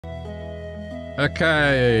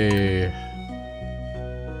Okay.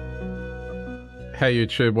 Hey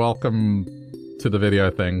YouTube, welcome to the video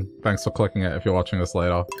thing. Thanks for clicking it if you're watching this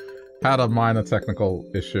later. Had a minor technical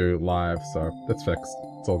issue live, so it's fixed.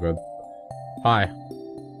 It's all good. Hi.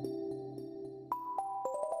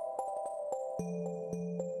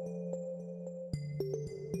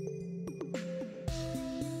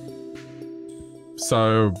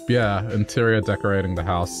 So, yeah, interior decorating the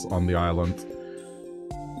house on the island.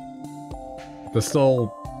 There's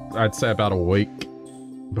still, I'd say, about a week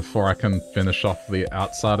before I can finish off the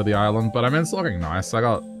outside of the island, but I mean, it's looking nice. I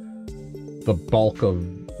got the bulk of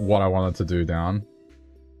what I wanted to do down.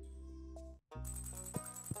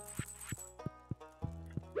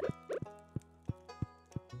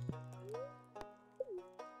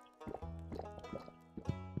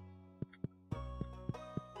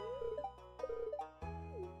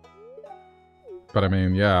 But I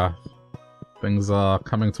mean, yeah, things are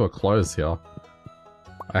coming to a close here.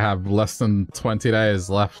 I have less than 20 days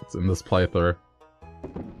left in this playthrough.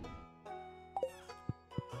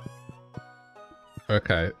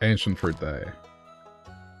 Okay, Ancient Fruit Day.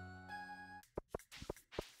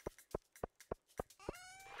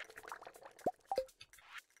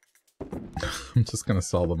 I'm just gonna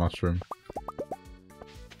sell the mushroom.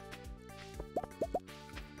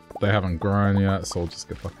 They haven't grown yet, so we'll just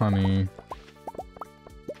get the honey.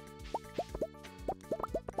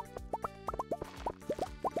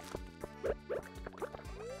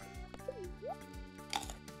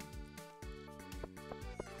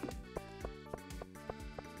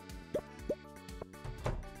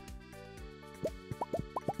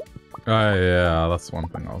 Oh yeah, that's one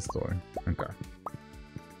thing I was doing. Okay.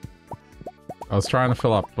 I was trying to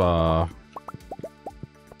fill up,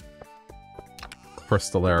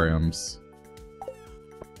 crystallariums.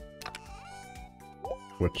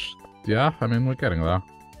 Which, yeah, I mean, we're getting there.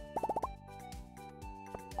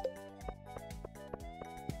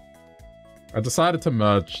 I decided to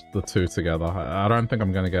merge the two together. I don't think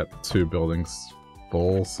I'm gonna get two buildings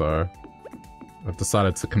full, so I've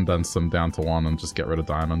decided to condense them down to one and just get rid of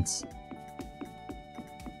diamonds.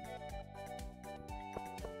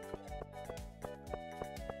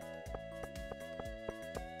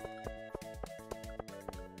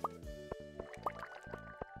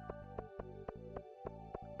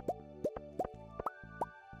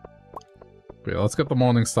 But yeah, let's get the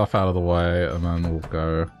morning stuff out of the way, and then we'll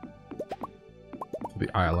go to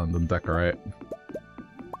the island and decorate.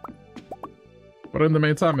 But in the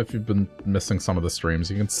meantime, if you've been missing some of the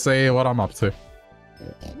streams, you can see what I'm up to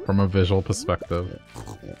from a visual perspective.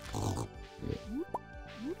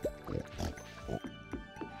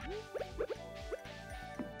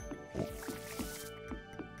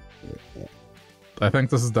 I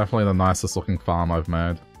think this is definitely the nicest looking farm I've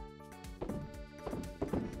made.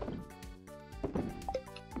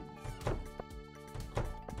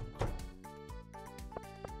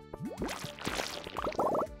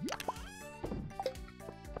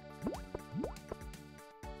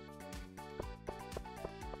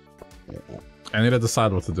 I need to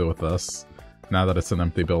decide what to do with this, now that it's an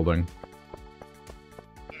empty building.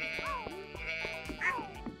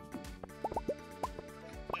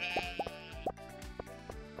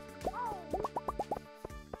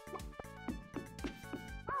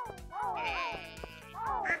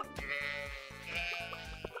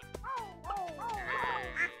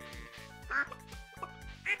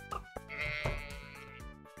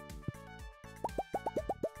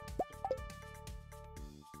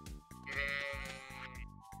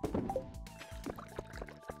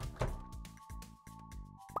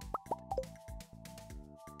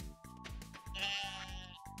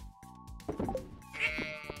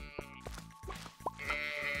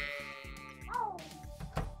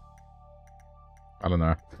 I don't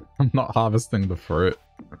know. I'm not harvesting the fruit.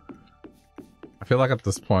 I feel like at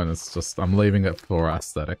this point it's just, I'm leaving it for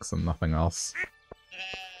aesthetics and nothing else.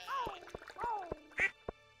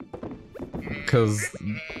 Because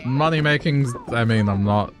money making's, I mean, I'm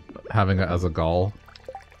not having it as a goal.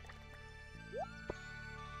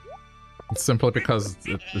 It's simply because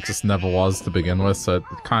it just never was to begin with, so it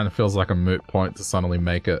kind of feels like a moot point to suddenly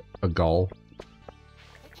make it a goal.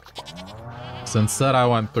 So instead I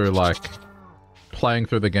went through, like, playing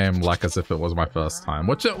through the game like as if it was my first time,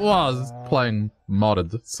 which it was, playing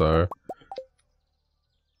modded, so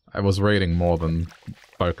I was reading more than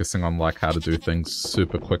focusing on like how to do things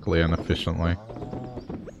super quickly and efficiently.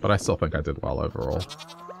 But I still think I did well overall.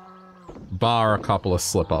 Bar a couple of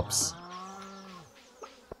slip-ups.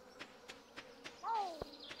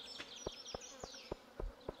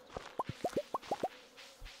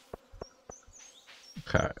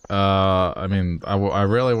 Okay, I mean, I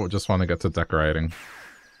really just want to get to decorating.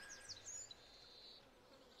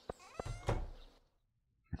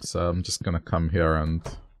 So I'm just gonna come here and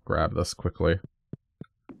grab this quickly.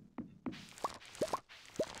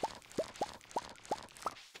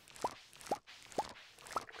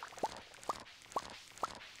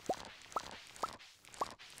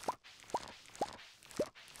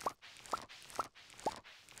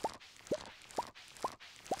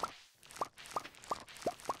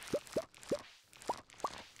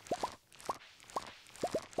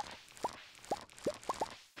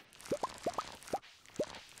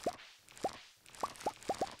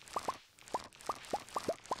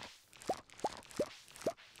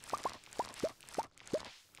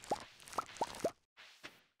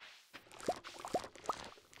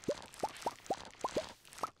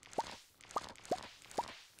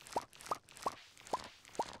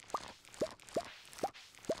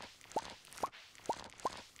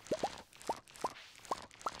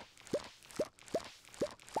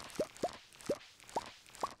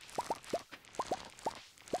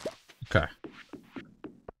 Okay.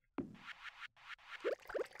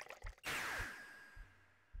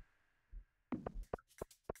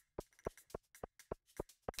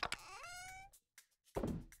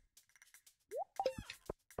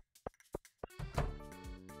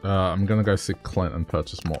 I'm gonna go see Clint and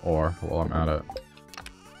purchase more ore while I'm at it.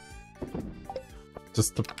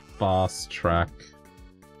 Just to fast track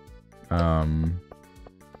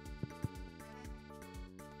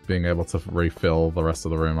being able to refill the rest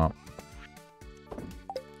of the room up.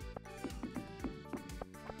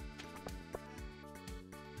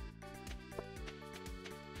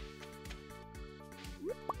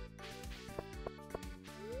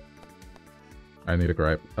 I need a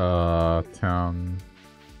grape. Town.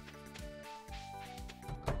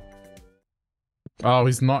 Oh,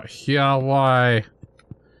 he's not here. Why?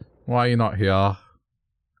 Why are you not here?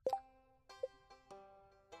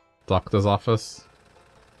 Doctor's office?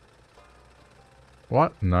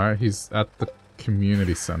 What? No, he's at the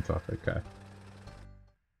community center. Okay.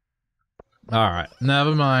 Alright,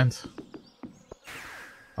 never mind.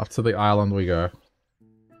 Up to the island we go.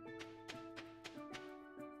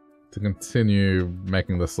 To continue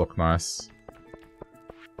making this look nice.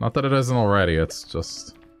 Not that it isn't already, it's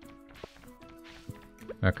just...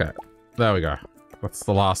 Okay, there we go. That's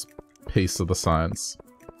the last piece of the science.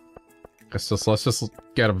 Let's just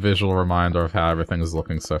get a visual reminder of how everything is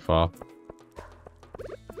looking so far.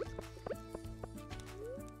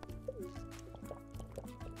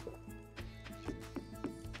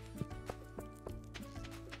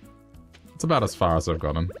 It's about as far as I've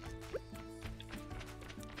gotten.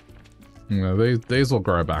 You know, these will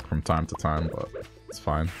grow back from time to time, but it's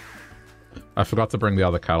fine. I forgot to bring the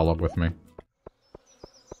other catalog with me.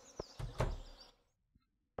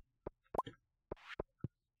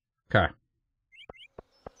 Okay.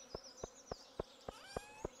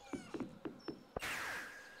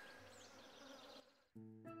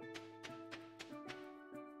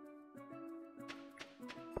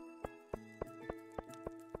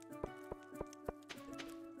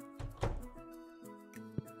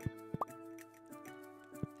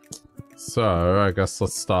 So, I guess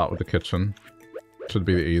let's start with the kitchen. Should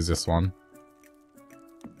be the easiest one.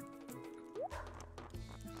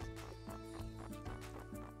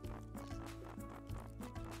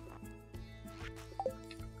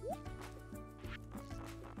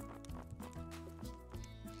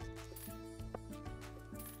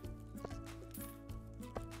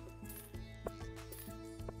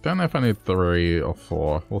 Don't know if I need 3 or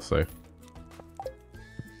 4. We'll see.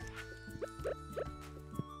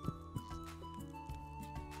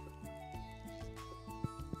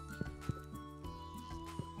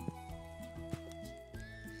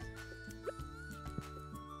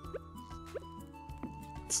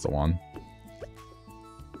 It's the one.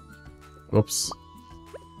 Oops.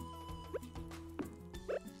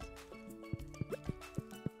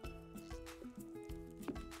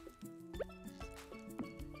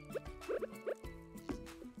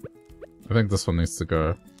 I think this one needs to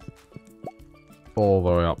go all the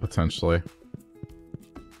way up, potentially.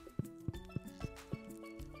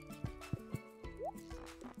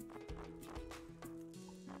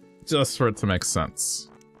 Just for it to make sense.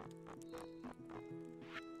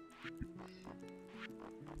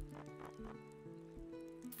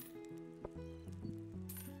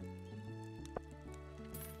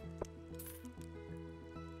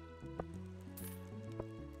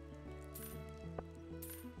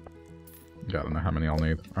 Yeah, I don't know how many I'll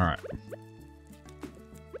need. Alright.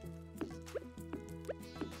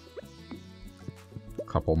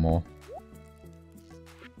 Couple more.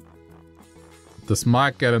 This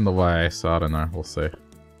might get in the way, so I don't know. We'll see.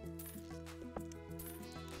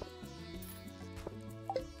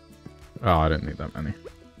 Oh, I didn't need that many.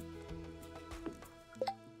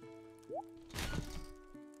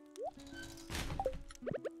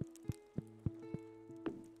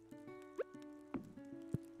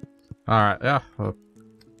 Alright, yeah.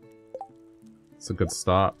 It's a good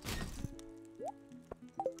start.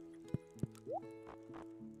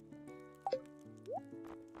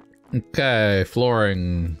 Okay,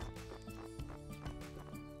 flooring.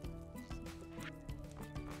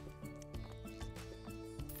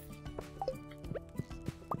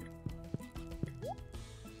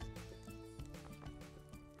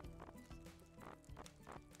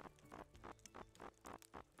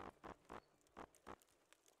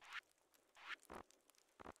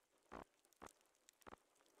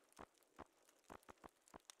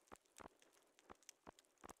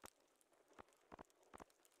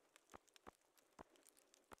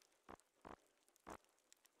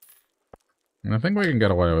 I think we can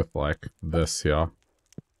get away with, like, this here.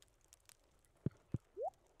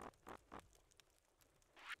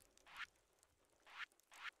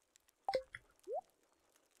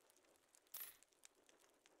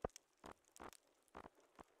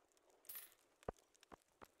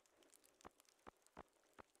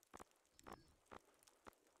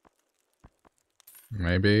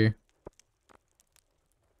 Maybe.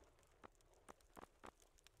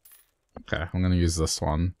 Okay, I'm gonna use this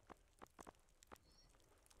one.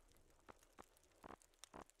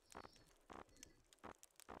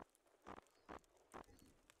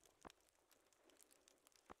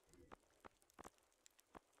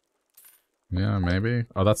 Yeah, maybe.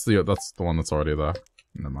 Oh, that's the one that's already there.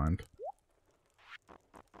 Never mind.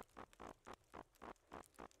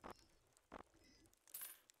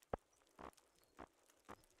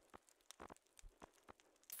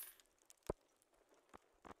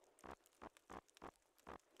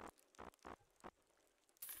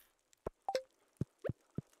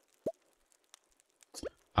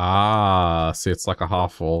 Ah, see, it's like a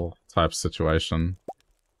half-full type situation.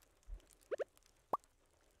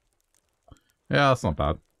 Yeah, that's not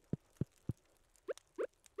bad.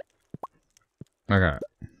 Okay.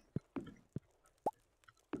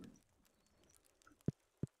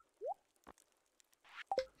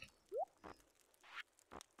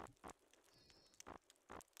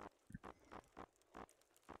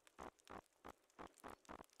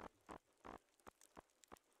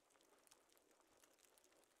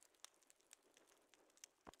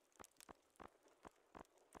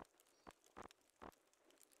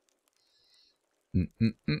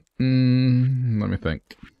 Let me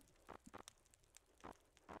think.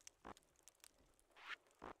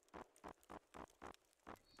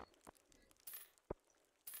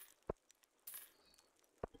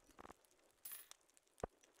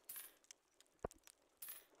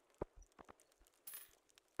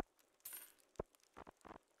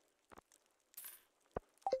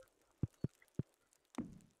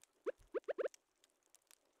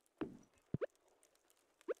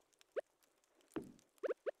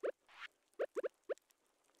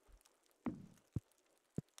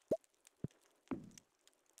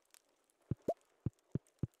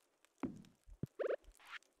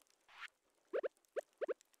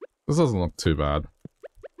 This doesn't look too bad.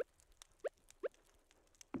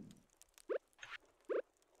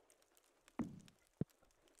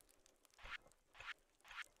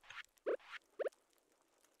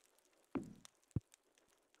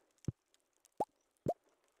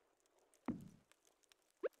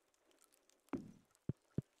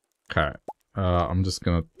 Okay. I'm just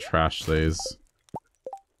gonna trash these.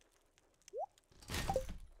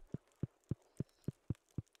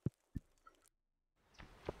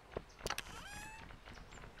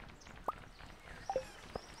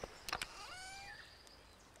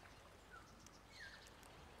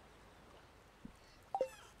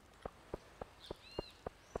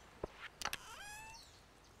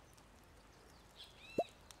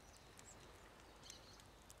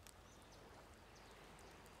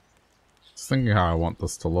 Just thinking how I want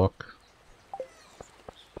this to look.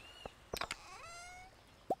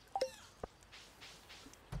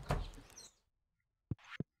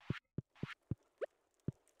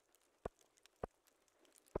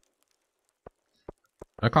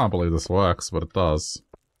 I can't believe this works, but it does.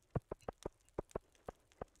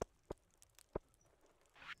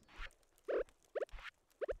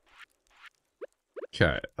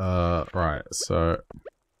 Okay, right, so...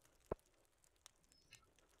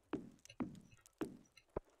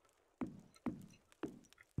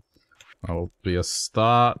 that will be a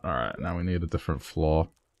start. Alright, now we need a different floor.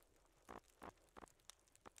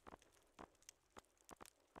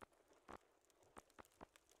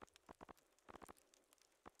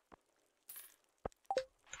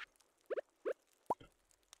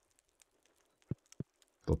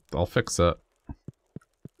 I'll fix it.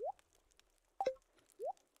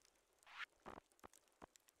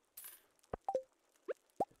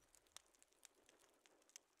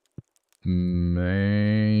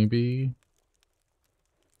 Maybe.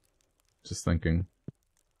 Just thinking.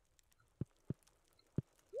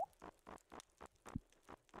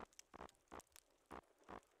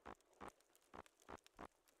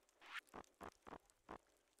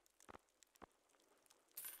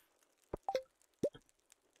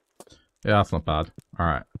 Yeah, that's not bad.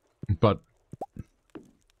 Alright. But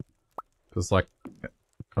there's like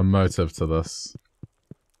a motive to this.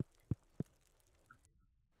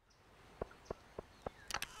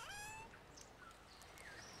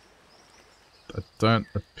 I don't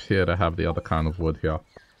appear to have the other kind of wood here.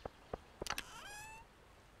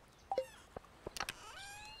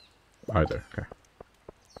 I do, okay.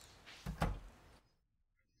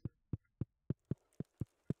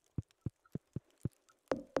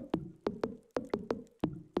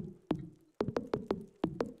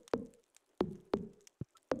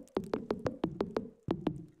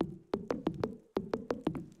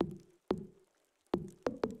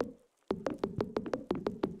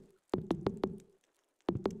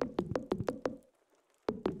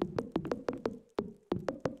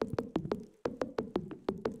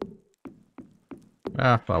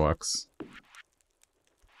 Yeah, that works.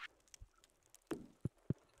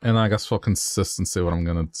 And I guess for consistency, what I'm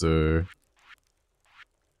gonna do...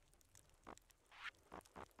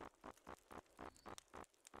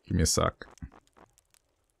 Give me a sec.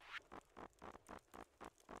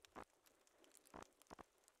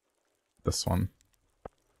 This one.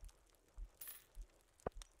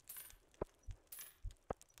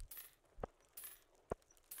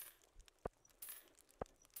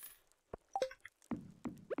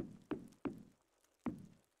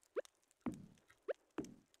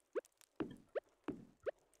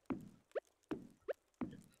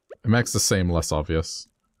 It makes the seam less obvious.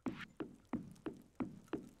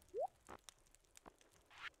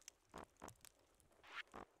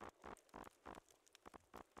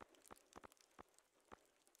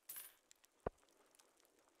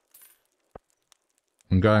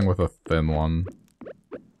 I'm going with a thin one.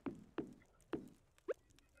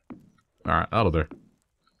 Alright, that'll do.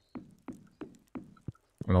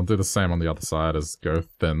 And I'll do the same on the other side as go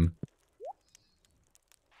thin.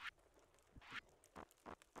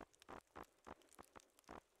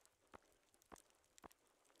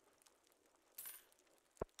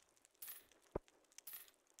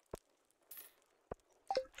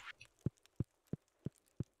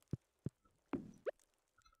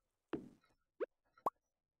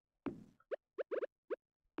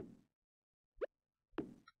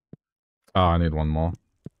 Oh, I need one more.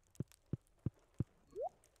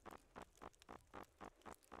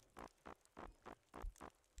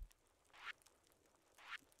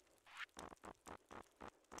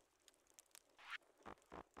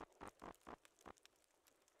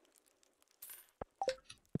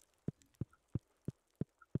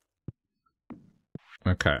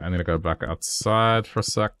 Okay, I need to go back outside for a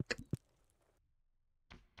sec.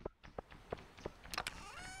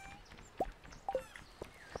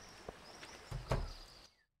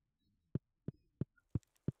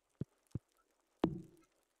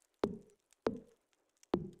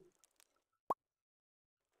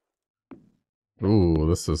 Ooh,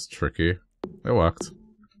 this is tricky. It worked.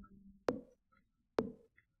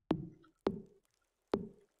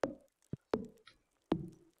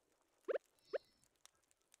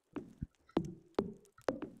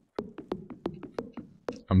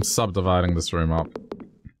 I'm subdividing this room up.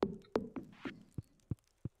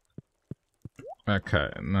 Okay,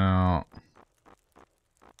 now...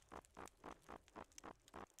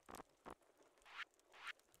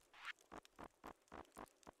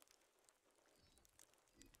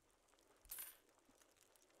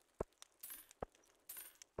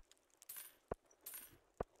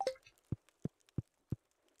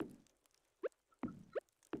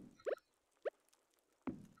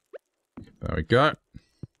 There we go.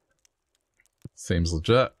 Seems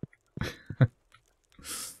legit.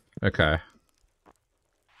 Okay.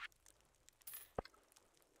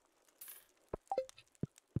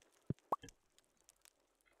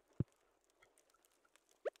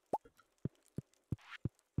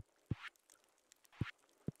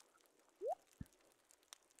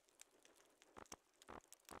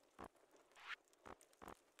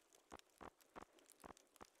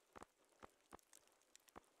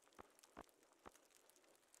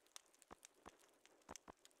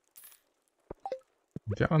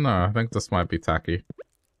 Yeah, I don't know. I think this might be tacky.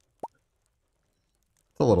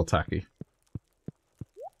 It's a little tacky.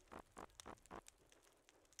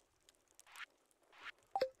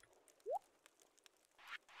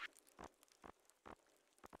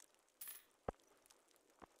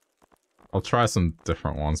 I'll try some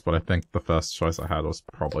different ones, but I think the first choice I had was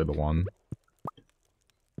probably the one.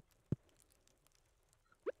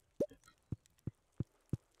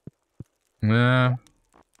 Yeah.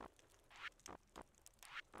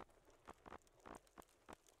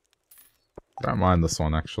 Don't mind this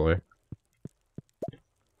one, actually.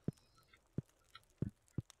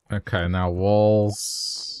 Okay, now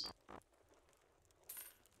walls.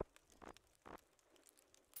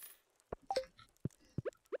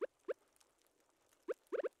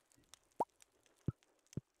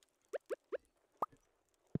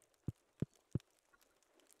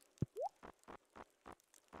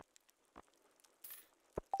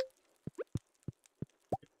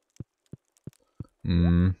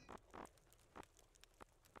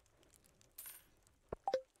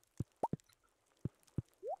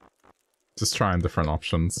 Just trying different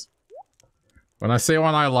options. When I see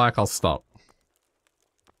one I like, I'll stop.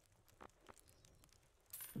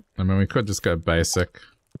 I mean, we could just go basic.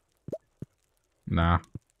 Nah.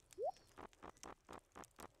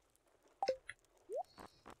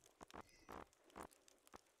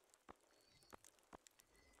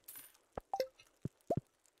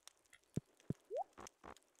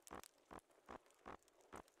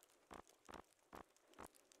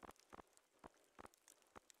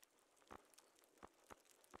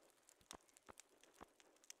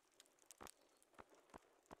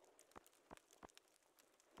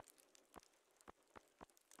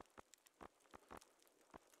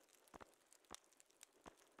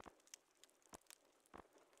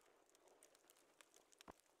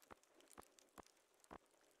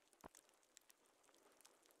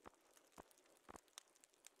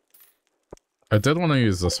 I did want to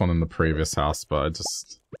use this one in the previous house, but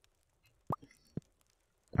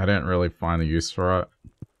I didn't really find a use for it.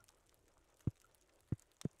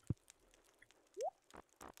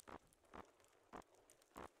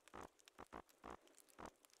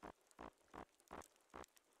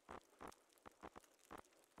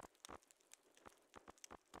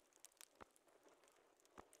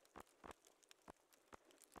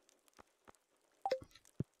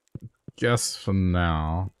 Guess for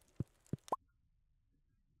now.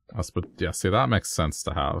 But yeah, see, that makes sense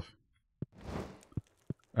to have.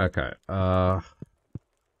 Okay, alright,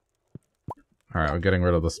 we're getting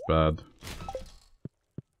rid of this bed.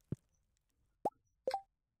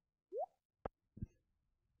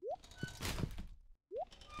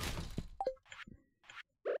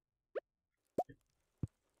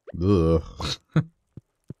 Ugh.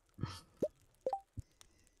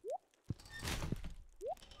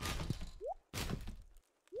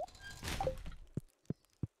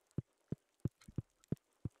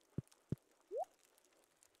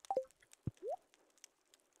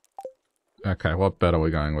 Okay, what bed are we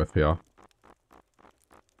going with here?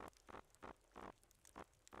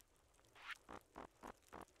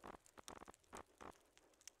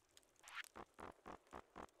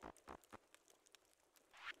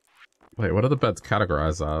 Wait, what are the beds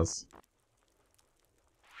categorized as?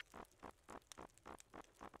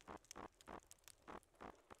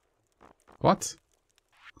 What?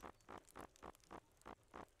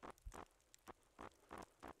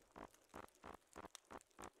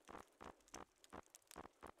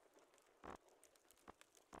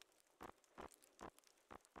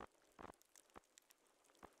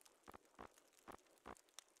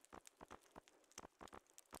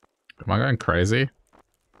 Am I going crazy?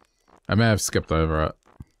 I may have skipped over it.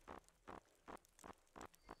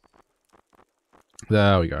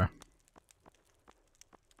 There we go.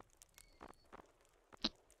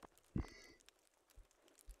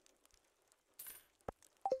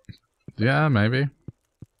 Yeah, maybe.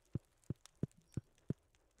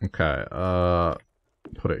 Okay,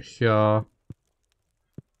 put it here.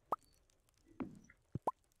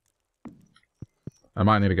 I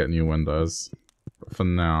might need to get new windows. But for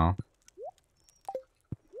now,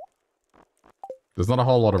 there's not a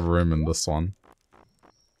whole lot of room in this one.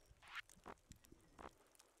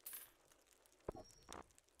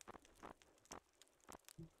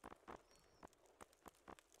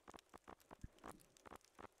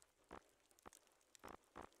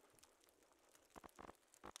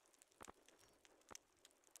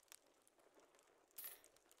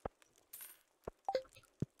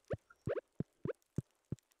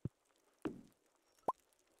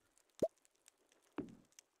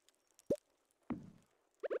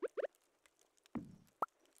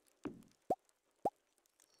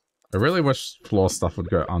 I really wish floor stuff would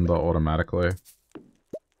go under automatically.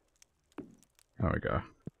 There we go.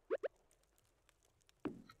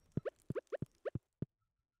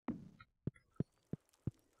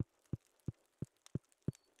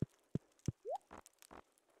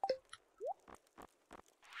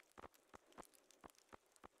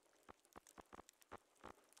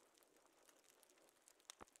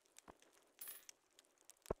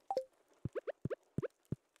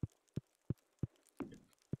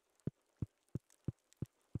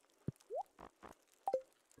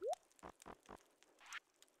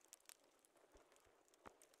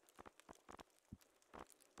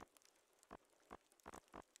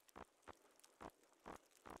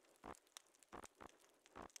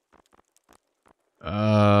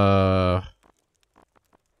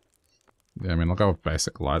 go with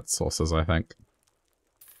basic light sources, I think.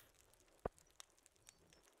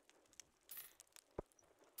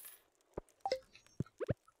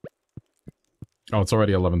 Oh, it's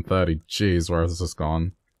already 11:30. Jeez, where has this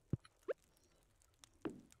gone?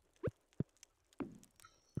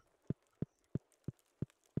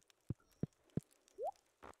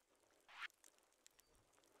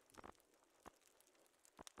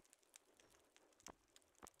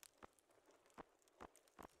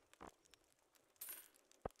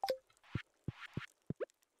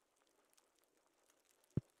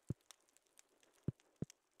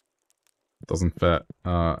 Doesn't fit.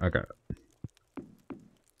 Okay.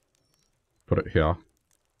 Put it here.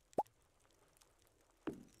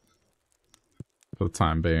 For the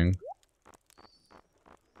time being.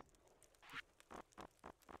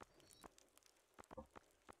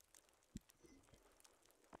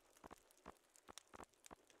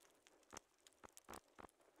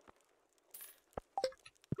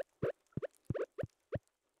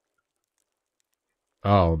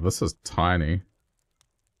 Oh, this is tiny.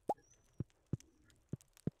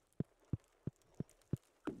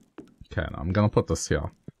 Okay, now I'm gonna put this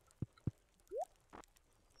here.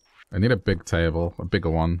 I need a big table, a bigger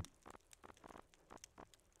one.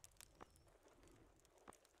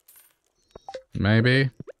 Maybe?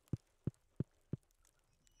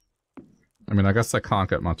 I mean, I guess I can't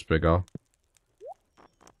get much bigger.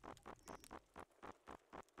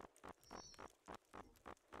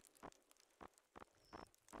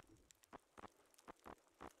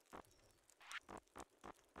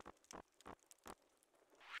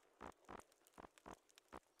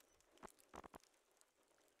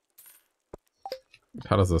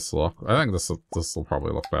 How does this look? I think this will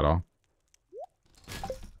probably look better.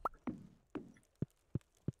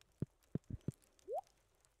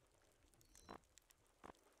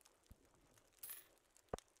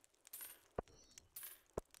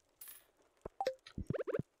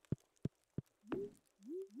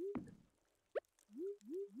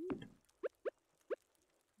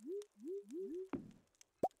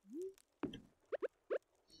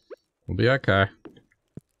 We'll be okay.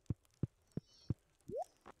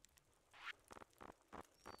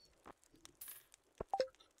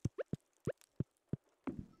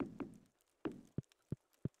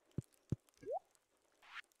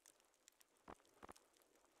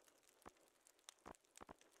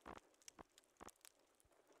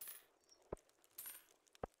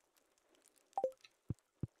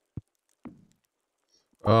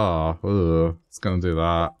 Oh, ugh, it's gonna do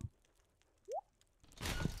that.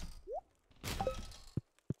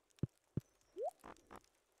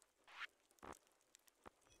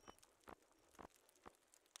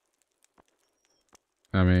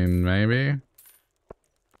 I mean, maybe?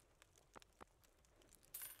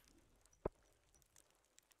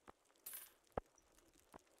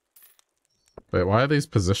 Wait, why are these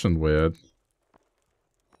positioned weird?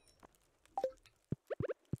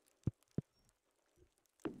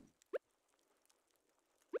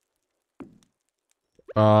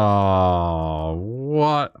 Oh,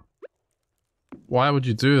 what? Why would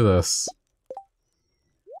you do this?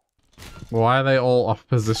 Why are they all off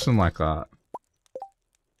position like that?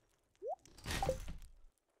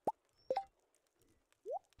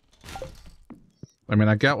 I mean,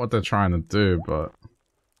 I get what they're trying to do, but...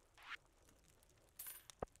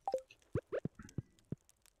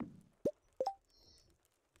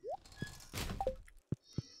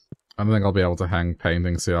 I don't think I'll be able to hang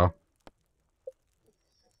paintings here.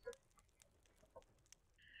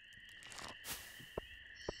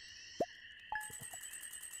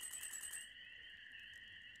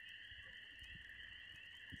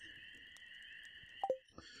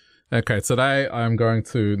 Okay, today I'm going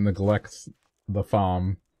to neglect the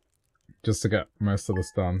farm just to get most of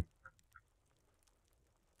this done.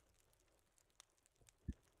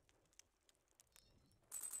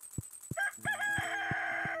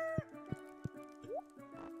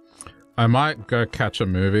 I might go catch a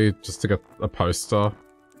movie just to get a poster.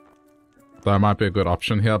 That might be a good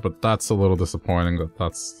option here, but that's a little disappointing that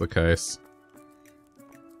that's the case.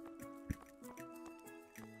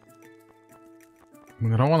 I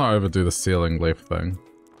mean, I don't want to overdo the ceiling leaf thing.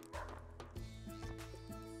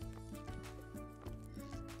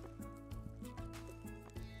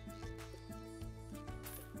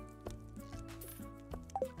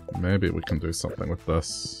 Maybe we can do something with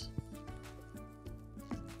this.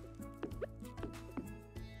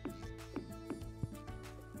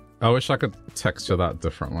 I wish I could texture that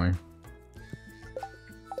differently.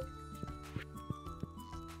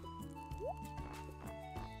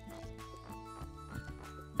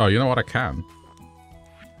 Oh, you know what? I can.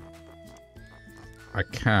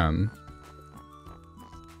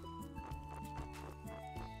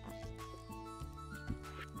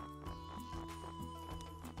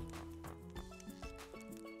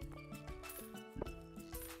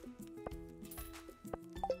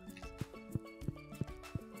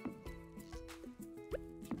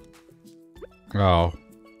 Oh.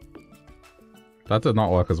 That did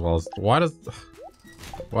not work as well as...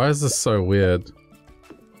 Why is this so weird?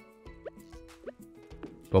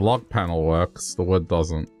 The log panel works, the wood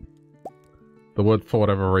doesn't. The wood, for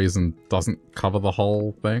whatever reason, doesn't cover the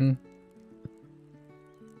whole thing.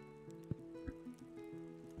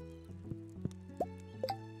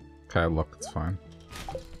 Okay, look, it's fine.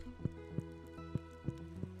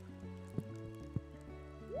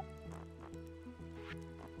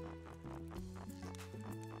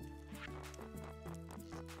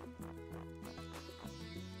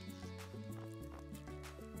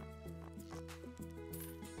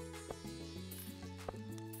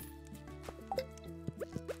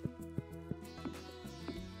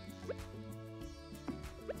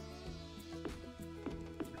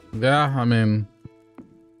 Yeah, I mean...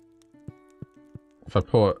 If I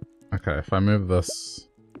put... Okay, if I move this...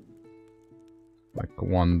 like,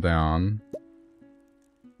 one down...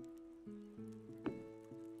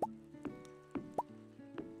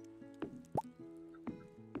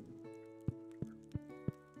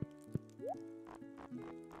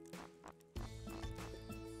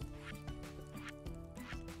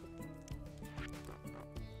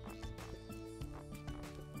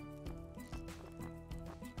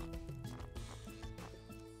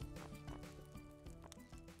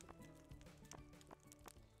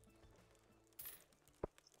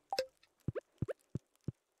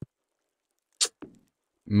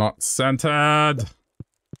 Not centered!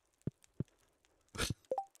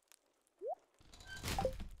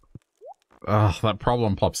 Ugh, that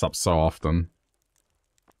problem pops up so often.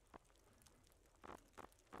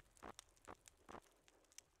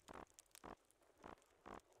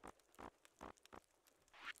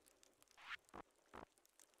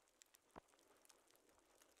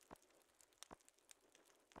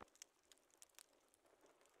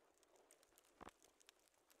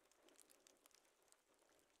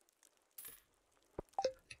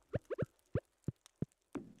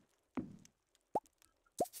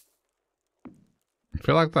 I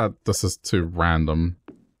feel like that this is too random.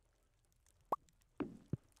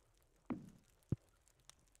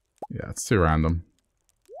 Yeah, it's too random.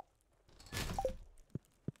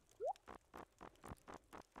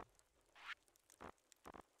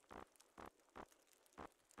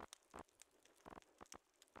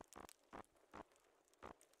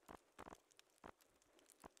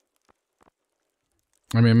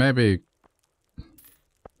 I mean, maybe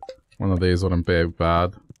one of these wouldn't be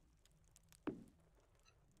bad.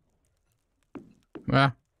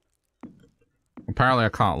 Yeah. Apparently I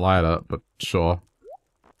can't light it, but sure.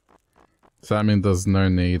 So that means there's no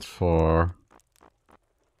need for...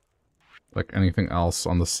 like, anything else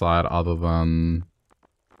on the side other than...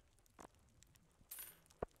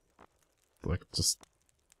 like, just...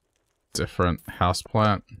 different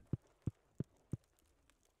houseplant.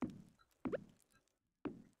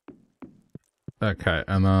 Okay,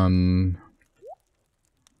 and then...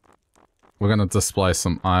 we're gonna display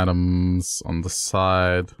some items on the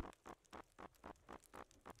side.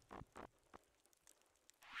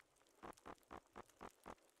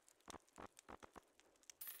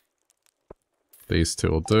 These two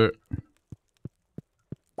will do.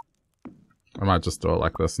 I might just do it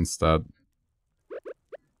like this instead.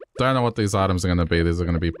 Don't know what these items are going to be. These are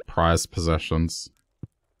going to be prized possessions.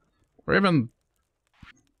 Or even...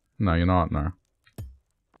 no, you know what? No.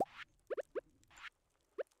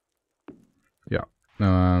 Yeah.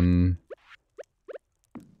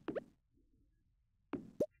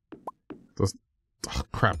 Just... oh,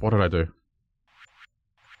 crap. What did I do?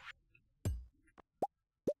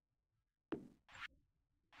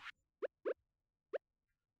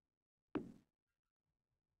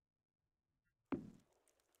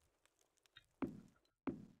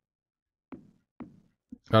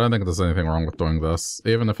 I don't think there's anything wrong with doing this.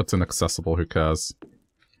 Even if it's inaccessible, who cares?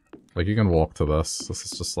 Like, you can walk to this. This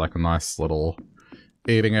is just like a nice little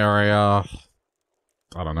eating area.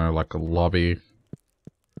 I don't know, like a lobby.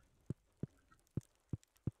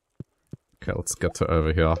 Okay, let's get to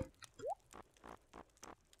over here.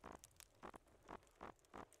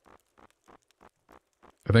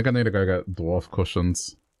 I think I need to go get dwarf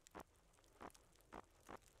cushions.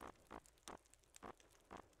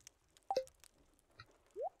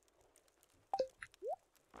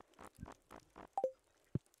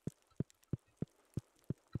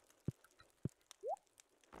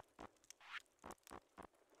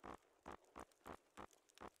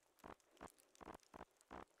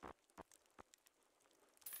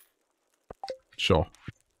 Sure.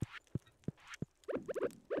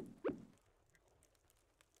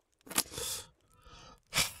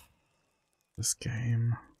 This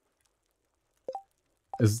game.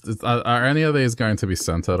 Are any of these going to be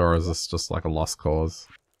centered, or is this just like a lost cause?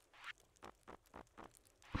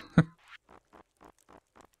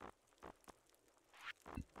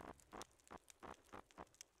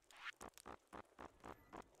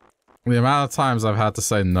 The amount of times I've had to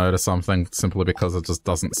say no to something simply because it just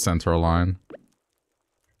doesn't center a line.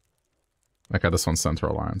 Okay, this one center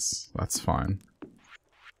aligns. That's fine.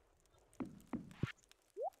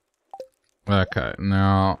 Okay,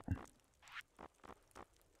 now...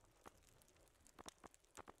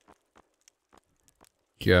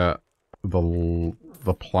 get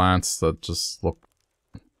the plants that just look...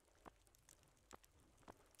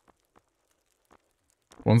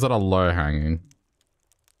 ones that are low-hanging.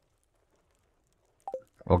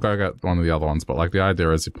 I'll go get one of the other ones, but like the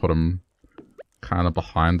idea is you put them kind of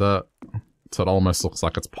behind it, so it almost looks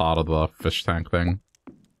like it's part of the fish tank thing.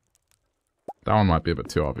 That one might be a bit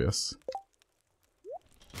too obvious.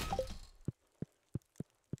 I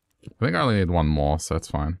think I only need one more, so it's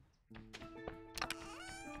fine.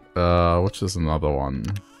 Which is another one?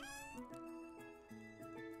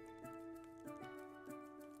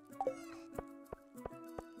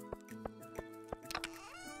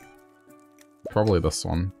 Probably this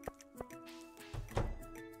one.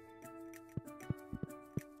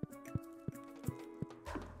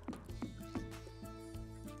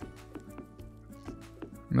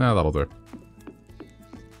 Yeah, that'll do.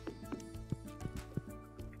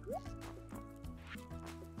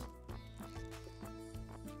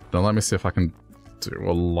 Then let me see if I can do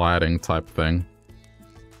a lighting type thing.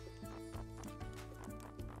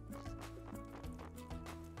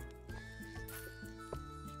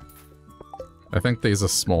 I think these are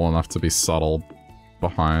small enough to be subtle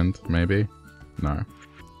behind, maybe? No.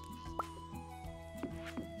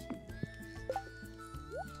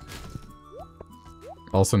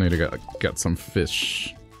 Also need to get some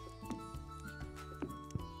fish.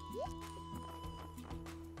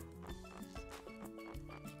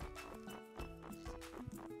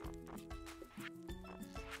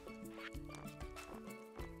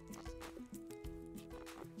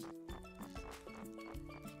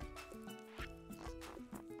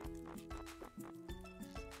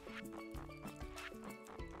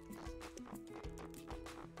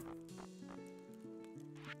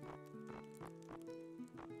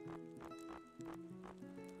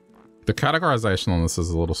 The categorization on this is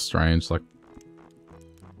a little strange, like...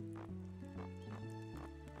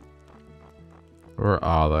 where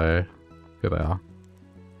are they? Here they are.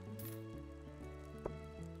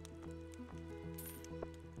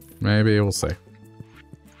 Maybe, we'll see.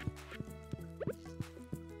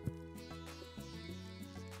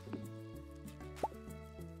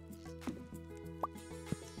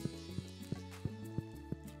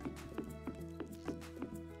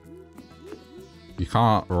 You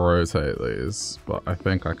can't rotate these, but I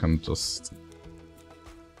think I can just...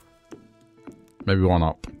 maybe one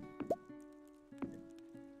up.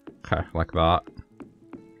 Okay, like that.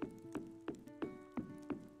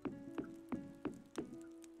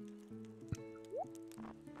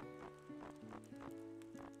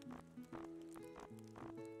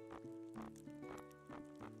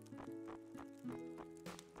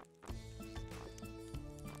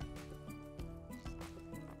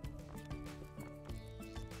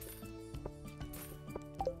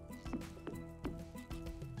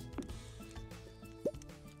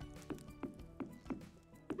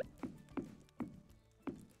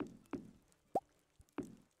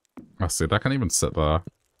 I see, that can even sit there.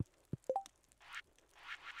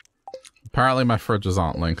 Apparently my fridges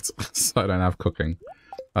aren't linked, so I don't have cooking.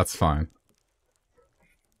 That's fine.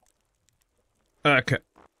 Okay.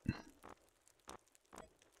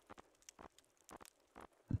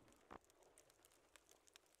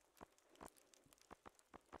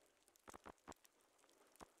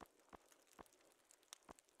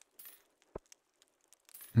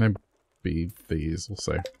 Maybe these, we'll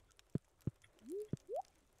see.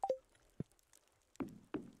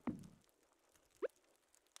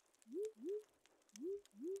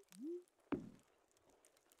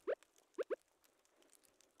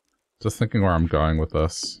 Just thinking where I'm going with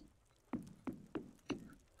this.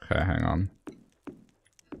 Okay, hang on.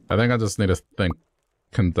 I think I just need to think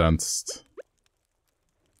condensed.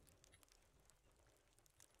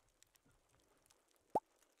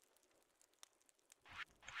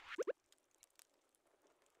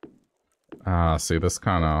 See, this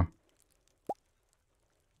kind of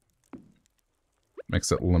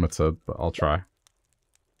makes it limited, but I'll try.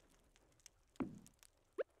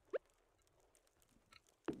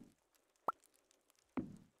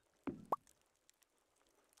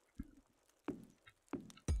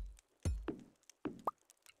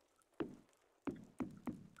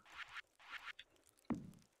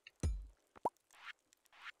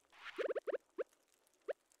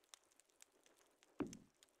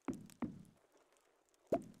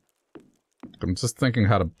 I'm just thinking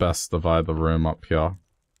how to best divide the room up here.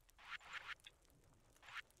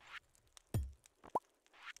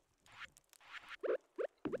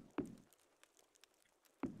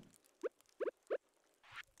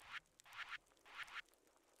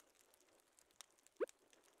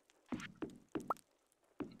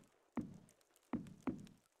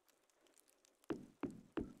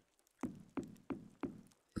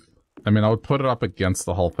 I mean, I would put it up against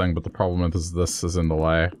the whole thing, but the problem is this is in the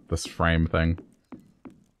way. This frame thing.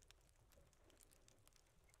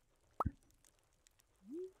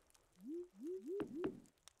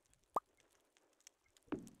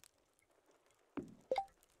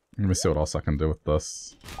 Let me see what else I can do with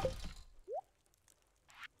this.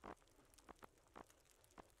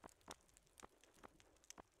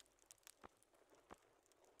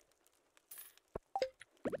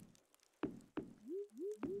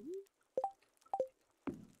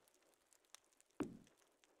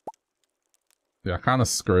 Yeah, I kind of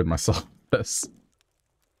screwed myself with this.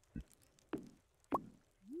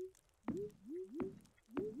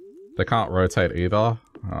 They can't rotate either.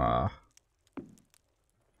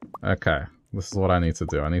 Okay, this is what I need to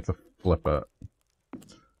do. I need to flip it.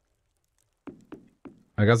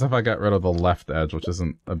 I guess if I get rid of the left edge, which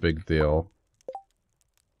isn't a big deal,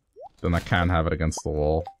 then I can have it against the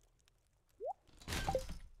wall.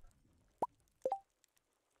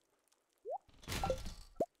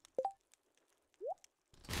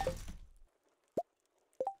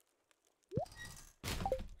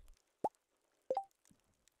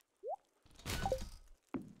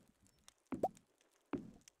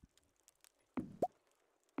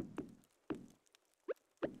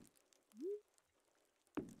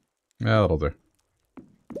 Yeah, that'll do.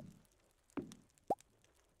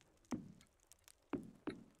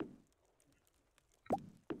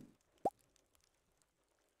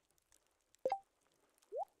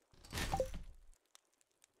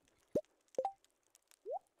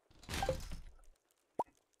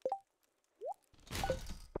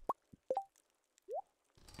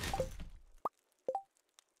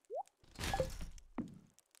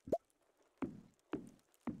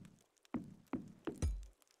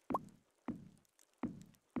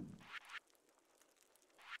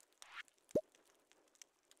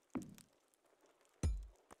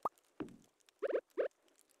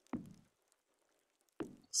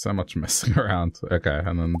 So much messing around. Okay,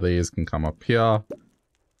 and then these can come up here.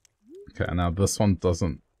 Okay, now this one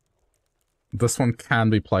doesn't... This one can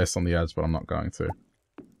be placed on the edge, but I'm not going to.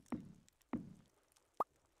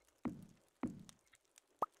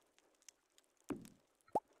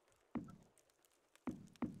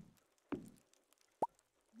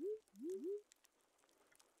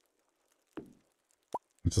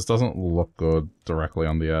 It just doesn't look good directly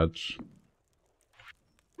on the edge.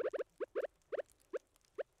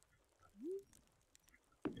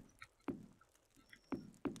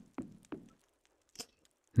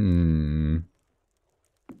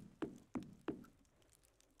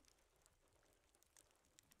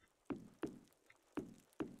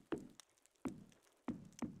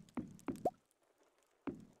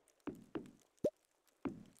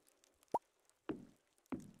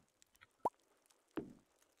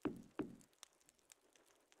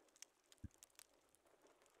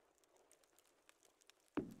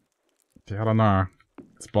 Yeah, I don't know.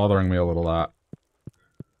 It's bothering me a little, that.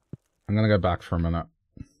 I'm gonna go back for a minute.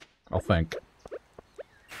 I'll think.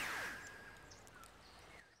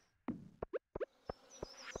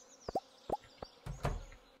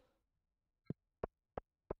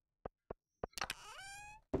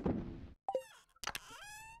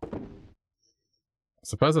 I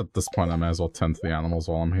suppose at this point I may as well tend to the animals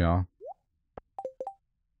while I'm here.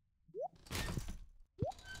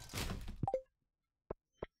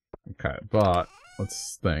 Okay, but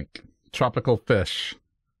let's think. Tropical fish.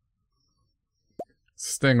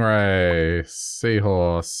 Stingray.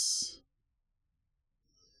 Seahorse.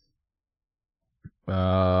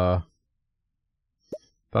 That's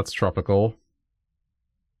tropical.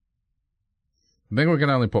 I think we can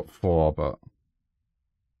only put 4, but...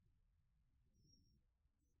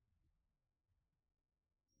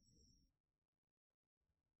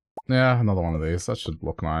 Yeah, another one of these. That should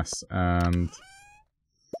look nice. And...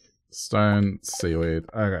 Stone, seaweed.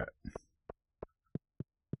 Okay.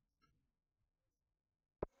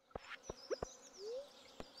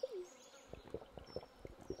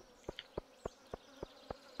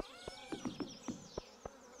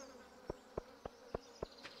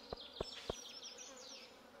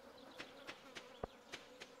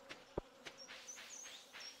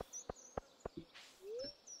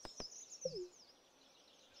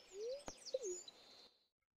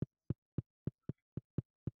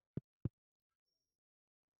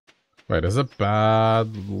 Wait, is it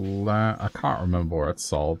bad land? I can't remember where it's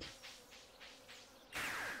sold.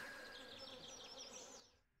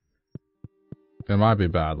 It might be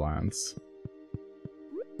Badlands.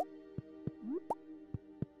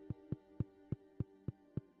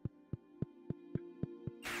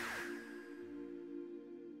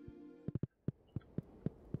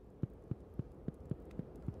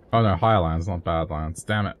 Oh no, Highlands, not Badlands.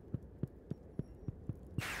 Damn it.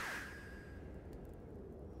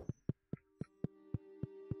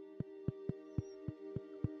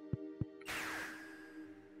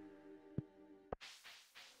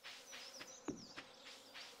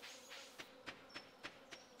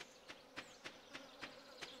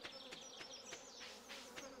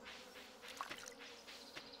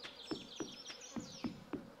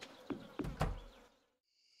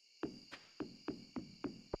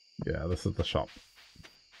 Yeah, this is the shop.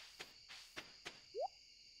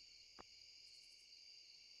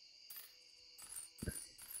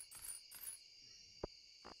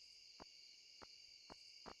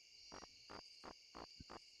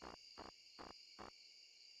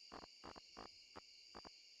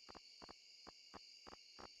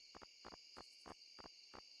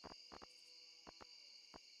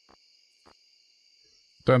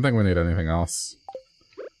 Don't think we need anything else.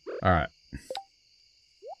 Alright.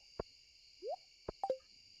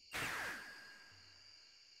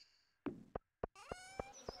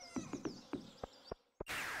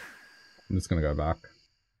 I'm just gonna go back.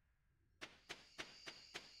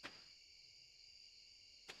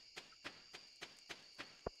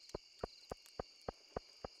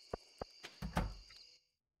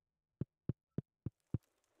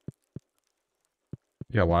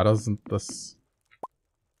 Yeah, why doesn't this...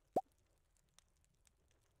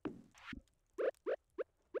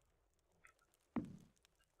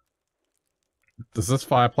 Is this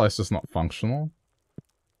fireplace just not functional?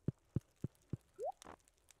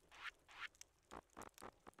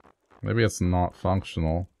 Maybe it's not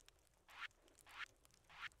functional.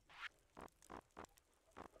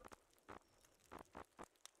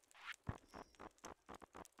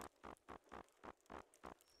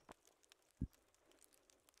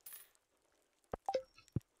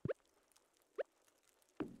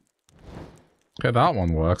 Okay, that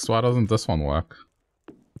one works. Why doesn't this one work?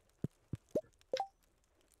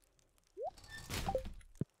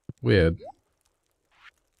 Weird.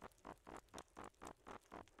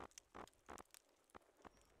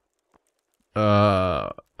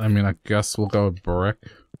 I mean, I guess we'll go with brick.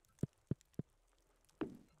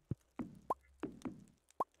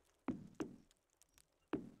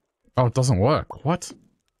 Oh, it doesn't work. What?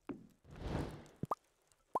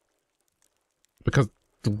 Because...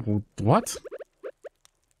 What?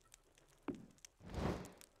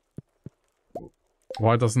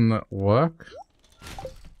 Why doesn't it work?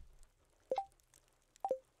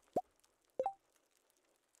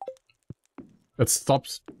 It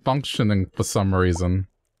stops functioning for some reason.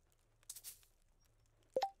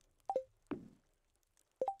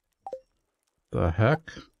 The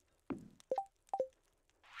heck?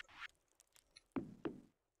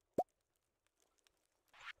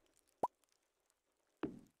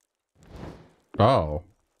 Oh.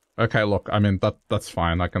 Okay, look, I mean that's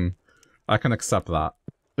fine. I can accept that.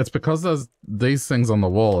 It's because there's these things on the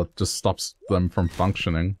wall, it just stops them from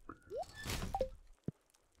functioning.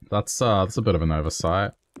 That's a bit of an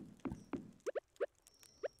oversight.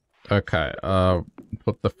 Okay,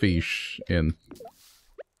 put the fish in.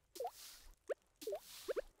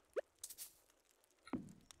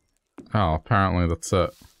 Oh, apparently that's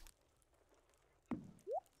it.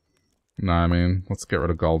 No, I mean, let's get rid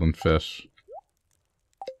of golden fish.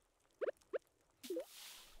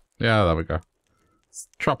 Yeah, there we go. It's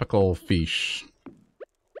tropical fish.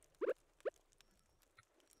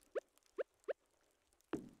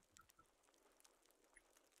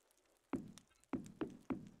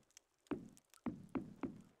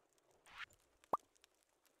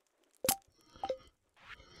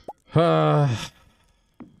 What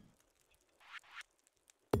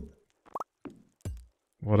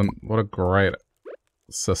a great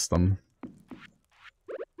system.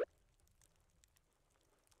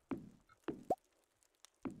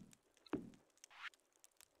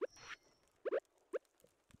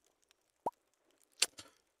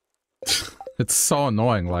 It's so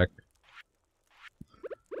annoying, like...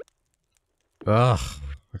 Ugh.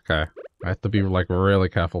 Okay. I have to be, like, really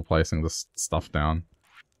careful placing this stuff down.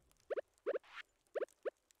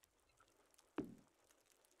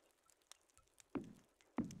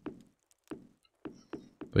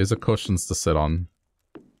 These are cushions to sit on.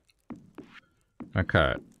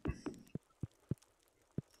 Okay.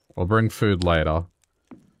 We'll bring food later.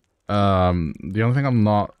 The only thing I'm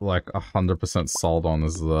not, like, 100% sold on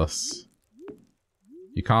is this.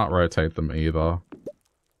 You can't rotate them either.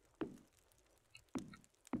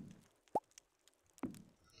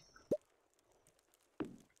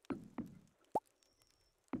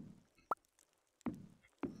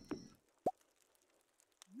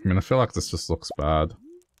 I mean, I feel like this just looks bad.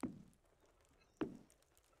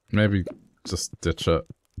 Maybe just ditch it.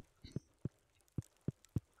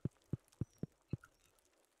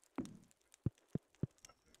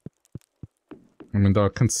 I mean, they're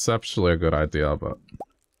conceptually a good idea, but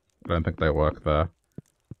I don't think they work there.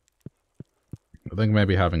 I think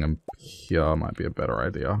maybe having them here might be a better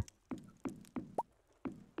idea.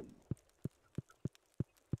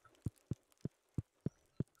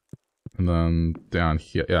 And then down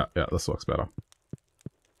here, yeah, this looks better.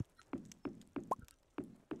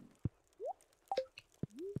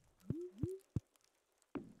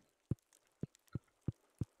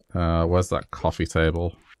 Where's that coffee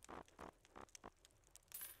table?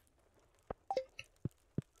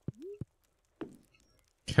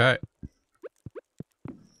 Okay.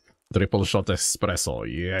 Triple shot espresso,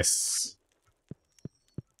 yes!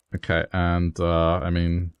 Okay, and, I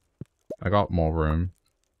mean, I got more room.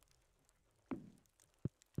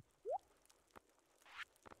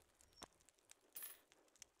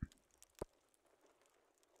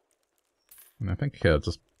 And I think here,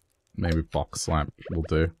 just maybe box lamp will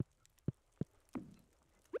do.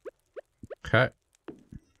 Okay.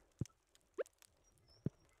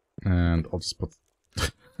 And I'll just put...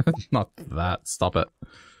 not that, stop it.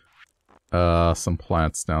 Some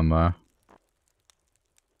plants down there.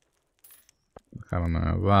 I don't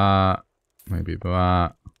know, that. Maybe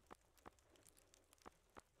that.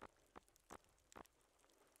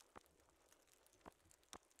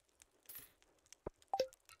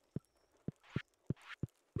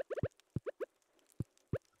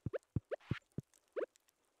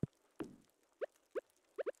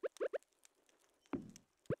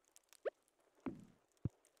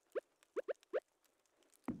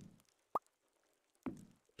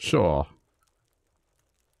 Sure.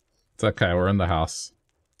 It's okay, we're in the house.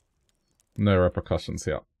 No repercussions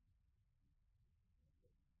here.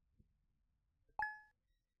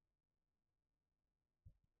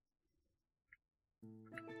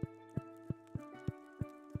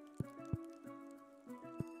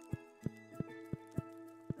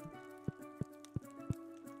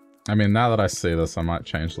 I mean, now that I see this, I might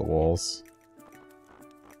change the walls.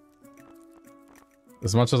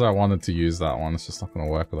 As much as I wanted to use that one, it's just not going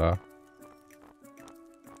to work there.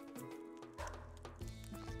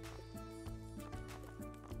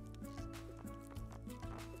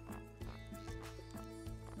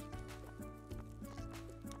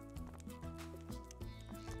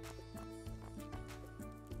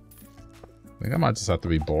 I think I might just have to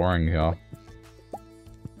be boring here.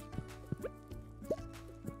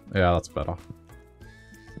 Yeah, that's better.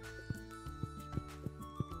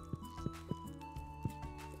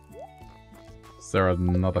 Is there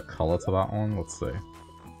another color to that one? Let's see.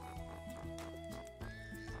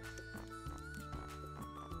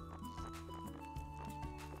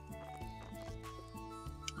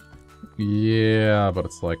 Yeah, but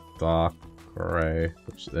it's like dark gray,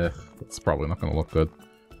 which, it's probably not going to look good.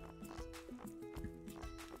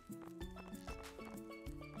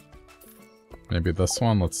 Maybe this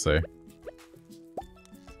one? Let's see.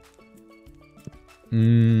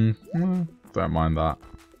 Don't mind that.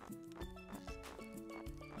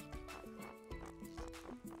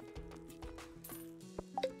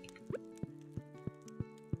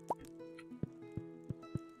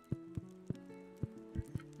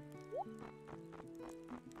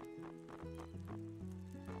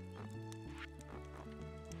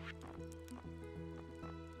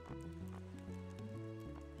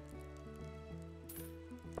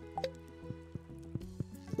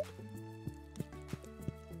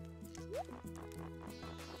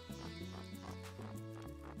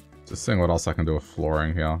 Just seeing what else I can do with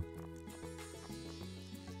flooring here.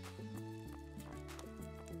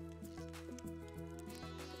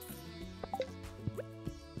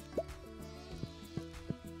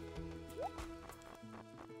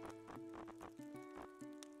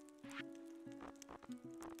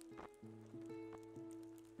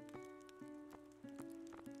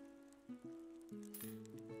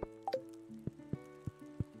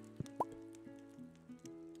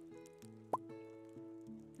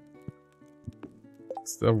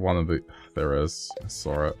 Is there one of the... There is. I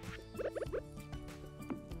saw it.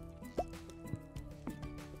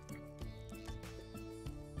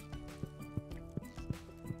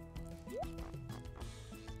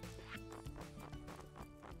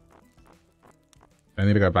 I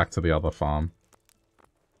need to go back to the other farm.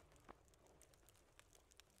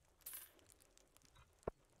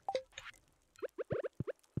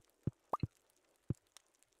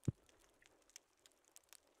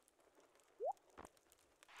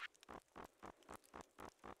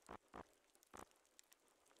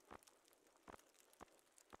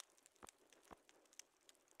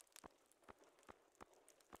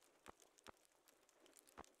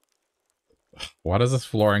 Why does this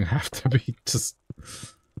flooring have to be just...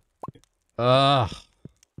 Ugh.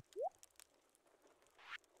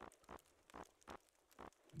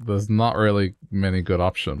 There's not really many good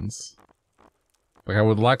options. Like, I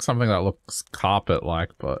would like something that looks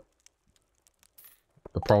carpet-like, but...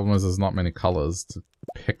 The problem is there's not many colors to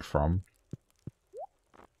pick from.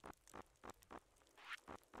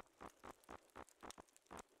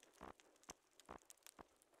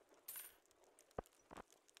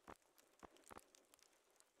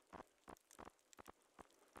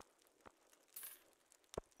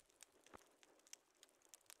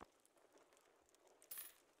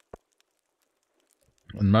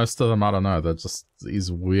 And most of them, I don't know, they're just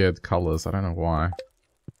these weird colors. I don't know why.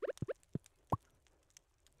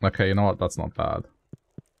 Okay, you know what? That's not bad.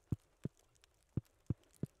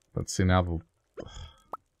 Let's see now the...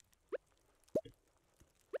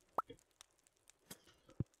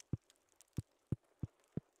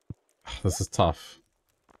 This is tough.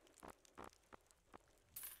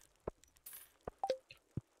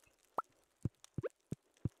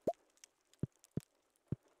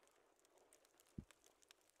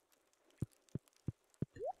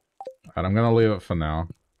 Alright, I'm gonna leave it for now.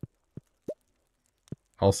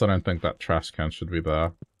 Also, don't think that trash can should be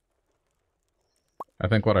there. I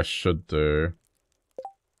think what I should do...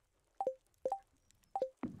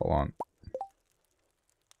 Hold on.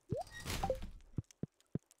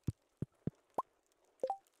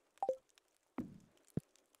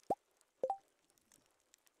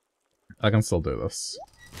 I can still do this.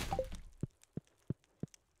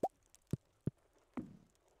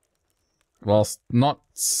 Whilst not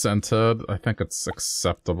centered, I think it's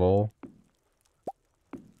acceptable.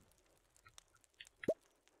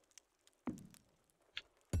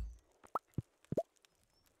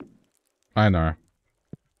 I know.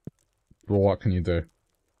 But what can you do?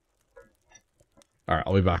 Alright,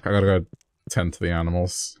 I'll be back. I gotta go tend to the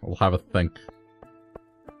animals. I'll have a think.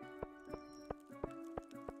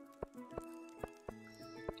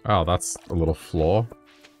 Oh, that's a little flaw.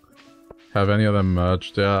 Have any of them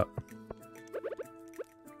merged yet?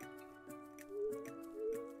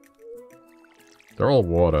 They're all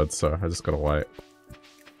watered, so I just gotta wait.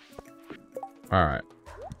 Alright.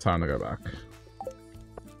 Time to go back.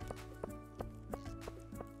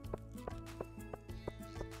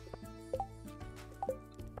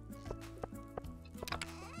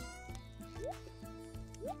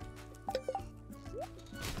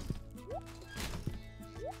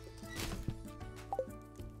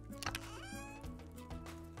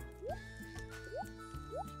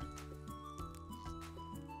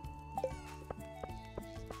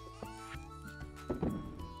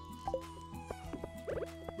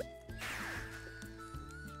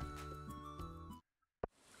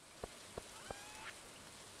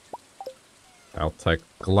 I'll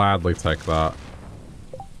gladly take that.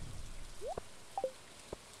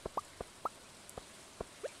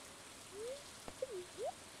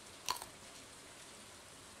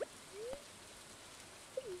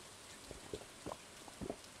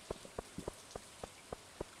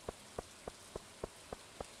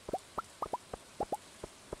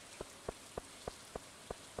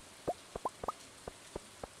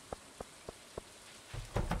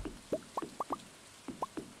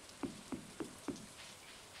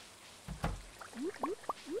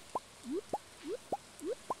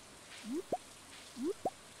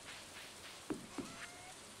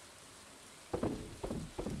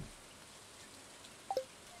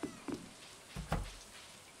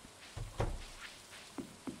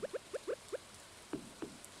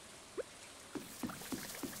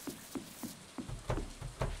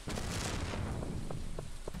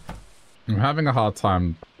 I'm having a hard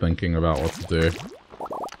time thinking about what to do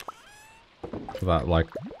for that, like,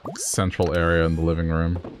 central area in the living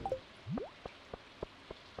room.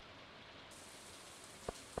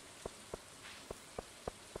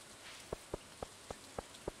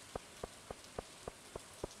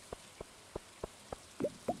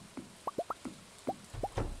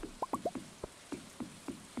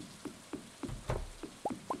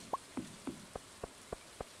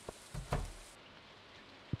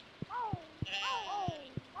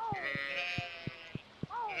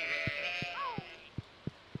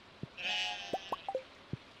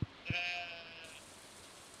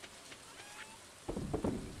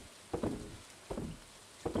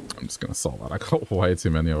 gonna sell that. I got way too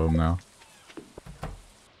many of them now.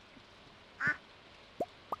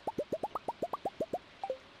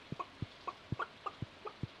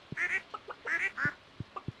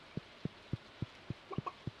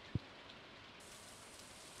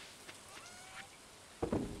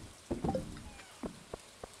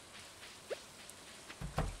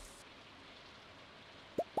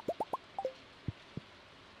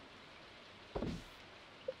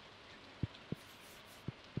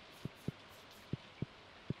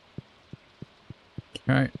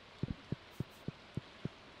 Okay.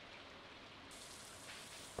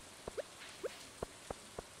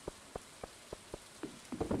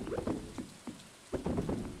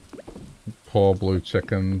 Poor blue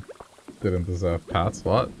chicken didn't deserve pats.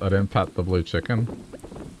 What? I didn't pat the blue chicken?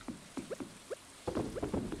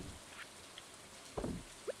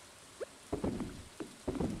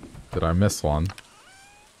 Did I miss one?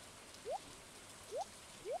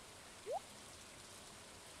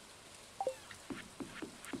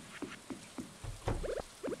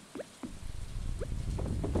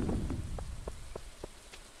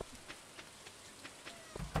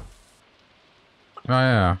 Oh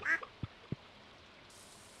yeah.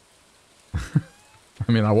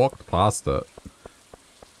 I mean, I walked past it.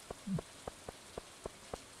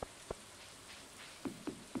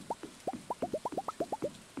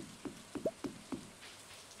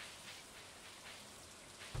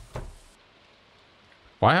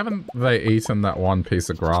 Why haven't they eaten that one piece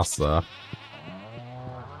of grass there?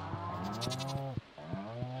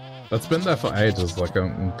 That's been there for ages, like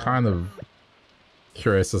I'm kind of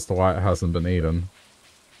curious as to why it hasn't been eaten.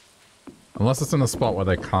 Unless it's in a spot where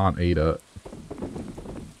they can't eat it.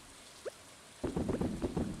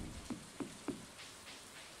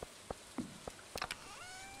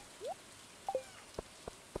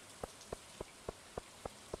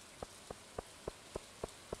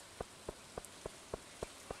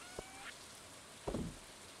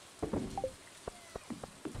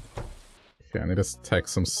 Okay, I need to take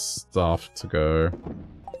some stuff to go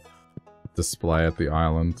display at the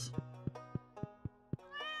island.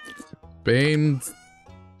 Beans!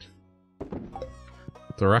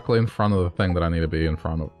 Directly in front of the thing that I need to be in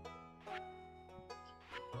front of.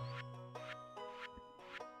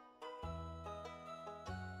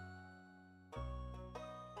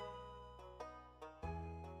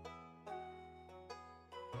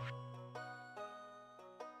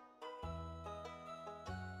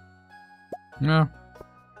 Yeah.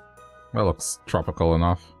 That looks tropical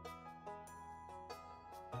enough.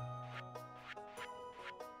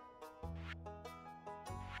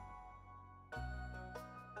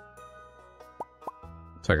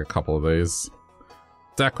 Take a couple of these.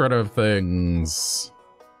 Decorative things.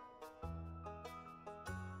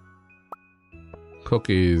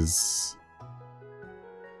 Cookies.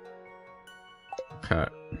 Okay.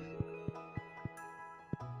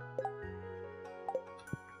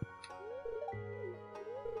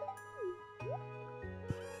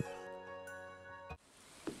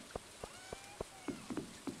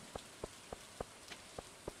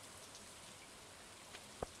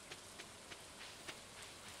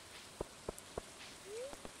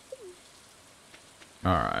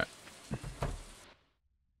 Alright.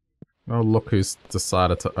 Oh, look who's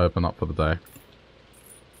decided to open up for the day.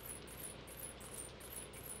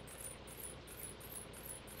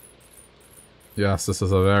 Yes, this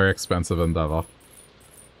is a very expensive endeavor.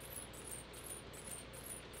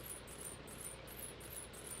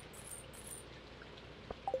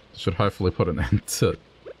 Should hopefully put an end to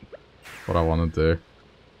what I want to do.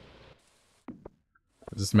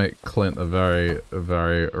 Just make Clint a very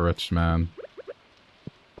rich man.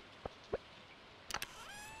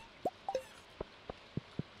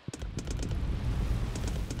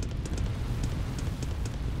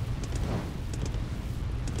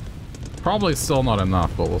 Probably still not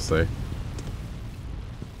enough, but we'll see.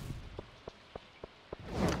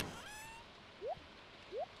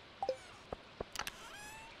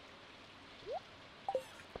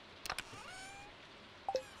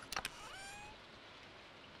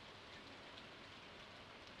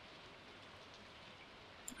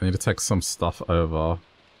 I need to take some stuff over.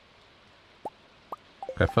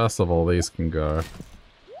 Okay, first of all, these can go.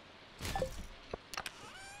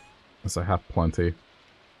 As I have plenty.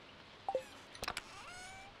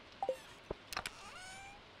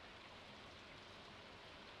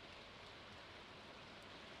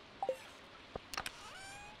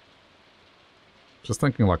 Just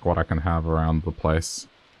thinking like what I can have around the place.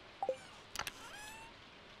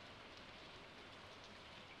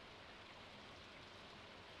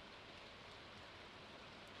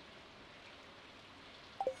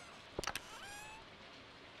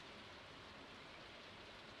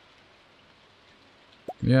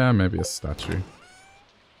 Yeah, maybe a statue.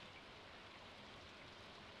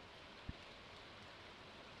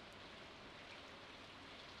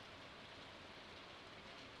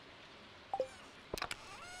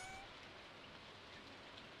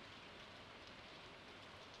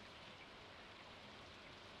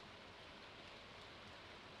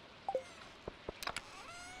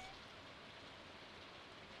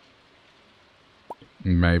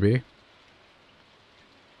 Maybe.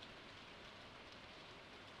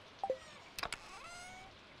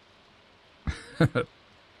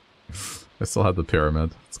 I still had the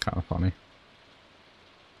pyramid. It's kind of funny.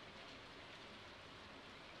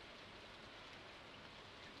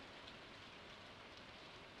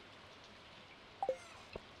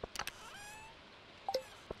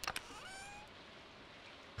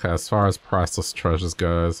 Okay, as far as priceless treasures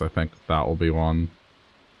goes, I think that will be one.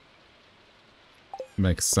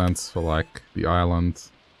 Makes sense for, like, the island.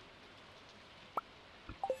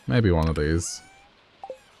 Maybe one of these.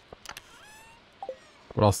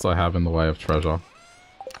 What else do I have in the way of treasure?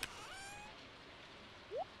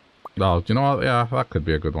 Oh, do you know what? Yeah, that could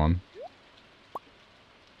be a good one.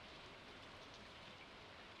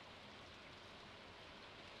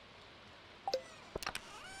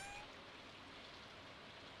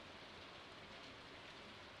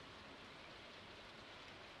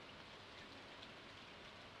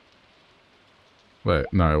 Wait,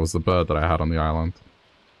 no, it was the bird that I had on the island.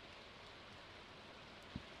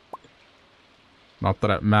 Not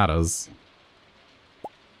that it matters.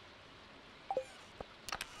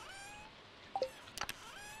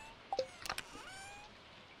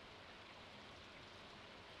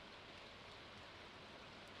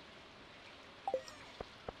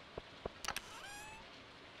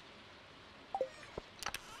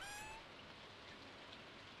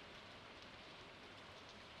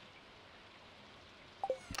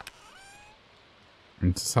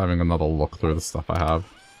 I'm just having another look through the stuff I have.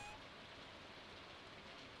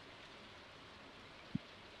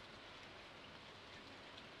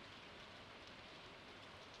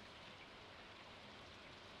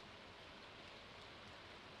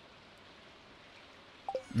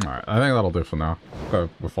 Alright, I think that'll do for now. Go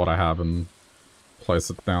with what I have and place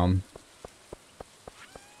it down.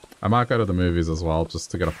 I might go to the movies as well, just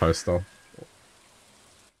to get a poster.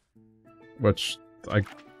 Which I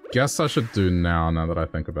guess I should do now that I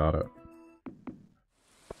think about it.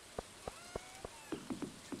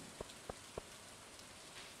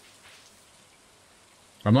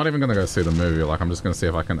 I'm not even gonna go see the movie, like I'm just gonna see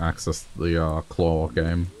if I can access the claw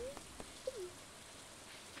game.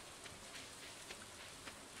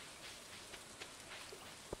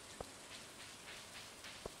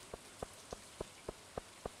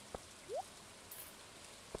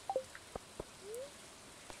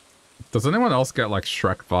 Does anyone else get, like,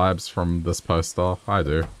 Shrek vibes from this poster? I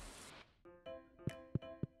do.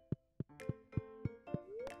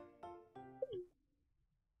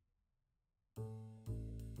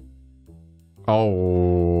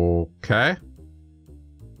 Okay.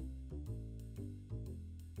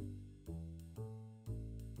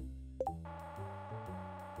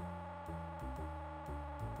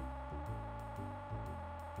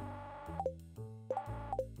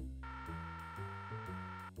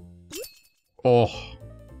 Oh.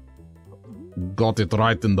 Got it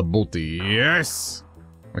right in the booty. Yes!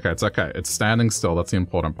 Okay, it's okay. It's standing still. That's the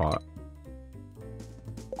important part.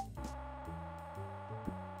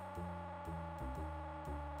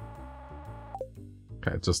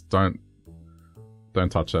 Okay, just don't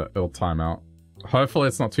touch it. It'll time out. Hopefully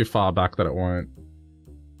it's not too far back that it won't.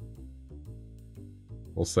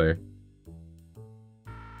 We'll see.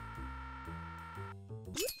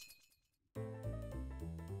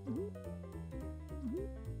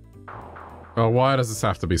 Oh, why does this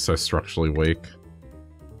have to be so structurally weak?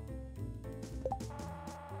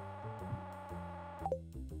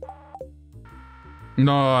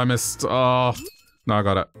 No, I missed. Oh, no, I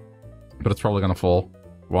got it. But it's probably gonna fall.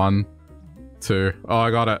 1, 2. Oh,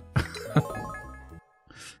 I got it.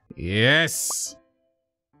 Yes!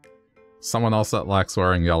 Someone else that likes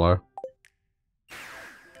wearing yellow.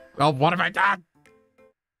 Oh, what have I done?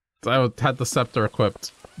 I had the scepter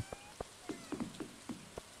equipped.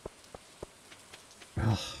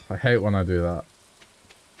 Ugh, I hate when I do that.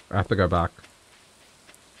 I have to go back.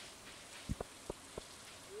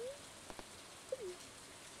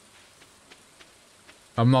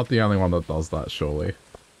 I'm not the only one that does that, surely.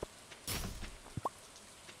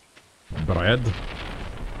 Bread.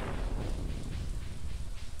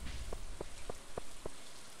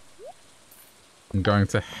 I'm going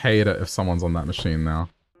to hate it if someone's on that machine now.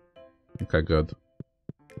 Okay, good.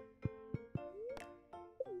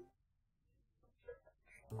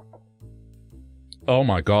 Oh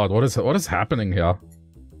my god, what is happening here?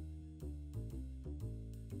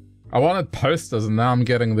 I wanted posters and now I'm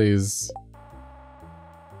getting these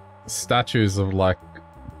statues of like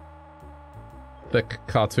thick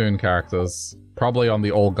cartoon characters. Probably on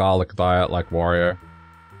the all garlic diet like Wario.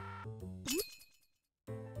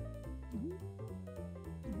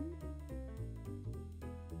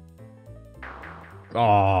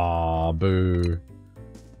 Aww, boo.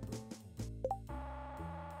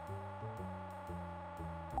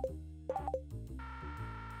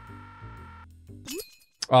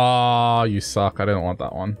 Aw, you suck. I didn't want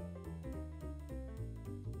that one.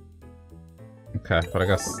 Okay, but I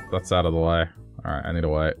guess that's out of the way. Alright, I need to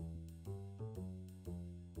wait.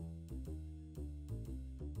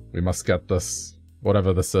 We must get this.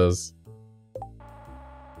 Whatever this is.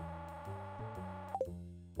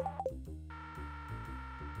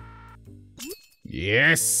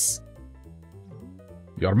 Yes!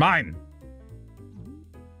 You're mine!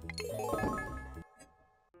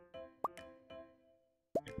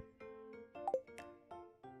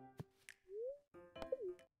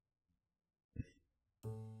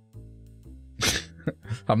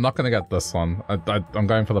 I'm not gonna get this one. I'm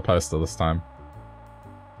going for the poster this time.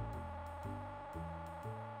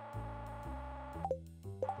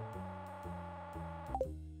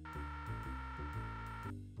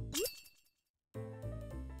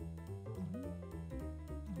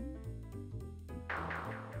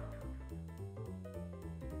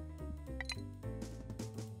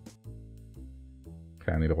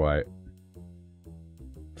 Okay, I need to wait.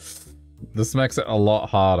 This makes it a lot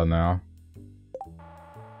harder now.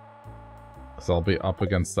 Because I'll be up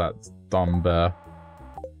against that dumb bear.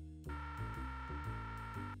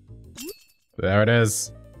 There it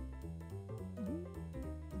is.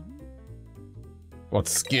 What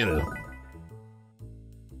skill?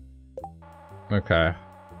 Okay.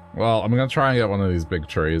 Well, I'm gonna try and get one of these big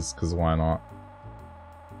trees, because why not?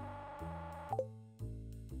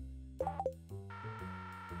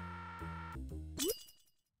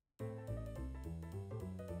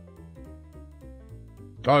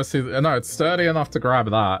 Oh, see, no, it's sturdy enough to grab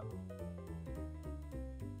that.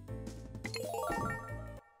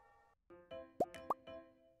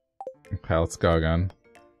 Okay, let's go again.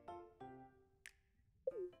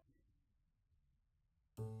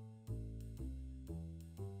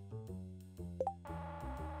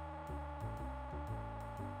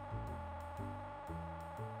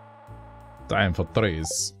 Time for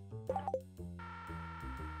trees.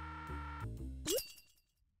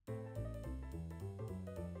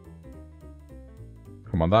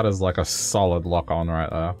 Come on, that is like a solid lock on right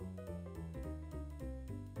there.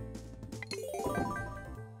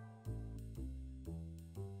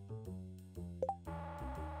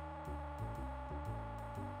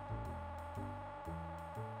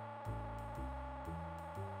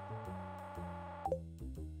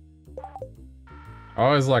 I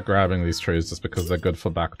always like grabbing these trees just because they're good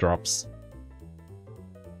for backdrops.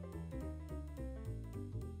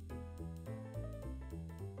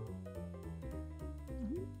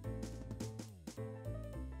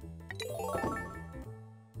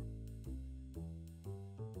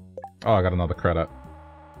 Oh, I got another credit.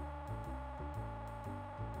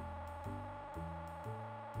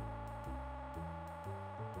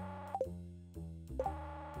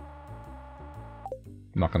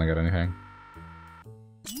 Not gonna get anything.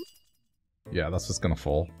 Yeah, that's just gonna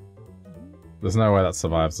fall. There's no way that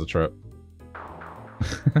survives the trip.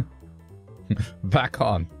 Back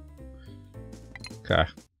on. Okay.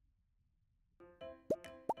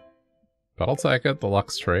 But I'll take it, the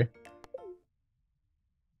Lux tree.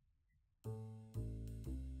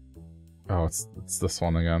 Oh, it's this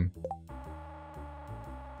one again.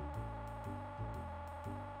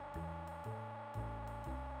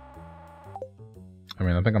 I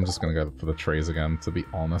mean, I think I'm just gonna go for the trees again, to be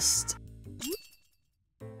honest.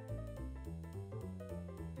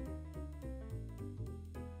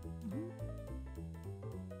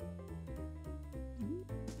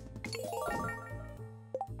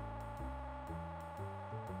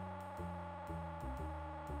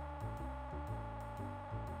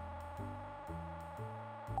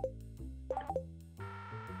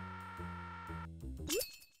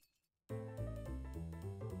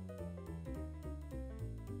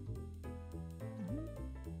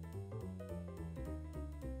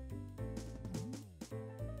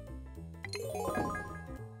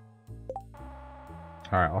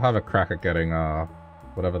 Alright, I'll have a crack at getting,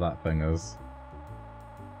 whatever that thing is.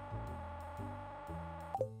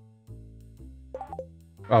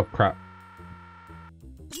 Oh, crap.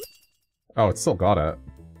 Oh, it still got it.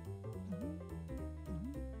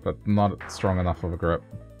 But not strong enough of a grip.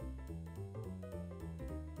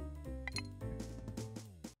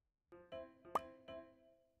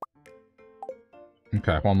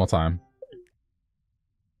 Okay, one more time.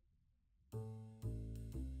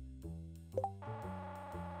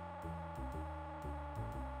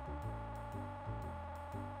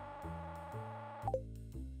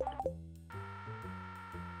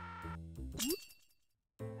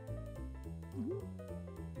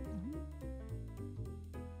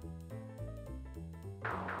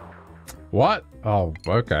 What? Oh,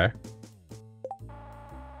 okay.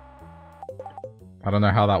 I don't know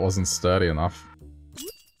how that wasn't sturdy enough.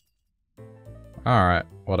 Alright,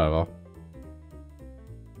 whatever.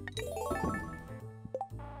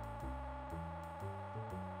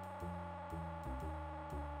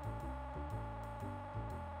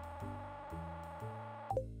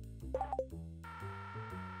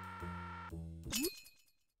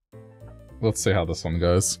 Let's see how this one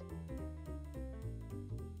goes.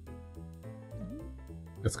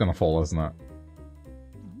 It's gonna fall, isn't it?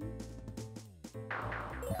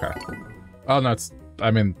 Okay. Oh, no, it's... I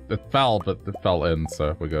mean, it fell, but it fell in,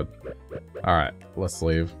 so we're good. Alright, let's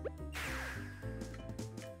leave.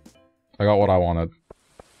 I got what I wanted.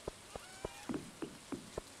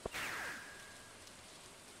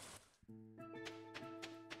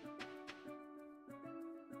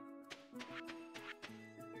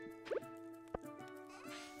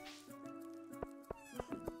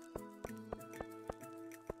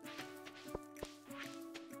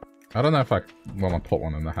 I don't know if I want to put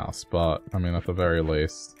one in the house, but, I mean, at the very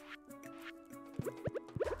least.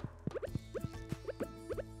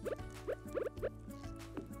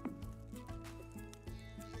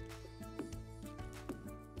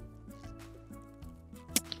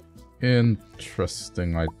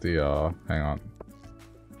 Interesting idea. Hang on.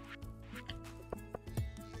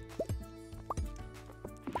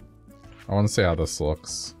 I want to see how this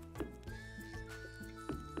looks.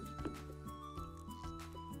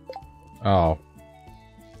 Oh.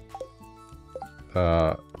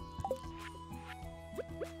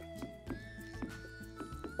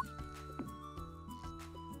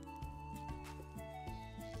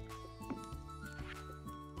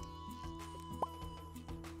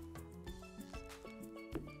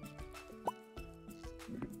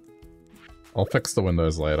 I'll fix the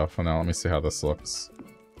windows later. For now, let me see how this looks.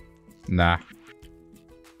 Nah.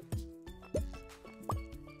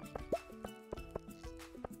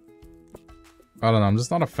 I don't know, I'm just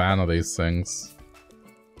not a fan of these things.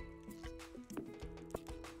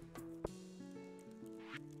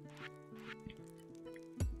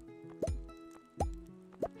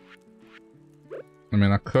 I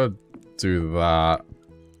mean, I could do that.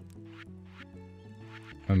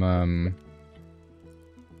 And then...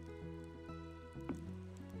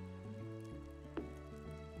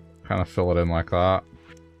 kind of fill it in like that.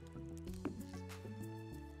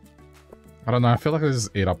 I don't know, I feel like they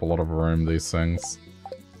just eat up a lot of room, these things.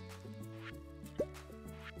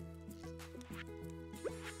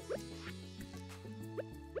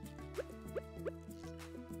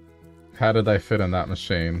 How did they fit in that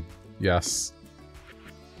machine? Yes.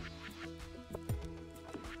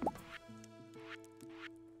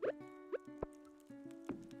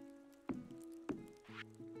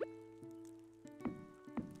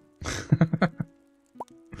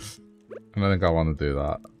 I don't think I want to do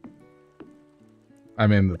that. I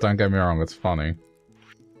mean, don't get me wrong, it's funny.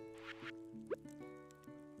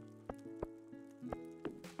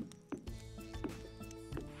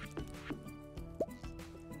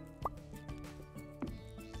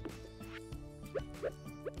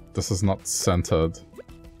 This is not centered.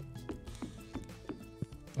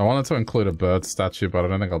 I wanted to include a bird statue, but I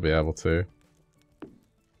don't think I'll be able to.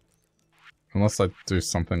 Unless I do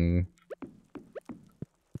something...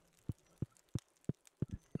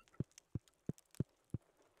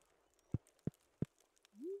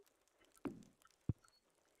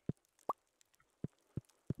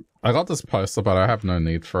 I got this poster, but I have no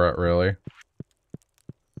need for it, really.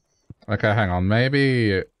 Okay, hang on.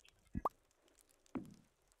 Maybe...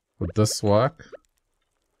 would this work?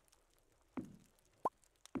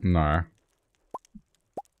 No.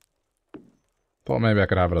 Thought maybe I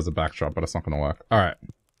could have it as a backdrop, but it's not gonna work. Alright.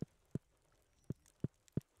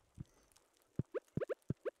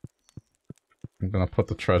 I'm gonna put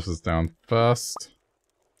the treasures down first.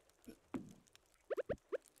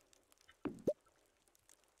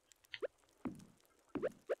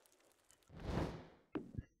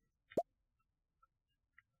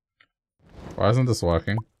 Why isn't this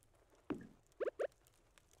working?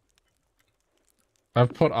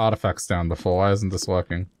 I've put artifacts down before, why isn't this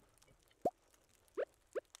working?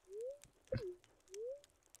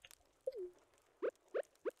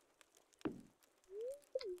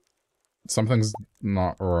 Something's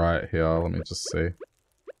not right here, let me just see.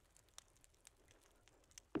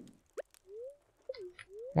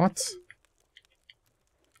 What?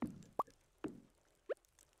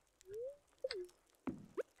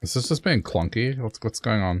 Is this just being clunky? What's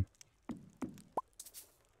going on?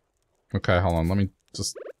 Okay, hold on. Let me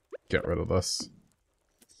just get rid of this.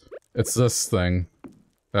 It's this thing.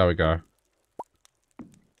 There we go.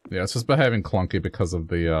 Yeah, it's just behaving clunky because of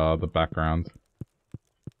the background.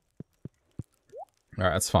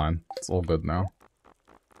 Alright, it's fine. It's all good now.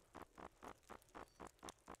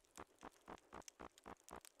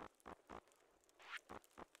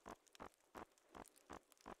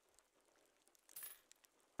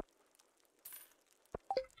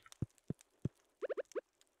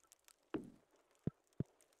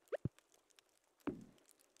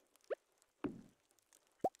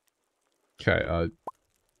 Okay,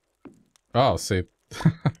 oh, see.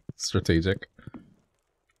 Strategic.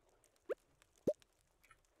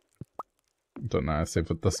 Don't know, see,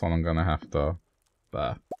 but this one I'm gonna have to...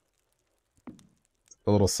 There.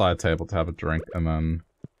 A little side table to have a drink, and then...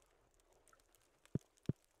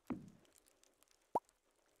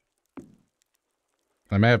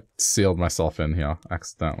 I may have sealed myself in here,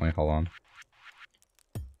 accidentally, hold on.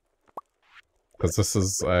 Because this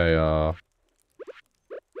is a,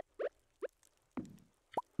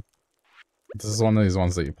 this is one of these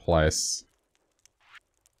ones that you place.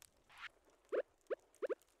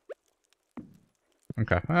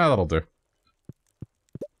 Okay, that'll do.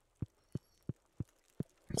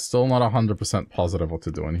 Still not 100% positive what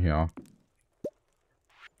to do in here.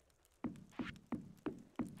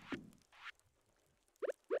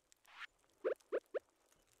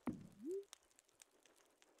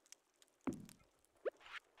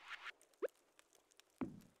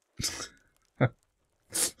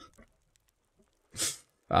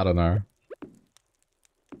 I don't know.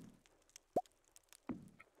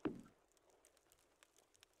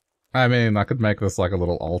 I mean, I could make this like a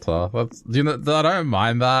little altar. That's, you know, I don't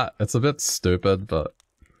mind that. It's a bit stupid, but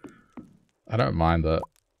I don't mind it.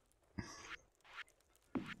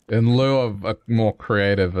 In lieu of a more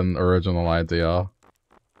creative and original idea.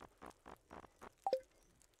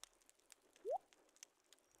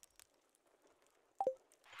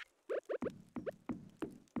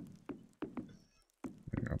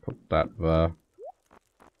 I'll put that there.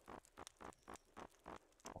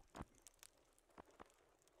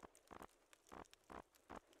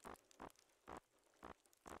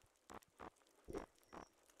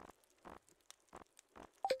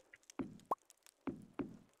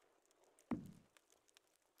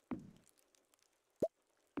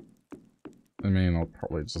 I mean, I'll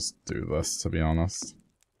probably just do this, to be honest.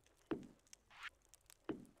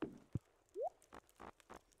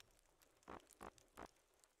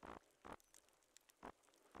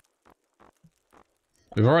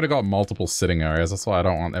 We've already got multiple sitting areas, that's why I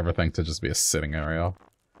don't want everything to just be a sitting area.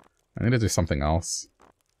 I need to do something else.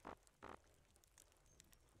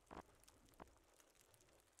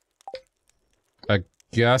 I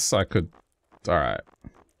guess I could... Alright.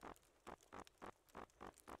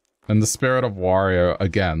 In the spirit of Wario,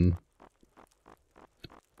 again.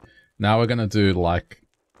 Now we're gonna do, like,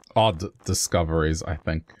 odd discoveries, I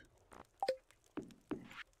think.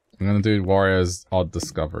 I'm gonna do Wario's odd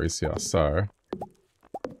discoveries here, so...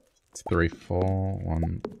 It's 3, 4,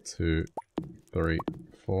 1, 2, 3,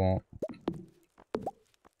 4. I'm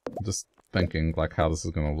just thinking, like, how this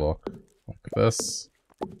is gonna look. Like this.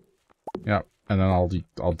 Yep, and then I'll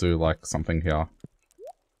do, like, something here.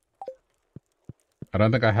 I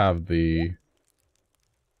don't think I have the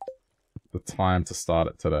time to start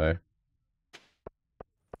it today.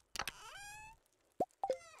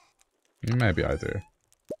 Maybe I do.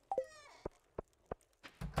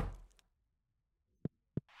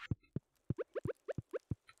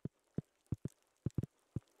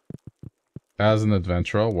 As an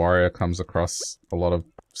adventurer, Wario comes across a lot of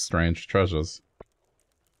strange treasures.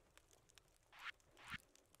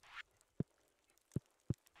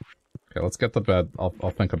 Okay, let's get to bed. I'll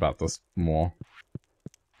think about this more.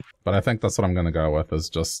 But I think that's what I'm gonna go with, is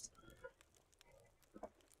just...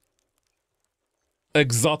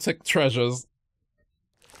 exotic treasures.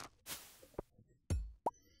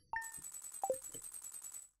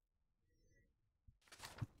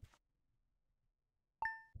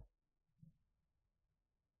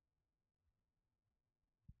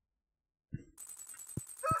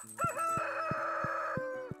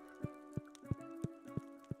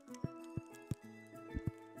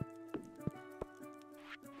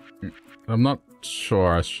 I'm not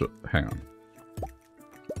sure I should... Hang on.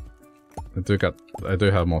 I do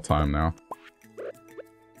have more time now.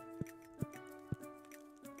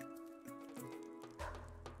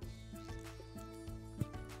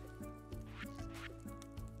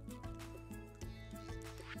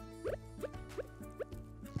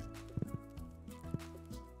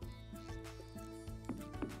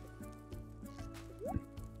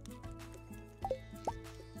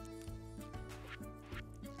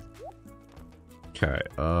 Okay,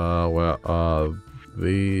 where are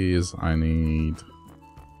these? I need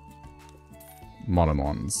modern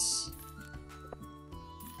ones.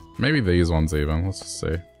 Maybe these ones even, let's just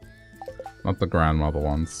see. Not the grandmother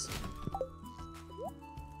ones.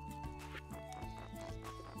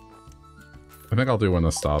 I think I'll do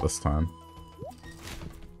Winter Star this time.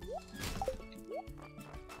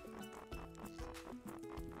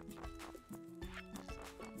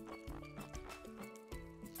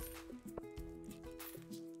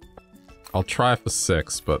 I'll try for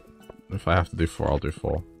 6, but if I have to do 4, I'll do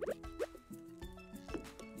 4.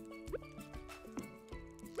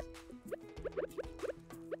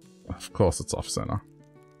 Of course it's off-center.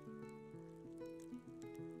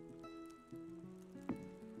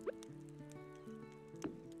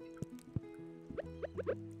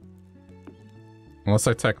 Unless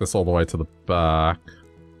I take this all the way to the back.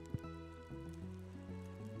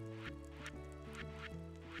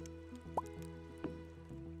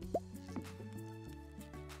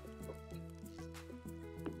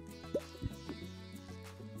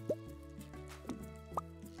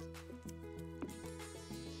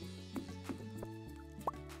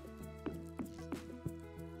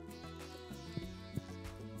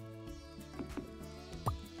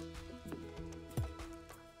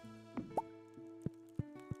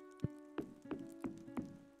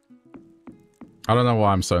 I don't know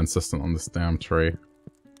why I'm so insistent on this damn tree.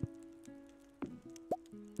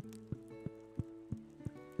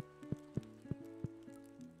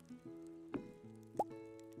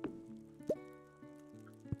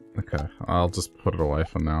 Okay, I'll just put it away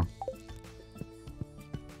for now.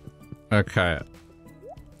 Okay.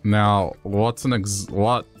 Now, what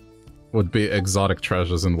would be exotic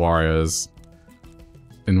treasures in Wario's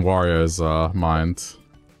mind?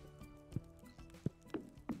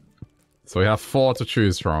 So we have 4 to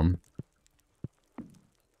choose from.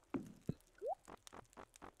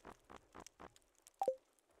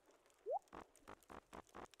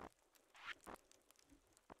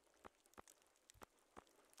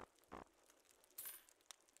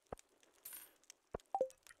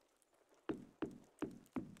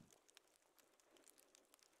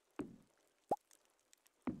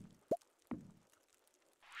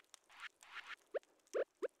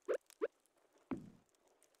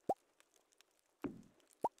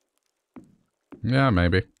 Yeah,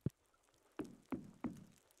 maybe.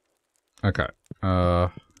 Okay.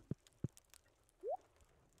 Let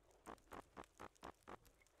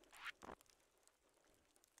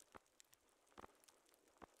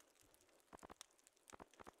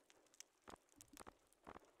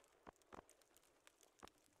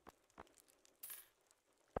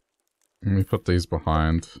me put these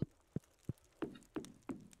behind.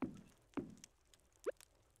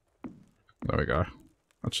 There we go.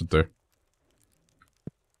 That should do.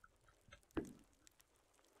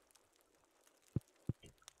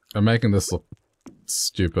 I'm making this look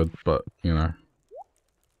stupid, but, you know.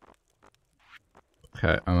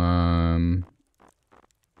 Okay, and then...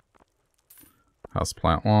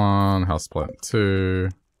 Houseplant 1, houseplant 2.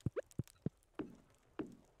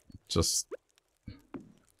 Just...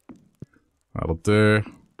 That'll do.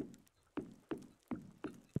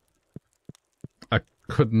 I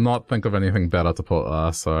could not think of anything better to put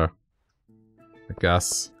there, so... I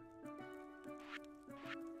guess...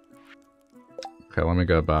 Okay, let me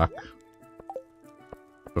go back.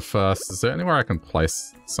 But first, is there anywhere I can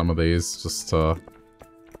place some of these just to...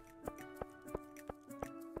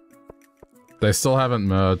 They still haven't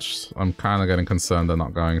merged. I'm kind of getting concerned they're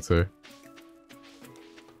not going to.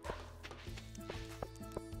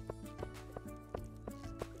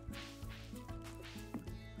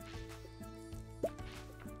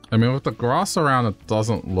 I mean, with the grass around, it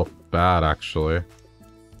doesn't look bad, actually.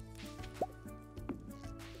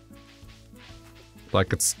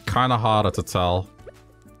 Like, it's kind of harder to tell.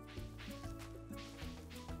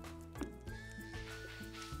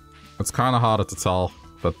 It's kind of harder to tell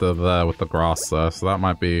that they're there with the grass there, so that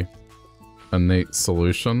might be a neat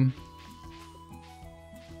solution.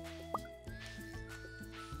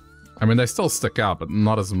 I mean, they still stick out, but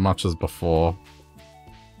not as much as before.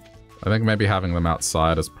 I think maybe having them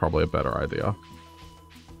outside is probably a better idea.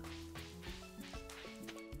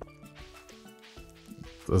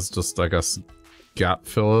 There's just, I guess, gap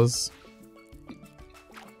fillers.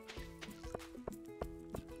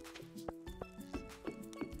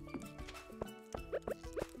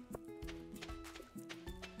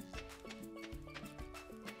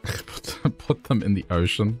 Put them in the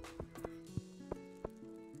ocean.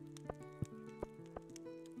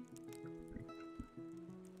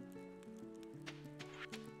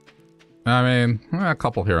 I mean, a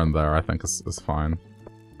couple here and there I think is fine.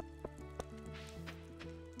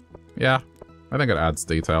 Yeah, I think it adds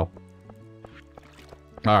detail.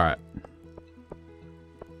 Alright.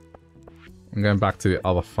 I'm going back to the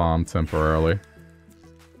other farm temporarily.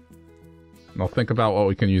 And I'll think about what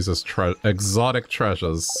we can use as exotic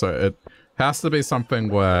treasures. So it has to be something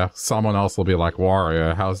where someone else will be like,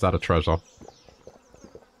 Warrior, how's that a treasure?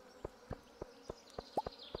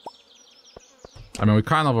 I mean, we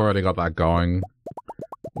kind of already got that going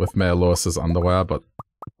with Mayor Lewis's underwear, but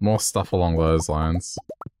more stuff along those lines.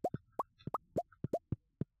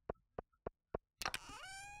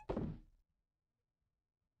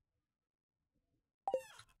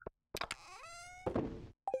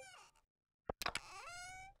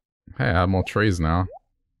 Hey, I have more trees now.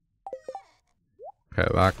 Okay,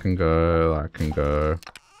 that can go, that can go.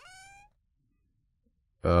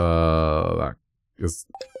 That is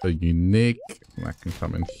a unique. That can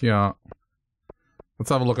come in here. Let's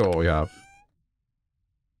have a look at what we have.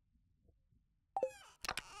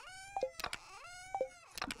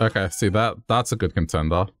 Okay, see that's a good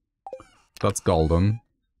contender. That's golden.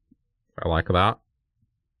 I like that.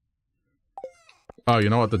 Oh, you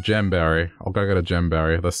know what? The gemberry. I'll go get a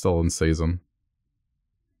gemberry. They're still in season.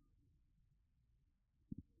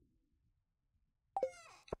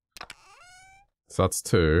 So that's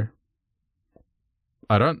 2.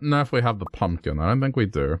 I don't know if we have the pumpkin. I don't think we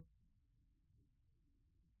do.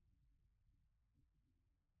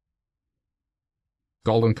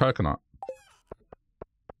 Golden coconut.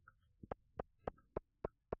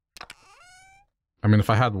 I mean,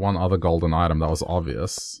 if I had one other golden item, that was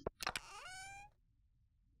obvious.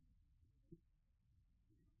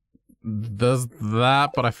 There's that,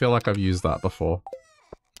 but I feel like I've used that before.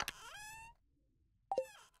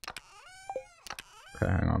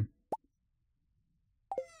 Okay, hang on.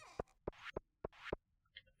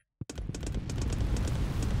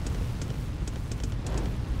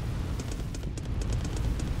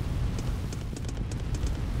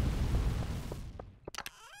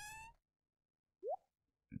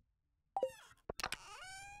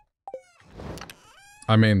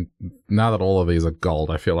 I mean, now that all of these are gold,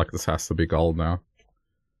 I feel like this has to be gold now.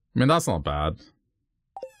 I mean, that's not bad.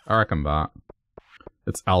 I reckon that.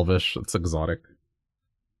 It's elvish, it's exotic.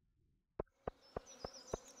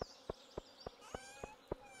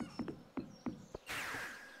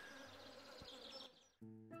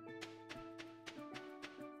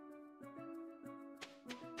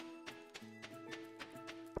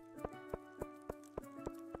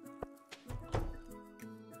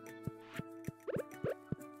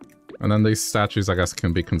 And then these statues, I guess,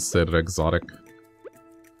 can be considered exotic.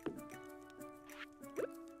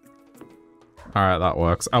 Alright, that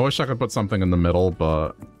works. I wish I could put something in the middle,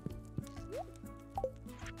 but...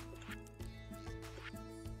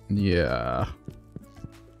 yeah.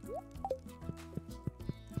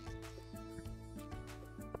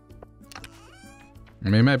 I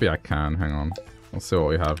mean, maybe I can. Hang on. Let's see what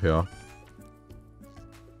we have here.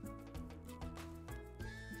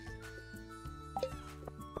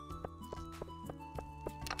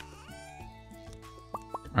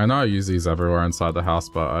 I know I use these everywhere inside the house,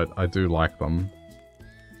 but I do like them.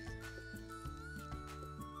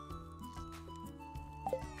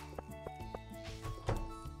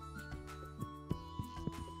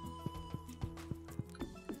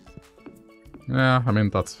 Yeah, I mean,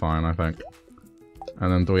 that's fine, I think.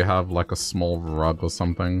 And then do we have, like, a small rug or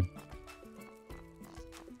something?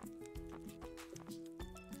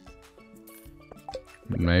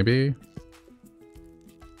 Maybe?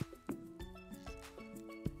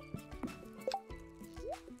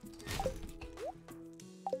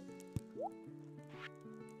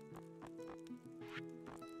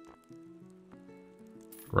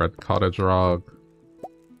 Red cottage rug.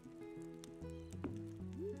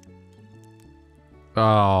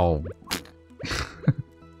 Oh.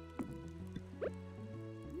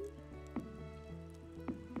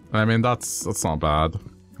 I mean, that's not bad.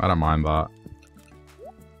 I don't mind that.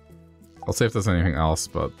 I'll see if there's anything else,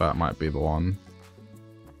 but that might be the one.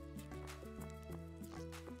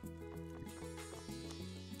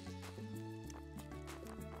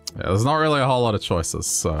 Yeah, there's not really a whole lot of choices,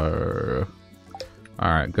 so...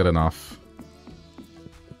 Alright, good enough.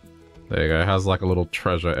 There you go, it has like a little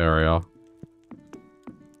treasure area.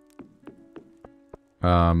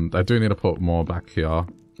 I do need to put more back here.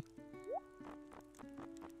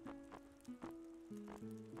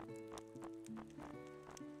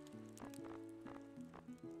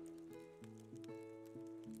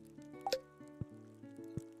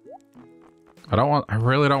 I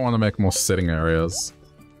really don't want to make more sitting areas.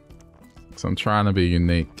 So I'm trying to be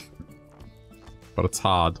unique. But it's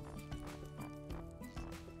hard.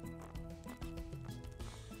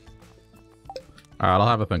 Alright, I'll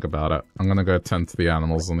have a think about it. I'm gonna go tend to the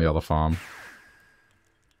animals on the other farm.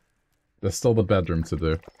 There's still the bedroom to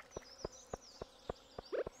do.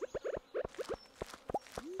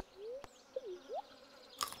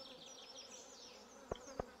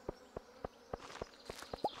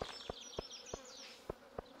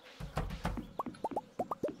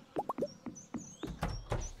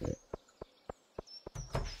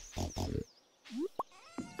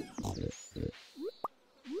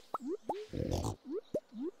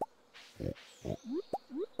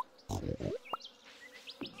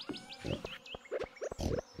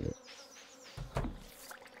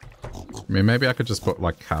 I mean, maybe I could just put,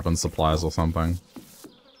 like, cabin supplies or something.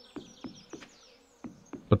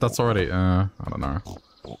 But that's already, I don't know.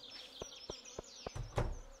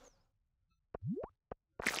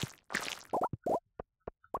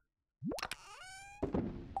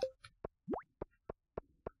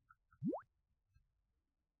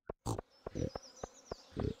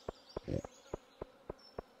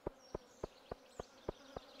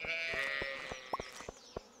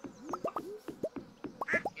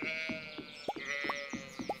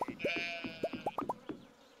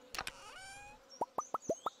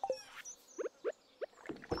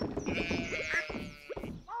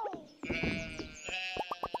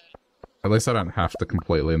 At least I don't have to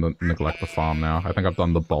completely neglect the farm now. I think I've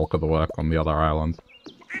done the bulk of the work on the other island.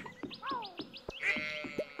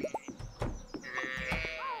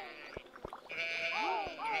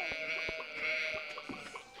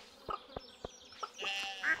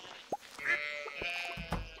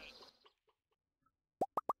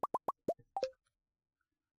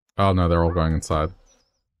 Oh no, they're all going inside.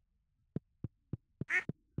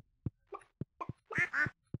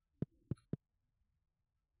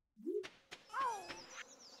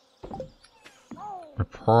 I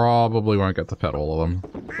probably won't get to pet all of them.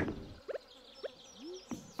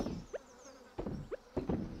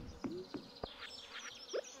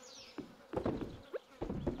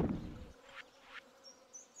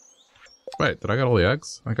 Wait, did I get all the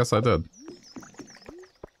eggs? I guess I did.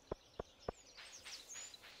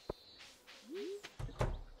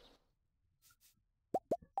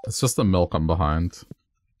 It's just the milk I'm behind.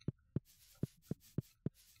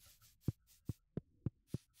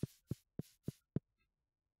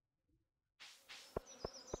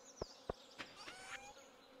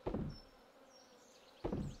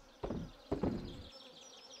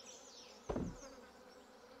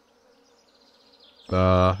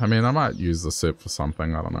 I mean, I might use the soup for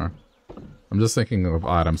something, I don't know. I'm just thinking of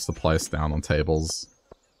items to place down on tables.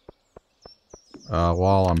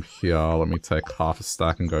 While I'm here, let me take half a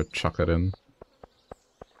stack and go chuck it in.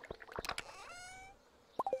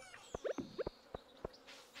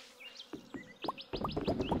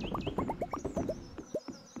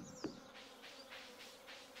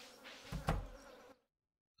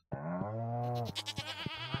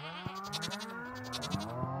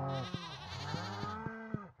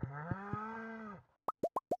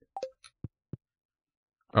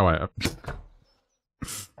 Oh wait.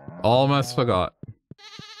 Almost forgot.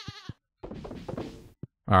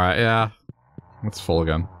 Alright, yeah. It's full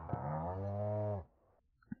again.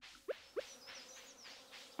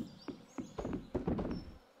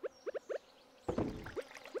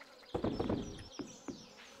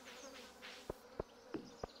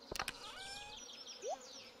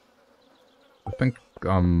 I think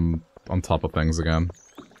I'm on top of things again.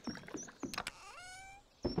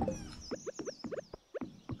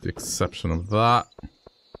 With the exception of that.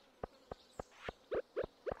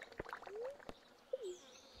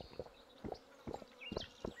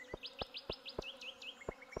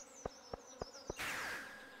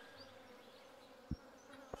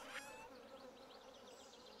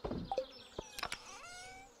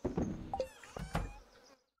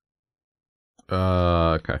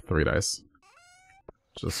 Okay, 3 days.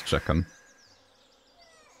 Just checking.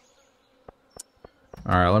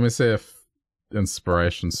 Alright, let me see if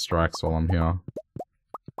inspiration strikes while I'm here.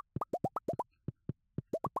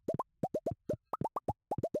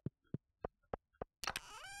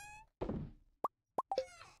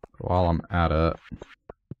 While I'm at it.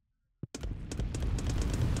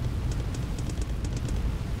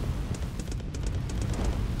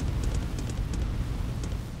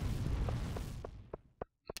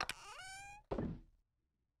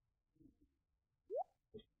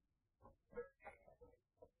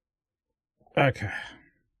 Okay.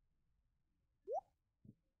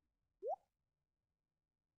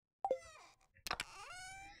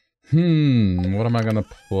 What am I gonna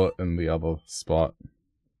put in the other spot?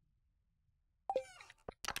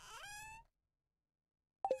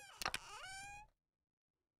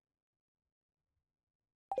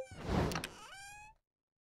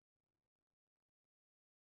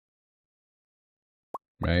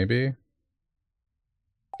 Maybe?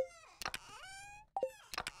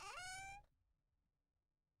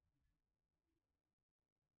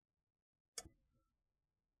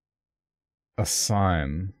 A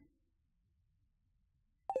sign.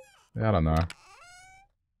 Yeah, I don't know.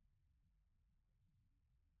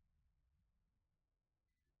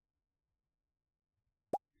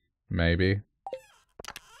 Maybe.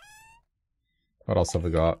 What else have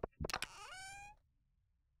we got?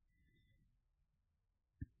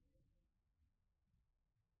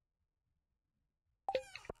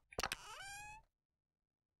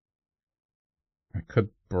 I could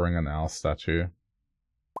bring an owl statue.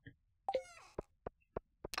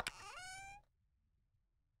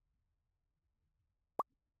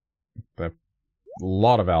 There are a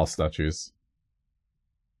lot of owl statues.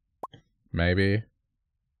 Maybe.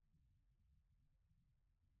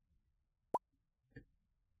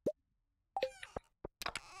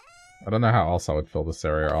 I don't know how else I would fill this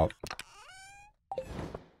area up.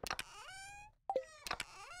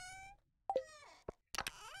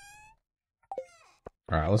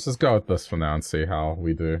 Alright, let's just go with this for now and see how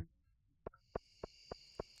we do.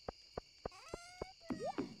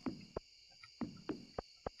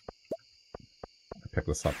 I pick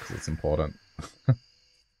this up because it's important.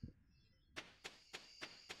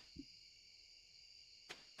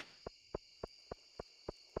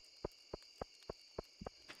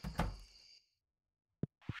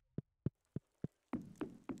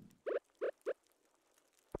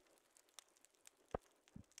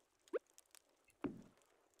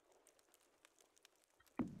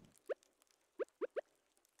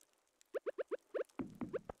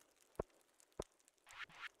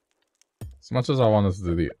 As much as I wanted to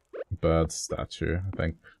do the bird statue, I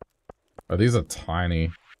think... Oh, these are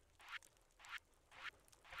tiny.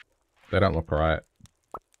 They don't look right.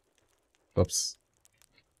 Oops.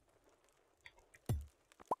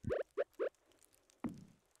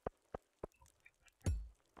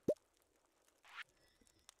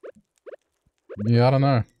 Yeah, I don't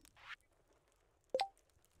know.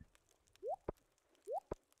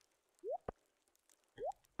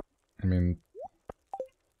 I mean...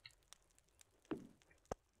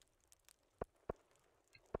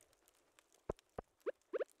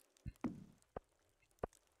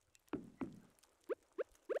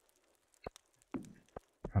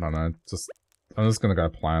 I don't know, I'm just gonna go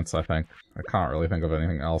plants, I think. I can't really think of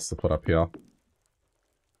anything else to put up here.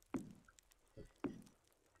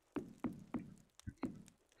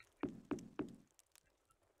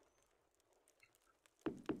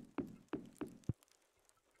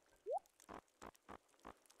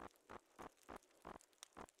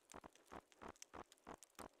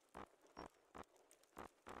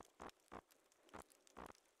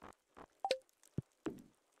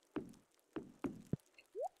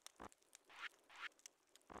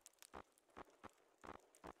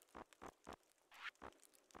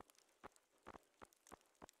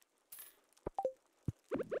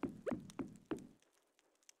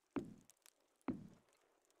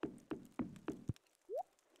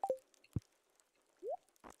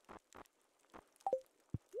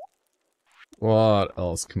 What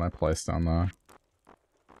else can I place down there?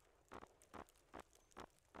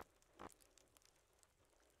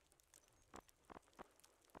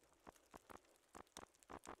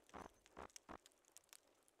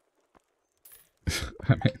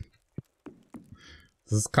 I mean...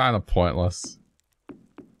 This is kind of pointless.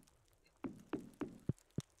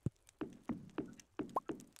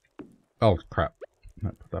 Oh, crap.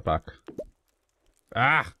 No, put that back.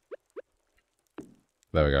 Ah!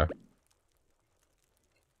 There we go.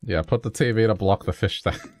 Yeah, put the TV to block the fish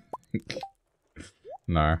tank.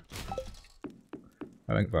 No.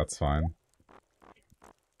 I think that's fine.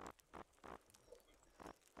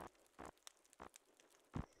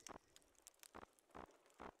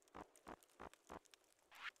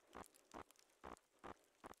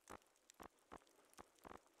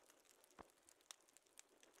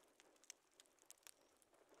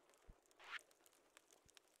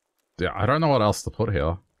 Yeah, I don't know what else to put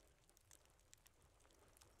here.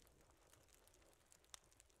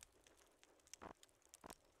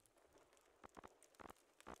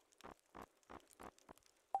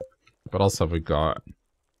 What else have we got?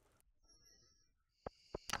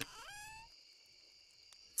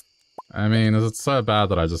 I mean, is it so bad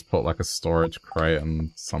that I just put like a storage crate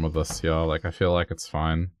and some of this here? Like, I feel like it's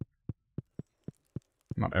fine.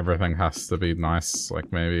 Not everything has to be nice,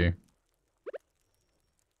 like maybe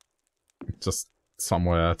just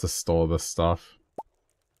somewhere to store this stuff.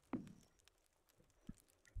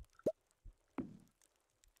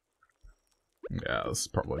 Yeah, this is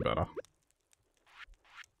probably better.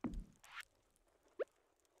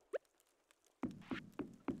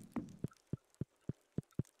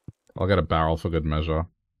 I'll get a barrel for good measure.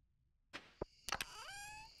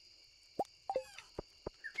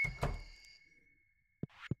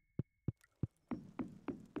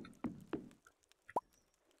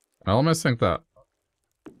 I almost think that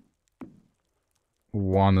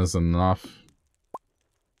one is enough.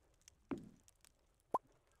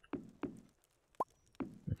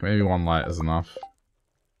 Maybe one light is enough.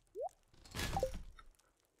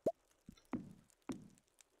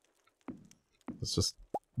 It's just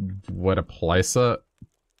where to place it.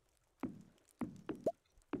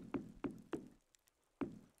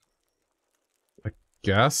 I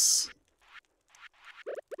guess.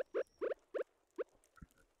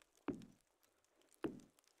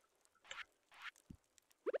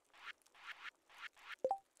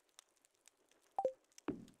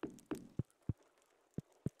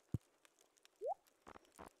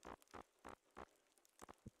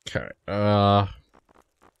 Okay,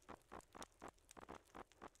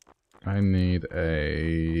 I need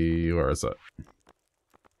a... where is it?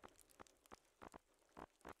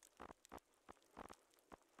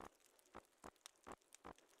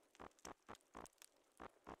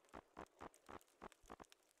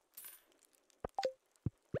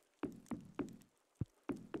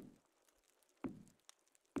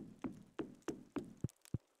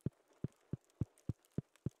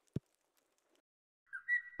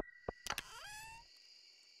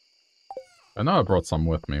 I know I brought some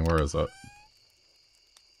with me, where is it?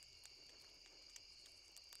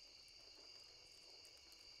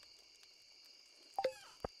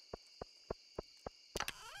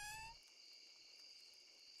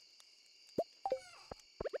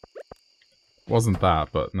 Wasn't that,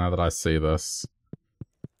 but now that I see this...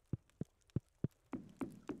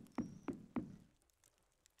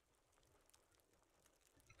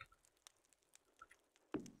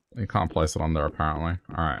 You can't place it on there, apparently.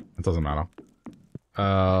 Alright, it doesn't matter.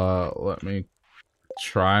 Let me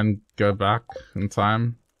try and go back in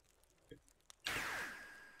time.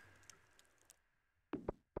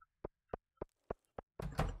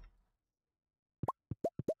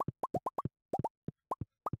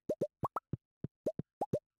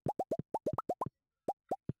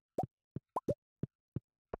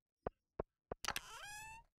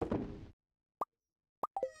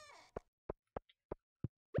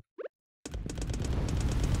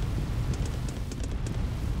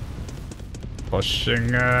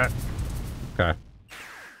 Pushing it. Okay.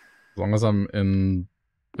 As long as I'm in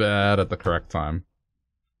bed at the correct time.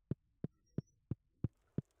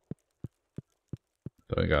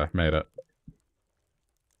 There we go, made it.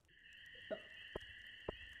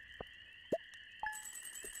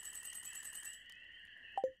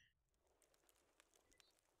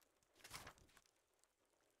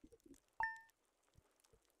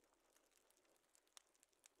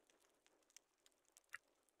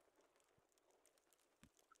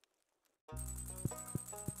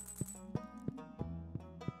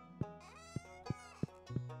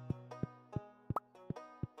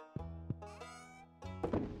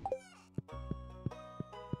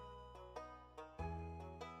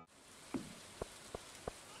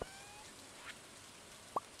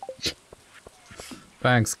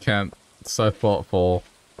 Thanks, Kent. So thoughtful.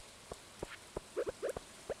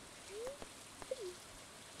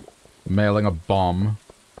 Mailing a bomb.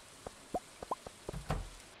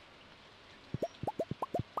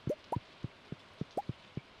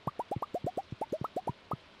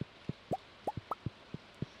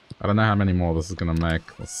 I don't know how many more this is gonna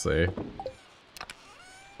make. Let's see.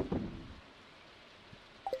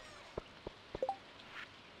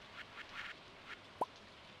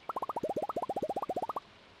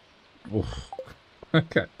 Oof.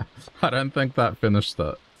 Okay. I don't think that finished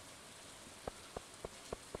it.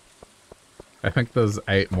 I think there's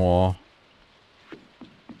 8 more.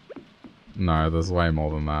 No, there's way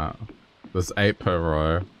more than that. There's 8 per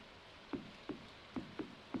row.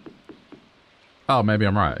 Oh, maybe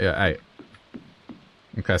I'm right. Yeah, 8.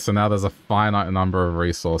 Okay, so now there's a finite number of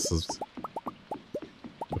resources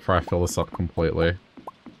before I fill this up completely.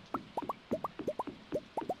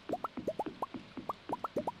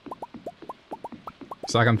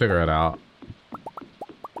 So I can figure it out.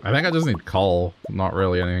 I think I just need coal, not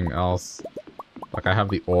really anything else. Like, I have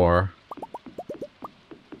the ore.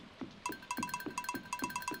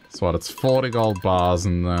 So what, it's 40 gold bars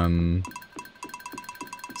and then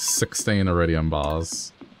 16 iridium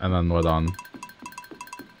bars. And then we're done.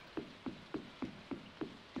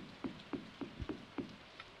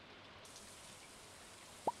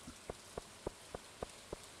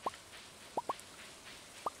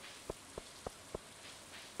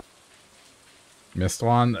 Missed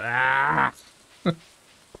one. Ah!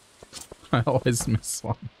 I always miss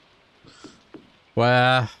one.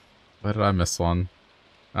 Where did I miss one?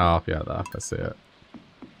 Oh, yeah, there. I see it.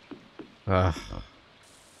 Ugh.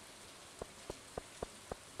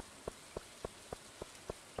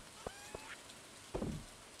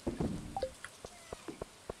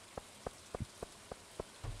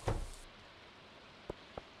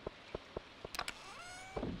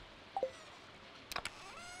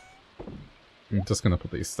 I'm just gonna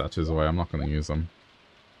put these statues away. I'm not gonna use them.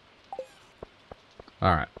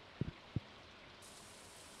 Alright.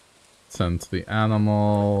 Tend to the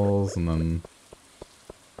animals, and then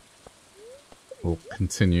we'll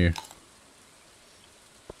continue.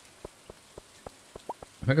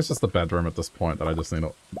 I think it's just the bedroom at this point that I just need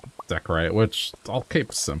to decorate, which I'll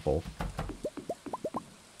keep simple.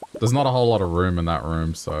 There's not a whole lot of room in that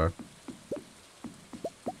room, so...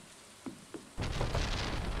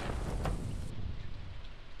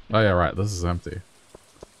 Oh yeah, right, this is empty.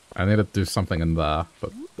 I need to do something in there,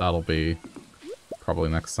 but that'll be probably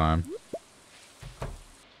next time.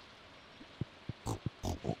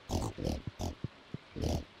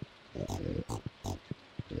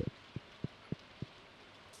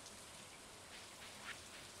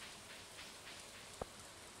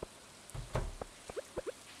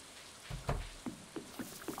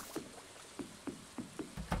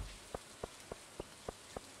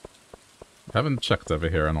 I haven't checked over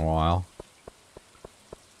here in a while.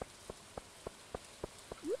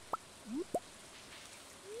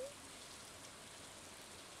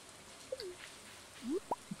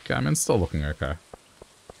 Okay, I mean, still looking okay.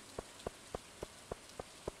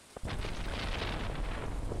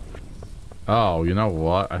 Oh, you know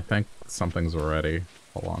what? I think something's ready.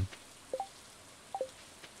 Hold on.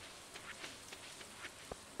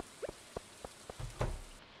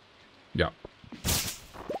 Yeah.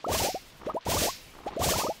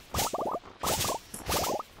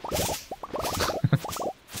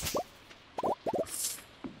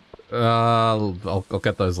 I'll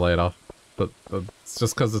get those later. But it's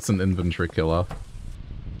just because it's an inventory killer.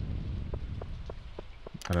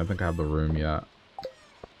 I don't think I have the room yet.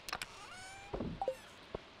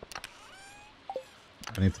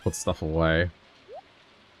 I need to put stuff away.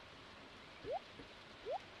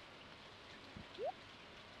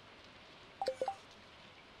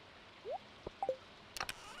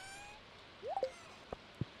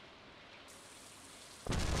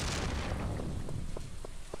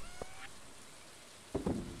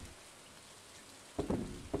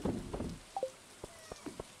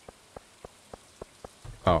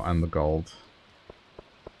 Oh, and the gold.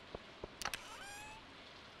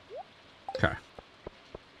 Okay.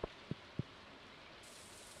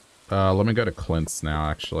 Let me go to Clint's now,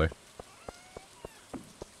 actually.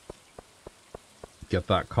 Get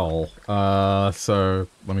that coal. So,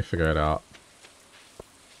 let me figure it out.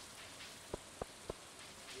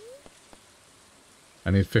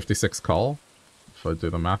 I need 56 coal, if I do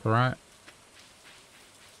the math right.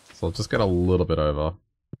 So I'll just get a little bit over.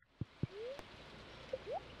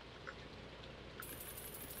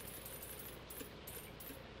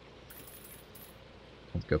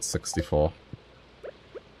 Let's get 64.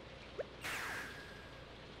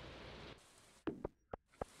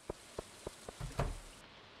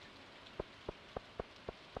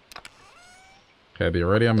 Okay, the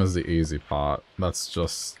iridium is the easy part. That's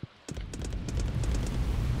just...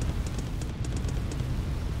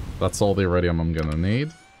 That's all the iridium I'm gonna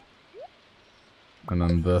need. And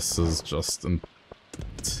then this is just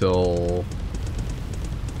until...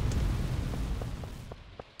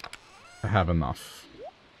 I have enough.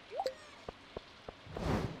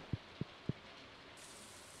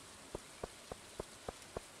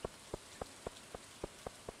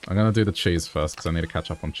 I'm gonna do the cheese first, because I need to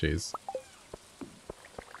catch up on cheese.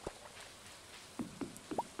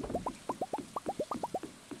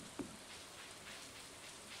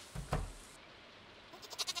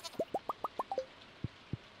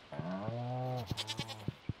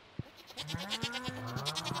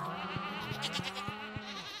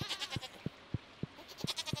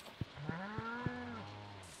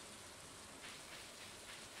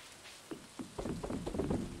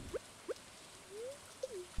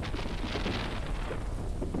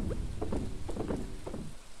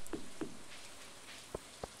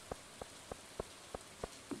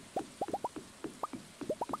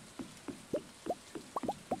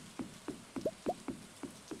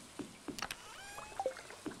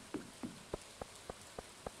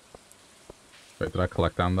 Wait, did I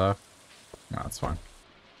collect down there? No, that's fine.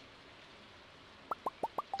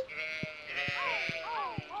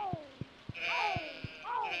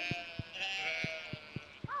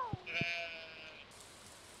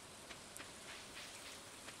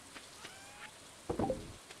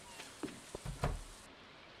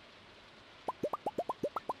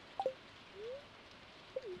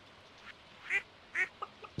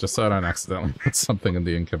 Just so I don't accidentally put something in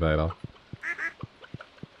the incubator.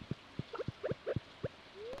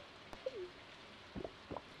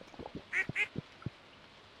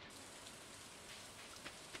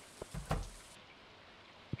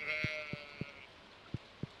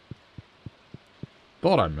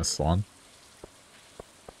 Thought I missed one.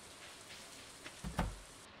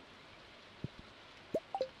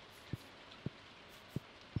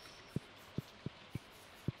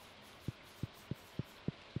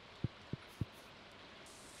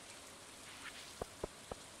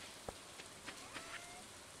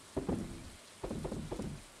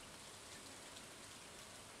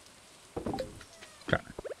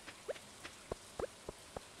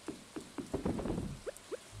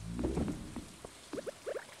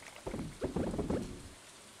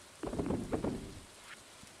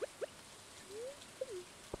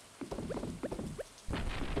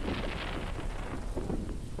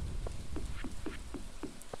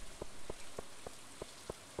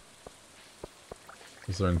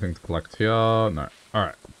 Is there anything to collect here? No.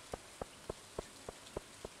 Alright.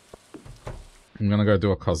 I'm gonna go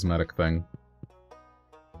do a cosmetic thing.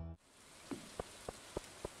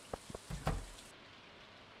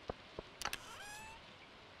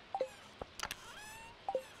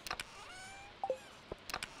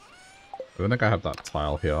 I think I have that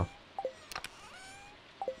tile here.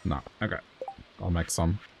 No. Okay. I'll make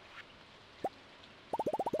some.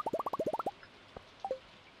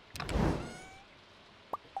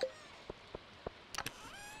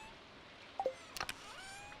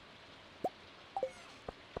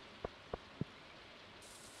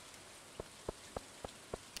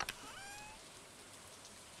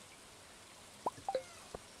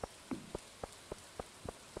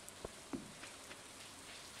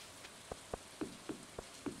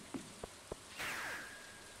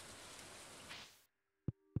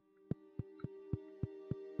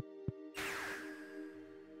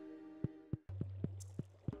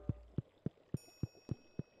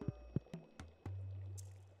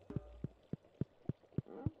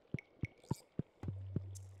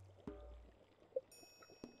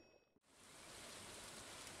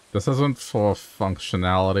 This isn't for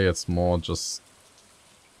functionality, it's more just...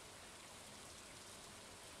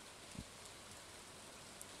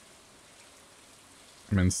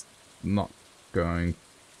 I mean, it's not going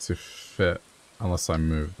to fit unless I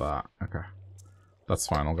move that. Okay. That's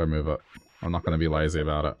fine, I'll go move it. I'm not going to be lazy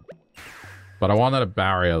about it. But I wanted a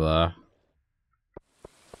barrier there.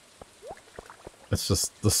 It's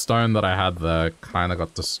just the stone that I had there kind of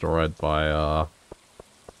got destroyed by,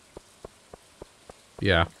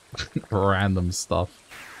 yeah. Random stuff.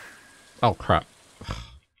 Oh, crap.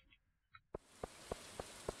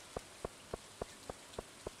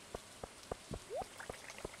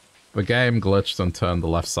 The game glitched and turned the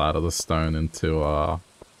left side of the stone into, a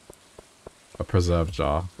preserve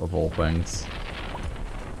jar, of all things.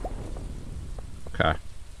 Okay.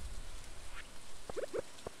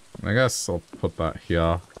 I guess I'll put that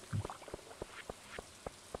here.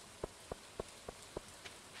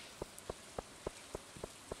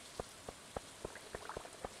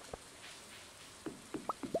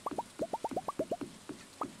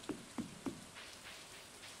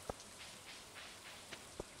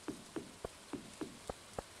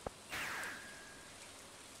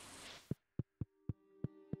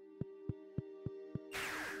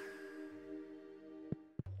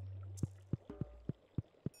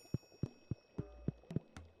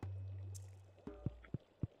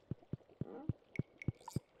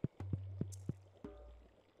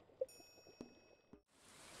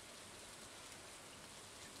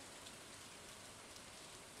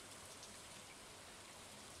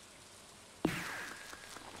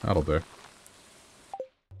 That'll do.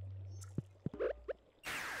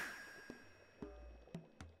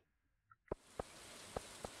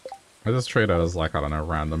 I just treat it as, like, I don't know,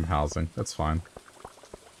 random housing. That's fine.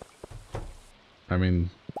 I mean,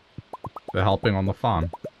 they're helping on the farm.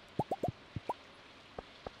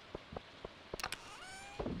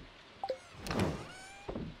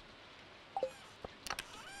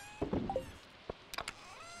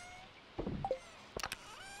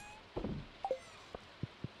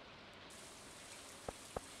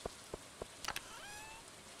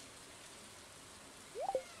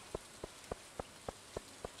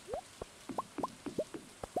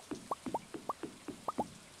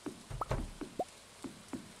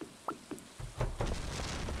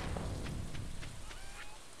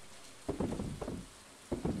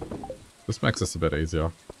 This makes this a bit easier.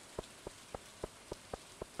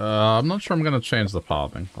 I'm not sure I'm gonna change the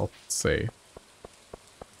pathing. I'll see.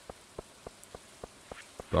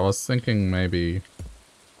 But I was thinking maybe...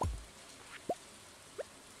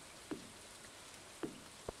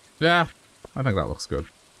 Yeah, I think that looks good.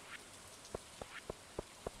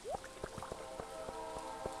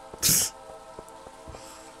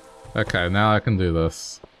 Okay, now I can do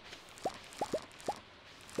this.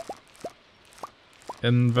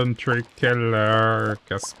 Inventory killer,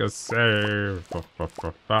 qu'est-ce que c'est?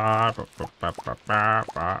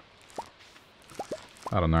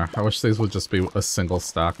 I don't know. I wish these would just be a single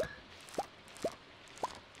stack.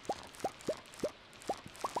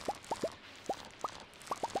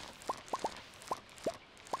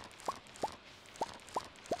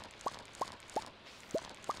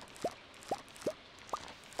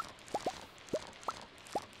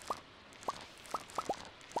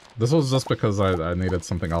 This was just because I needed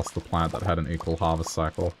something else to plant that had an equal harvest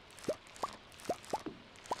cycle.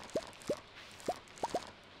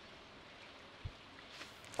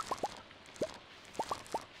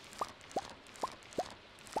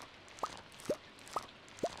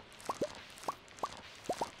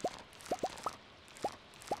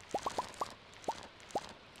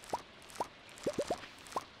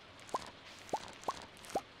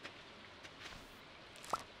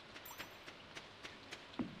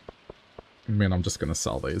 I mean, I'm just gonna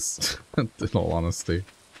sell these, in all honesty.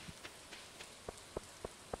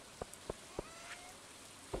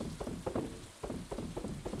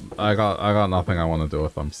 I got nothing I want to do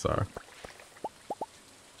with them, so.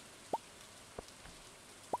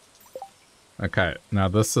 Okay, now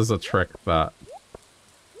this is a trick that...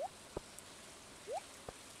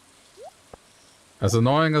 As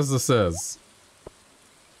annoying as this is...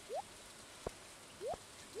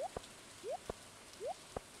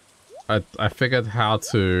 I figured how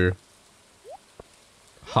to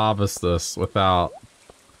harvest this without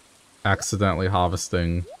accidentally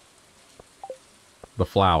harvesting the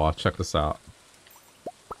flower. Check this out.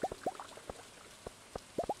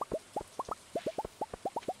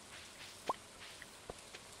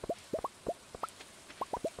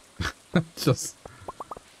 Just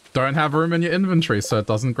don't have room in your inventory so it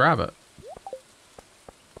doesn't grab it.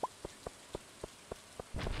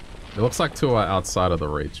 It looks like two are outside of the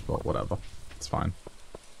reach, but whatever. It's fine.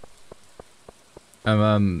 And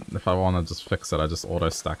then, if I want to just fix it, I just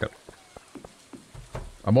auto-stack it.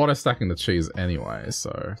 I'm auto-stacking the cheese anyway,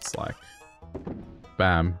 so it's like...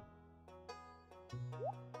 Bam.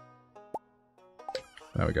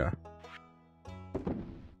 There we go.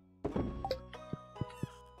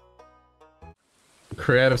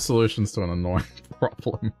 Creative solutions to an annoying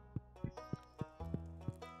problem.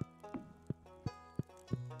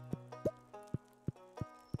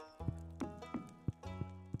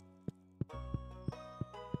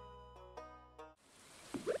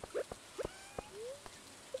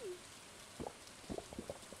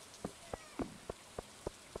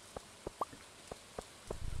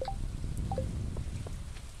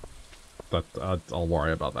 But I'll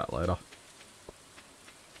worry about that later.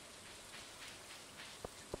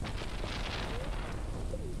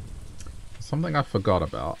 Something I forgot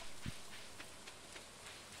about.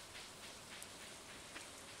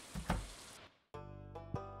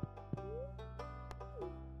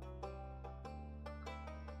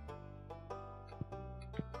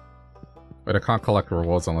 Wait, I can't collect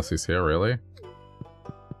rewards unless he's here, really?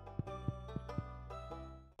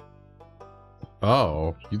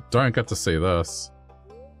 Oh, you don't get to see this.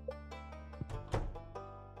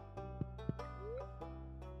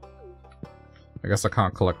 I guess I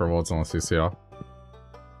can't collect rewards unless he's here.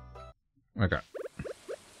 Okay.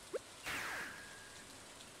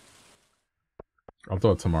 I'll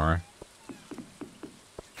do it tomorrow.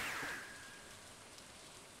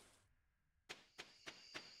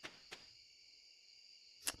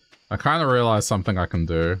 I kind of realized something I can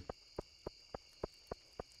do.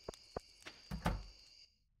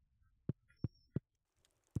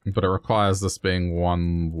 But it requires this being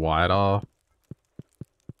one wider.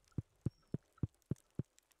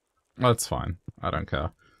 That's fine. I don't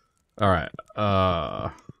care. Alright,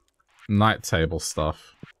 night table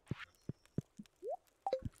stuff.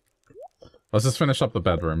 Let's just finish up the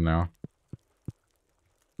bedroom now.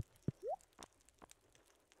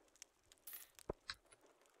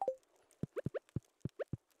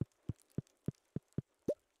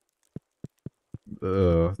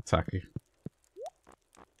 Tacky.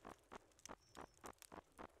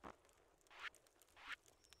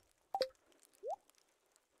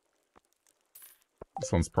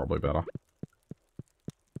 This one's probably better.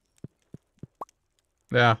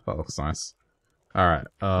 Yeah, that looks nice. Alright,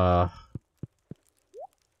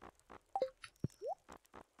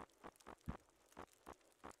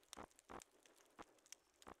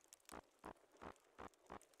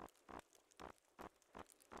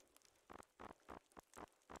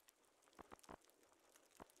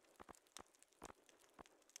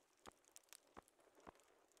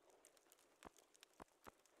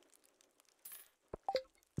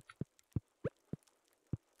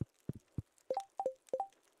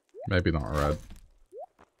 Maybe not red.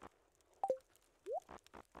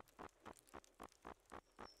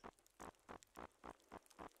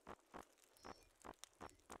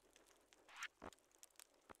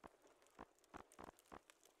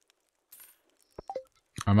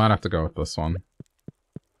 I might have to go with this one.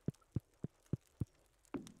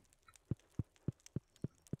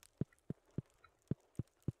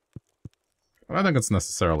 I don't think it's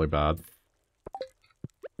necessarily bad.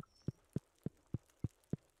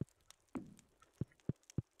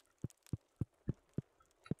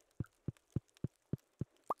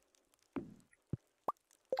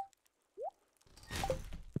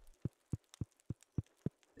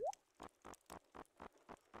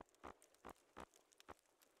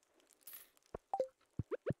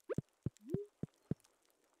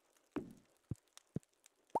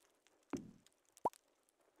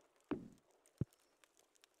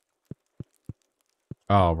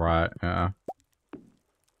 Oh, right, yeah.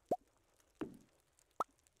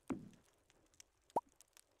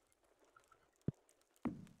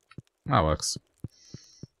 That works.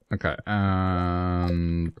 Okay,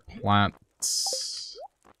 and plants.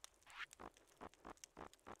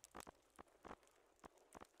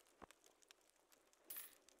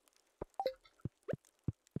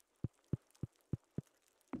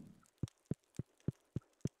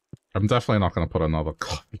 I'm definitely not going to put another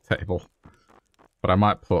coffee table. But I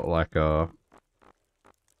might put like a...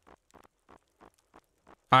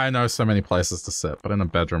 I know so many places to sit, but in a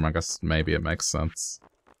bedroom, I guess maybe it makes sense.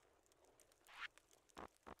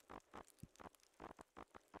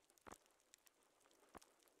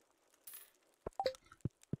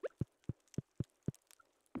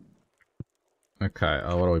 Okay,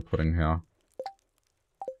 what are we putting here?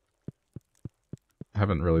 I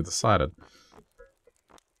haven't really decided.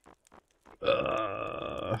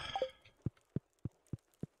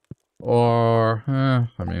 Or,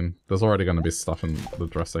 I mean, there's already going to be stuff in the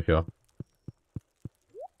dresser here.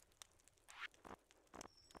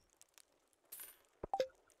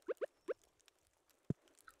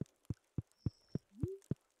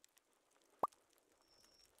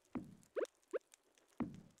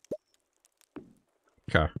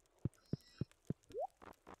 Okay.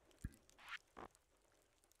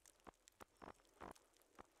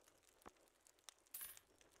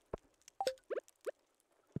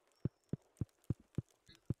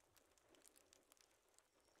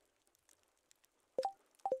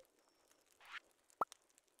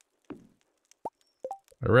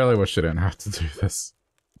 I really wish I didn't have to do this.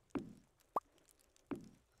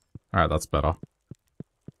 Alright, that's better.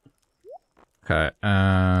 Okay,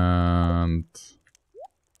 and...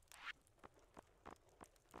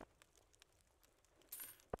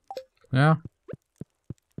 yeah.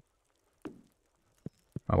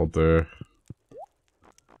 That'll do.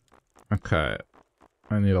 Okay.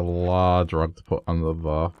 I need a large rug to put under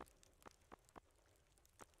the...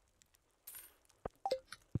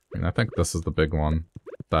 I mean, I think this is the big one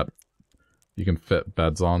that you can fit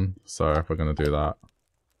beds on, so if we're gonna do that.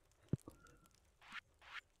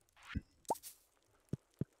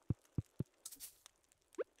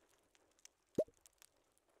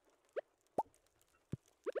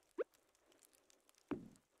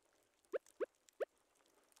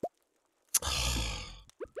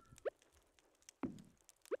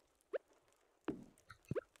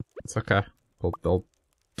 It's okay. They'll...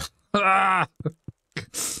 Ah!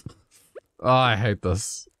 Oh, I hate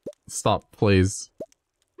this. Stop, please.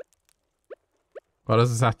 Why does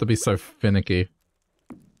this have to be so finicky?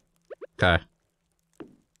 Okay.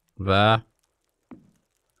 There.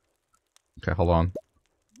 Okay, hold on.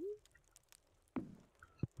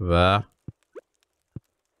 There.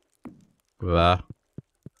 There.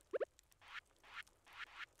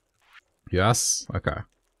 Yes? Okay.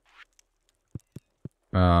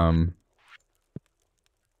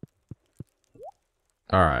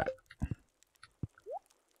 Alright.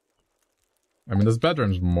 I mean, this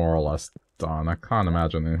bedroom's more or less done. I can't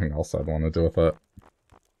imagine anything else I'd want to do with it.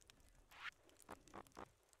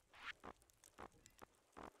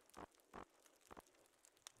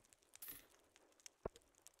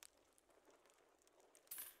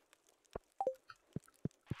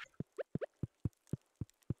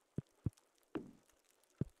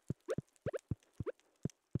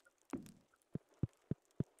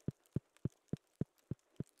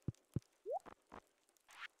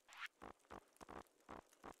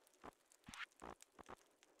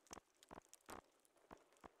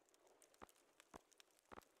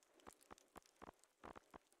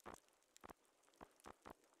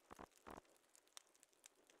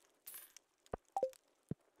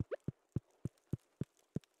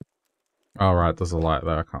 Oh, right, there's a light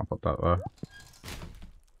there. I can't put that there.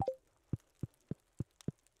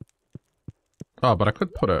 Oh, but I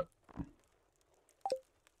could put it...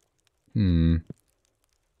 Okay,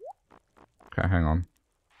 hang on.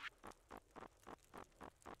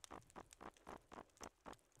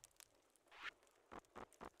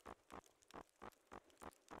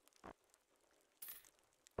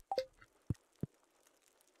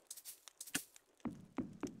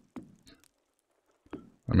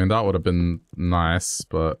 I mean, that would have been nice,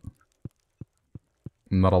 but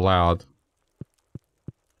I'm not allowed.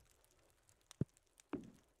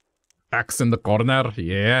 Axe in the corner,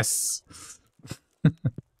 yes!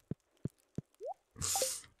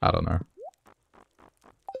 I don't know.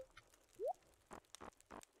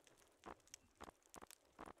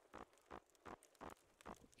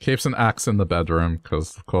 Keeps an axe in the bedroom,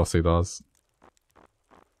 because of course he does.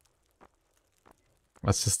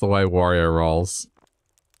 That's just the way Warrior rolls.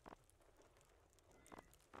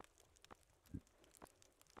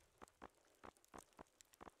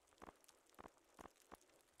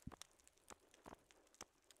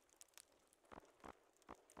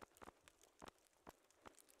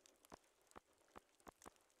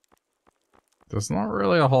 There's not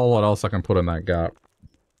really a whole lot else I can put in that gap.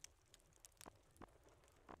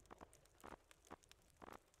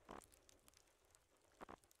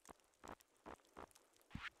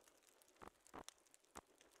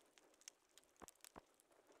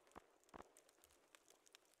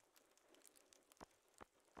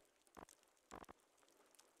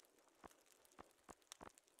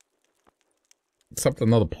 Except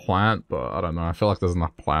another plant, but I don't know. I feel like there's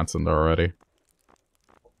enough plants in there already.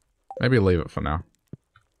 Maybe leave it for now.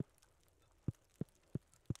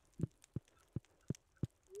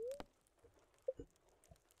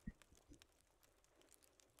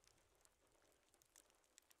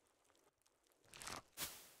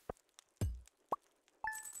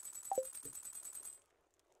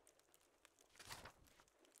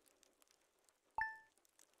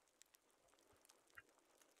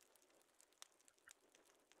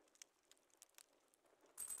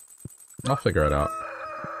 I'll figure it out.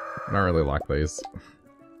 I don't really like these.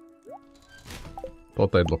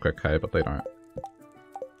 Thought they'd look okay, but they don't.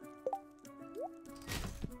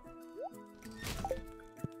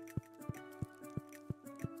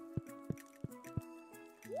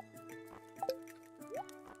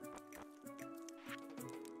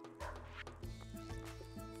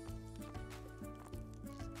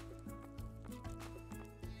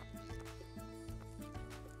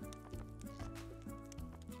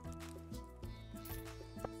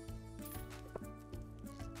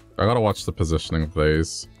 I gotta watch the positioning of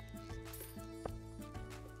these.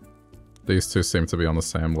 These two seem to be on the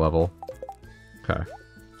same level. Okay.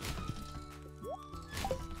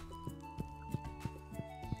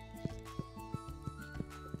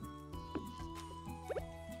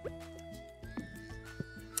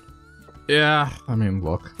 Yeah, I mean,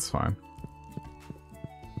 look, it's fine.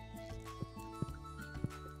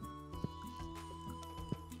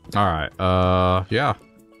 Alright, yeah.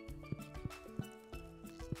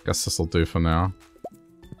 Guess this'll do for now.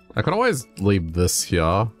 I could always leave this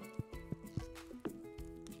here.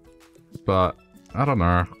 But, I don't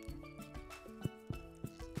know.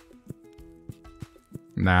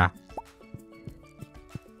 Nah.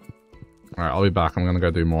 Alright, I'll be back. I'm gonna go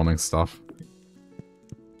do morning stuff.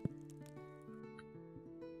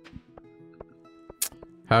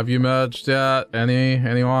 Have you merged yet?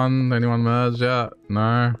 Anyone? Anyone merged yet?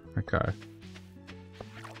 No? Okay.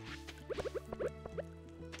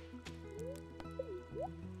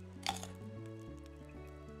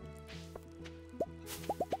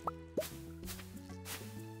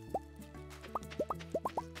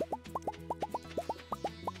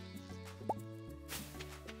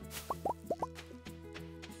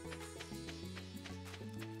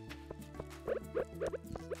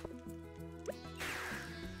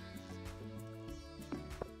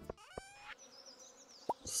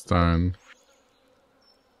 Stone.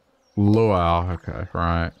 Luau, okay,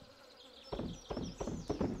 right.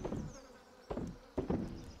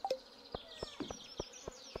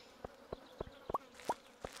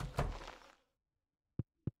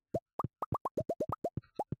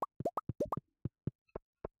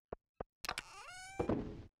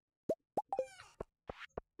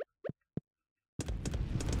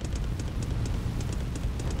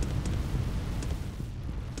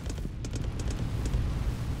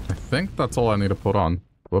 I think that's all I need to put on.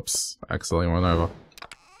 Whoops, accidentally went over.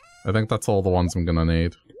 I think that's all the ones I'm gonna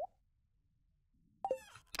need.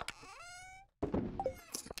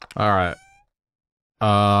 Alright.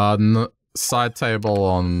 Side table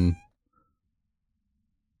on...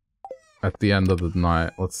 at the end of the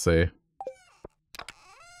night, let's see.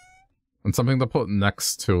 And something to put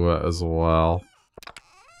next to it as well.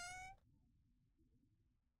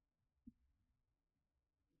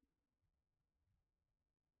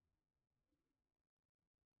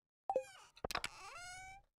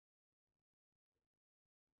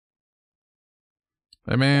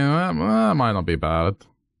 I mean, that might not be bad.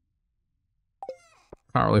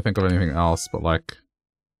 Can't really think of anything else, but like...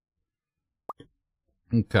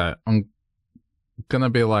 Okay, I'm gonna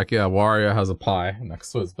be like, yeah, Wario has a pie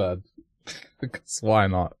next to his bed. Because why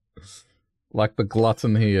not? Like the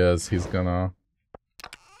glutton he is, he's gonna...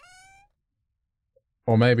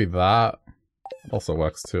 Or maybe that also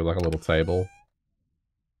works too, like a little table.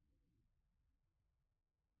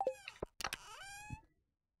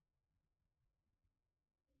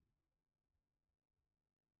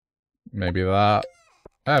 Maybe that.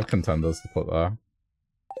 I have contenders to put there.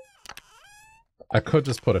 I could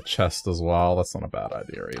just put a chest as well, that's not a bad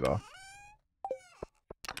idea either.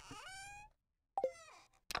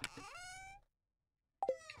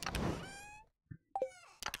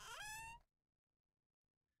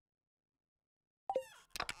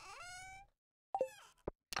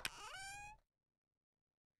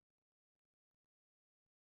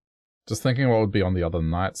 Just thinking what would be on the other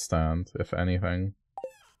nightstand, if anything.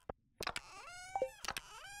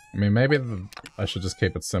 I mean, maybe I should just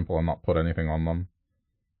keep it simple and not put anything on them.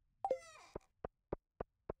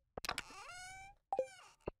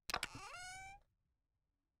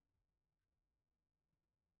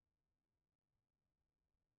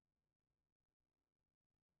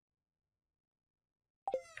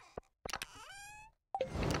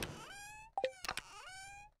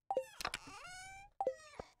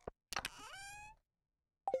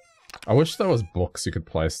 I wish there was books you could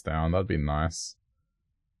place down, that'd be nice.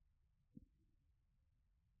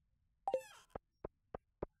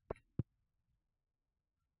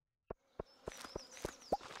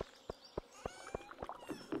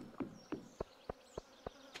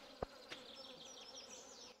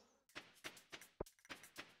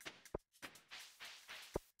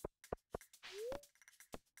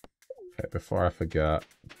 Okay, before I forget.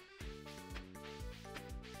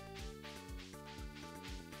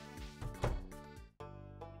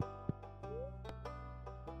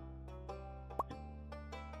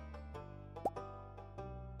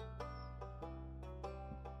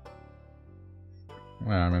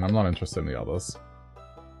 Yeah, I mean, I'm not interested in the others.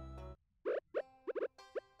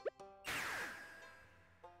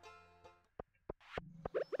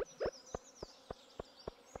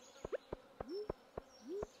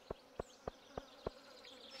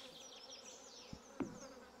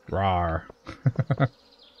 Rawr.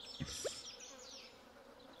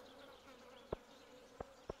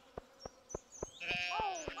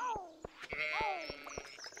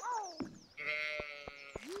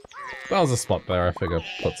 That was a spot there, I figured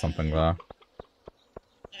put something there.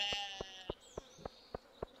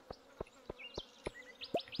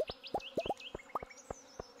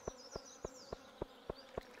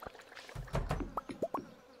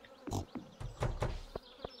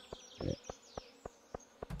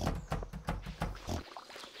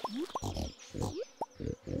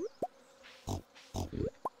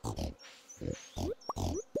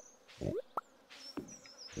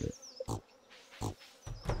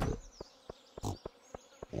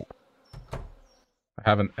 I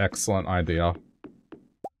have an excellent idea.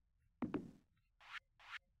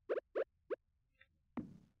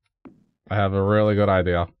 I have a really good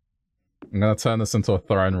idea. I'm gonna turn this into a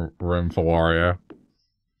throne room for Wario.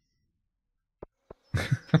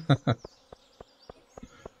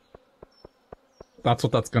 That's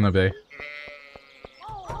what that's gonna be.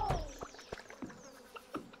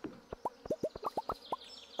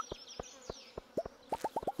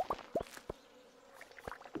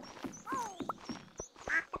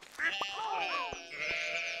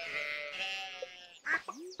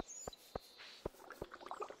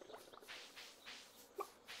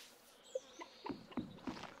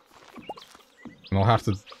 And I'll have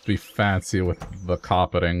to be fancy with the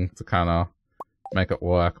carpeting to kind of make it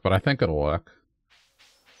work, but I think it'll work.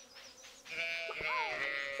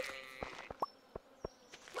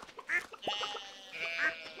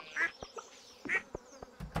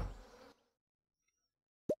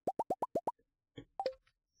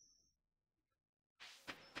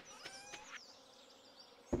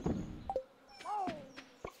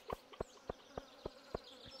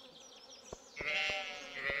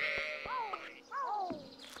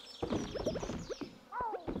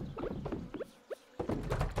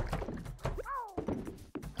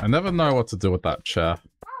 I never know what to do with that chair.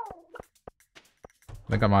 I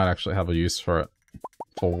think I might actually have a use for it.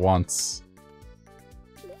 For once.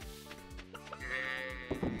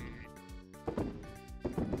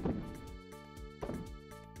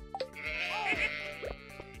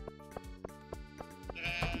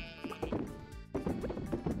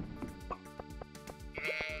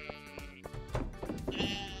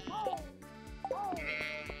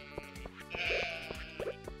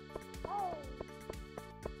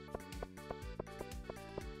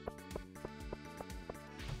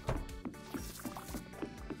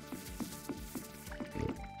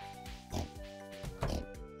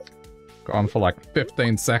 Gone for like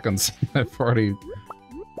 15 seconds. I've already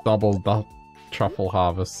doubled the truffle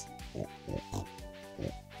harvest.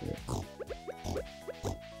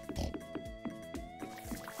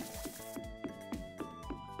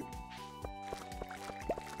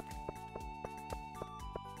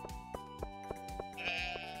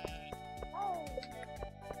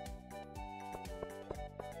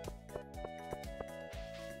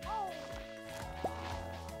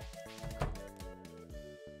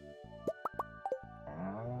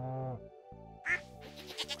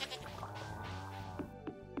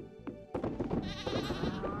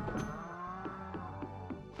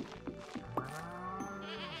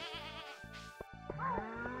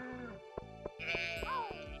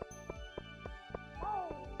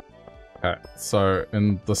 Okay, so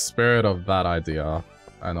in the spirit of that idea,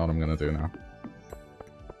 I know what I'm gonna do now.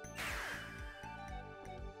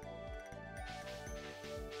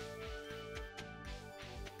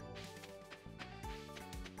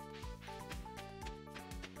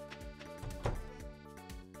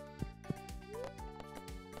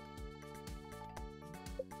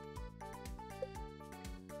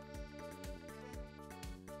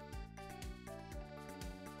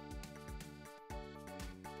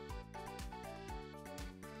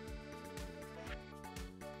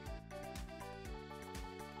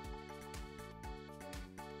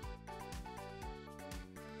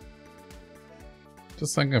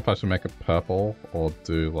 Just thinking if I should make it purple or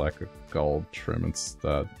do like a gold trim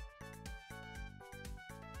instead.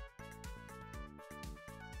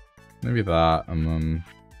 Maybe that, and then...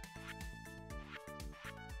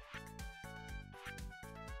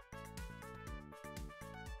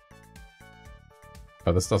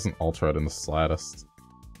 Oh, this doesn't alter it in the slightest.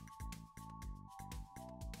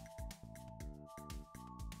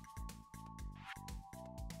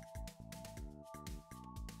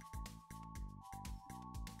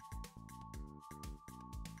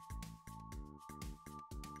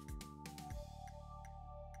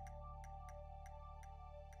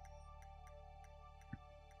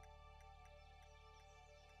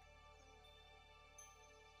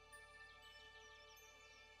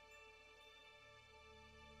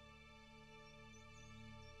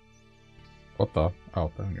 What the?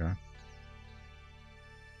 Oh, there we go.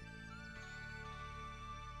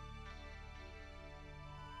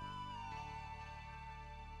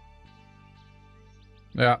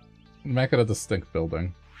 Yeah, make it a distinct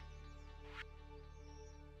building.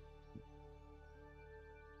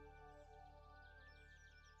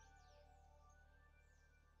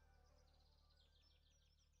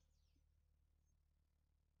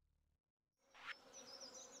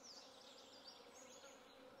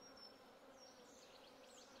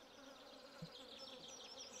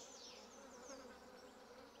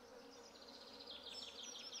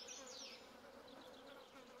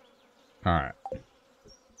 Alright.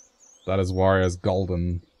 That is Warrior's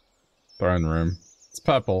golden throne room. It's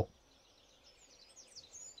purple.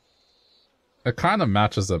 It kind of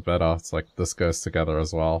matches it better. It's like this goes together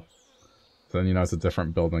as well. Then you know it's a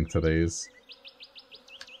different building to these.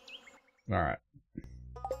 Alright.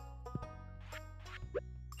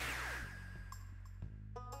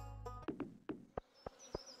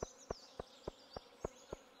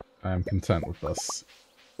 I am content with this.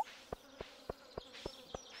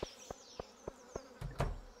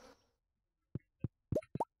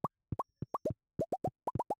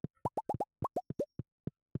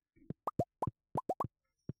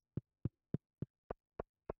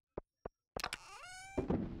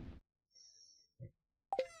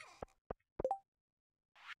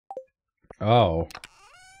 Oh.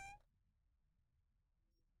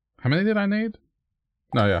 How many did I need?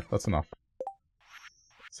 No, yeah, that's enough.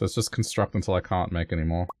 So it's just construct until I can't make any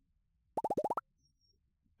more.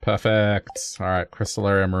 Perfect. Alright,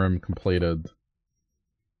 Crystallarium room completed.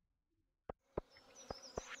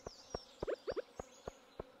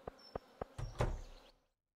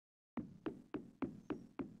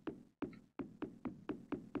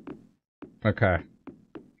 Okay.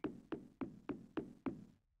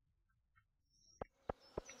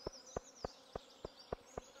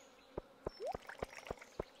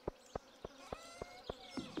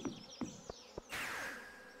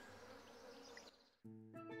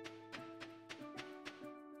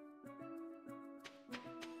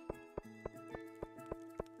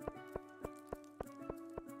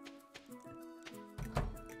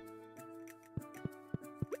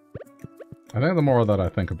 I think the more that I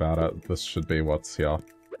think about it, this should be what's here.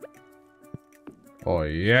 Oh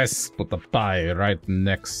yes, put the pie right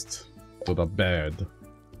next to the bed.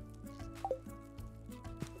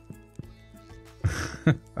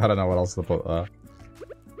 I don't know what else to put there.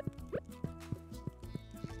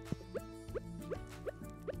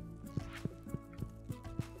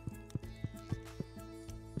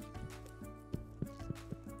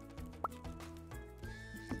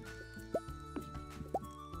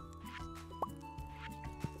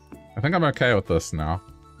 I think I'm okay with this now.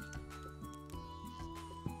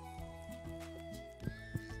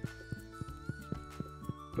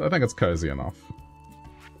 I think it's cozy enough.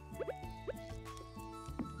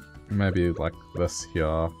 Maybe like this here.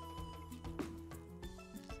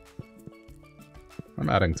 I'm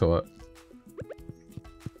adding to it.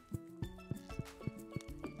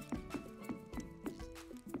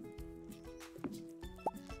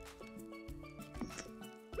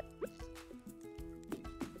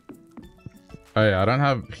 Oh yeah, I don't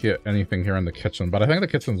have anything here in the kitchen, but I think the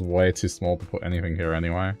kitchen's way too small to put anything here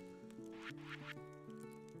anyway.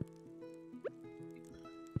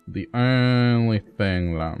 The only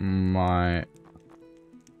thing that might...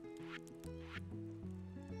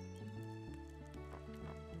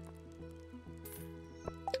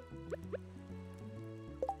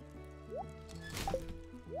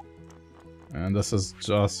 And this is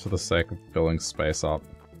just for the sake of filling space up.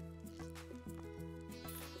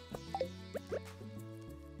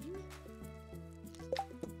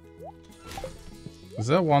 Is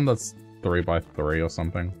there one that's 3 by 3 or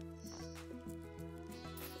something?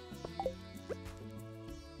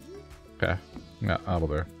 Okay. Yeah, that'll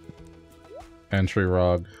do. Entry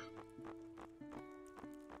rug.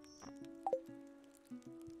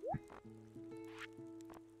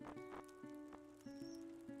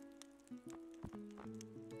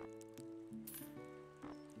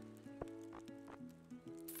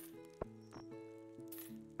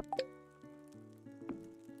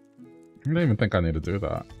 I don't even think I need to do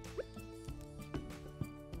that.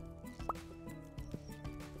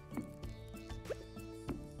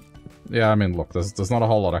 Yeah, I mean, look, there's not a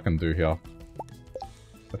whole lot I can do here.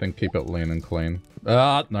 I think keep it lean and clean.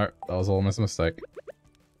 Ah, no, that was almost a mistake.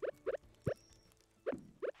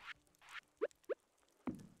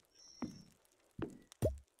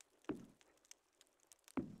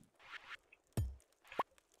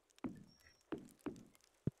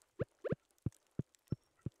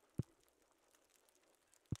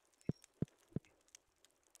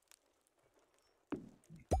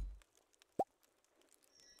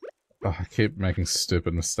 Oh, I keep making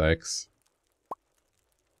stupid mistakes.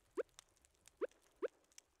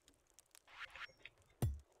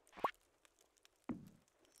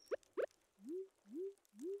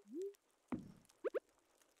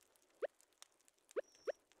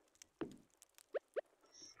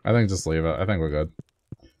 I think just leave it. I think we're good.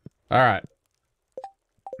 Alright.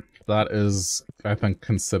 That is, I think,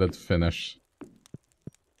 considered finished.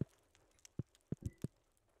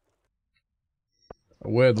 A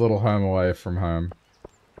weird little home away from home.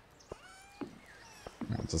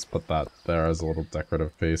 I'll just put that there as a little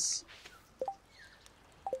decorative piece.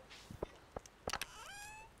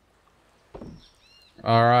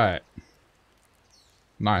 Alright.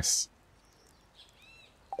 Nice.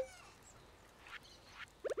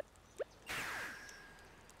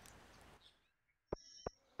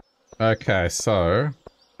 Okay, so...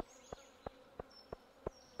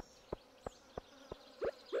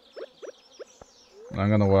 I'm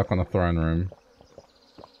gonna work on the throne room.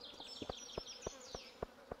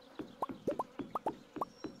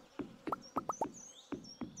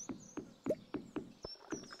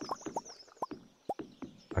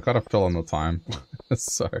 I gotta fill in the time,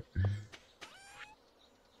 so...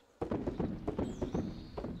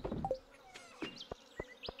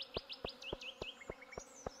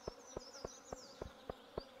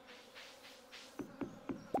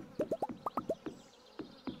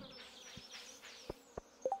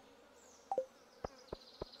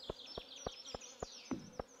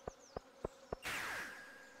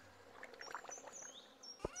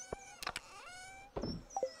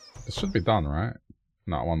 This should be done, right?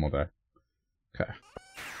 Not one more day. Okay.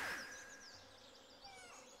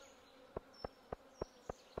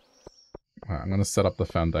 Alright, I'm gonna set up the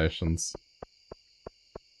foundations.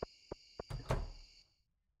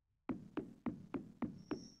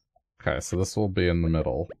 Okay, so this will be in the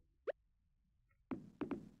middle.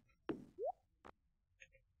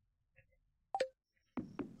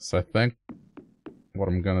 So I think what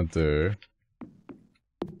I'm gonna do...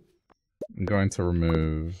 I'm going to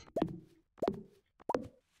remove...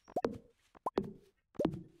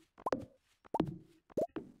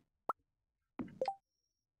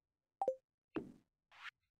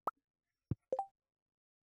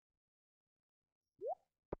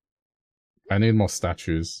 I need more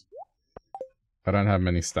statues. I don't have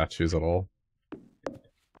many statues at all.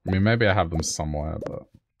 I mean, maybe I have them somewhere, but...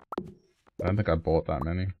 I don't think I bought that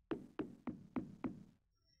many.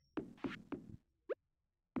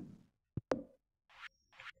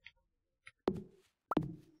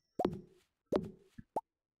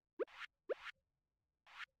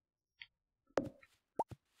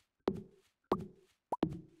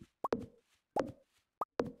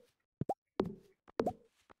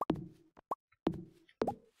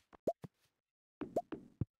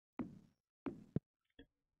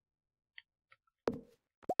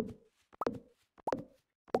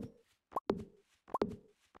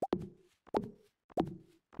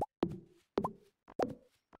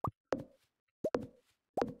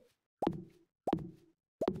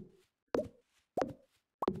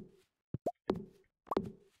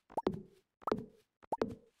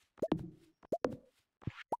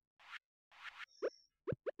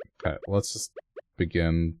 let's just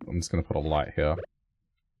begin. I'm just gonna put a light here.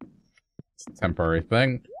 It's a temporary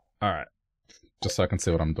thing. Alright. Just so I can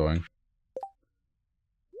see what I'm doing.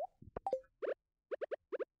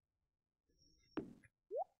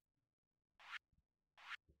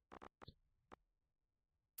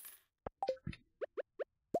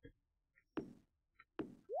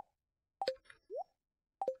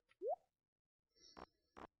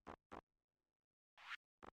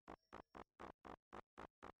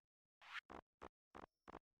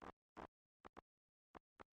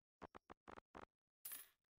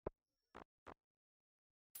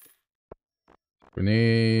 We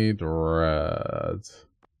need red.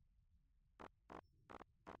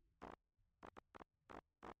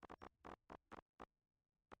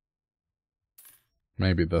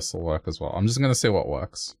 Maybe this will work as well. I'm just gonna see what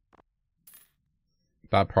works.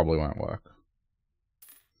 That probably won't work.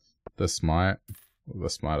 This might.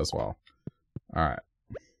 This might as well. Alright.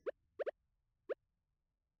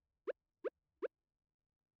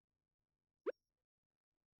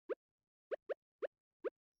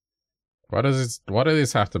 Why do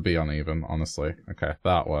these have to be uneven, honestly? Okay,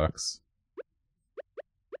 that works.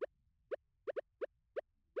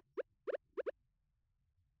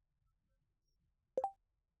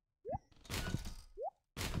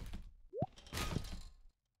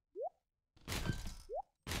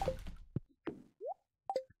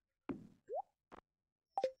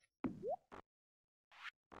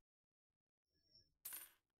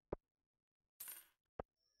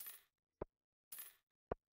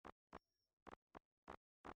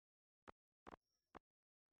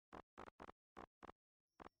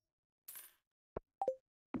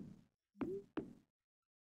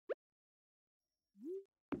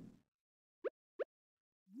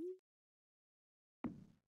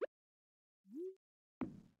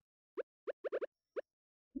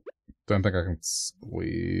 Don't think I can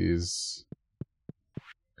squeeze.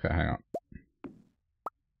 Okay, hang on.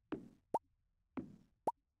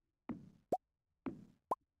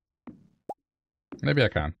 Maybe I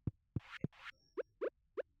can.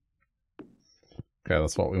 Okay,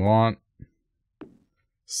 that's what we want.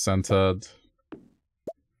 Centered.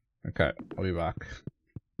 Okay, I'll be back.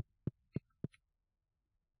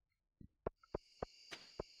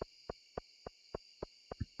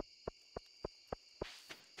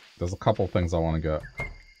 There's a couple things I want to get.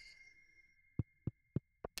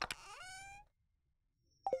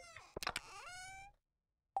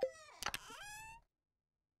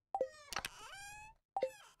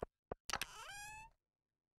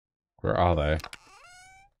 Where are they?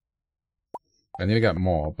 I need to get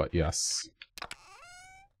more, but yes.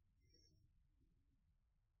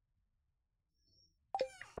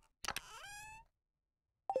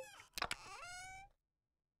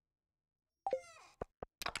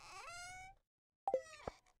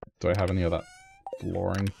 Do I have any of that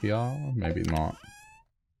flooring here? Maybe not.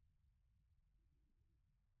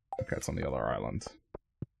 Okay, it's on the other island.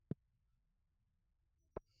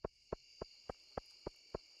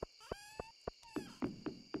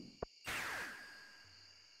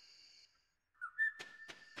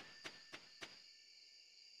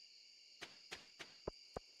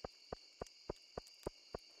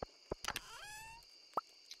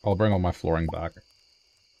 I'll bring all my flooring back.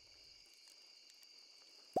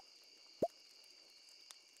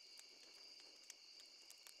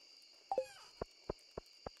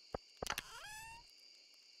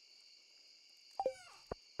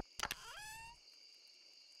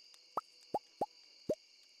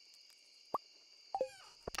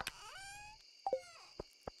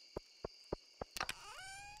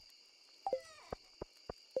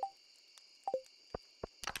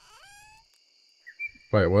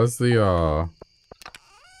 Wait, where's the,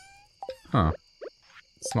 Huh.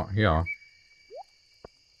 It's not here.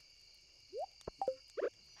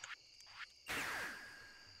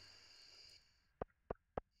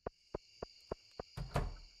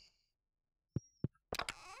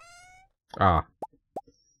 Ah.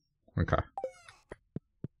 Okay.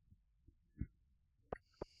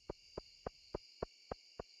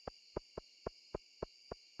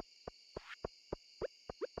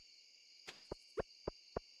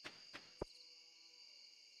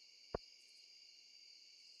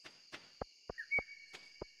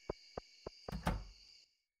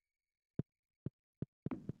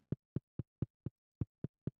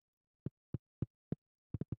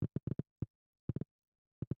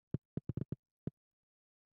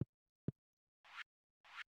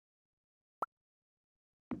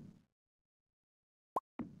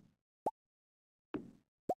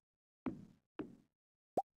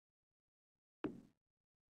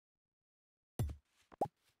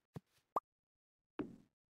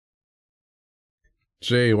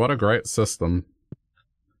 Gee, what a great system.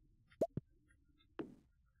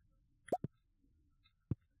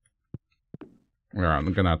 Alright,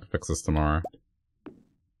 I'm gonna have to fix this tomorrow.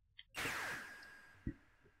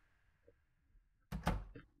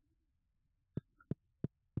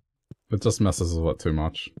 It just messes with it too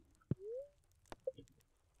much.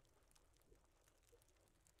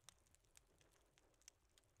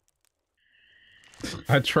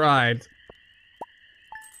 I tried.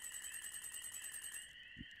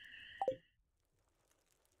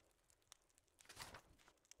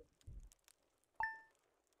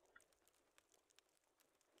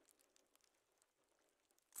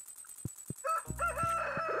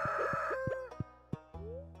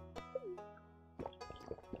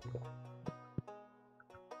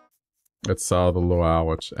 It's the luau,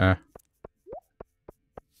 which, eh.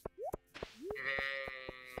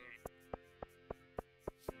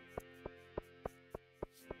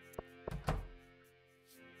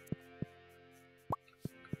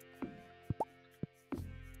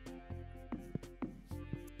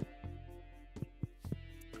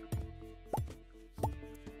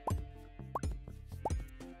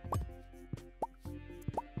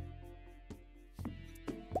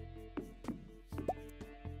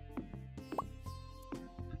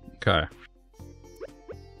 Okay.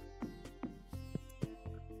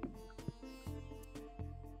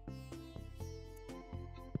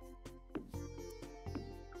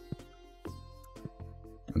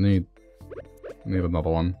 I need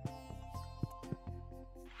another one.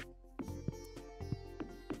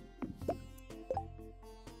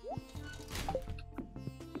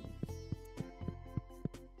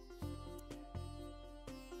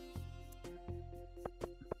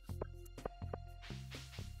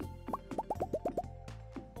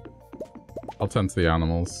 I'll tend to the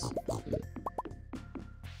animals.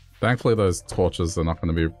 Thankfully those torches are not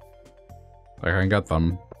going to be... Like, I can get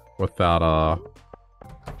them without,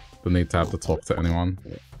 the need to have to talk to anyone.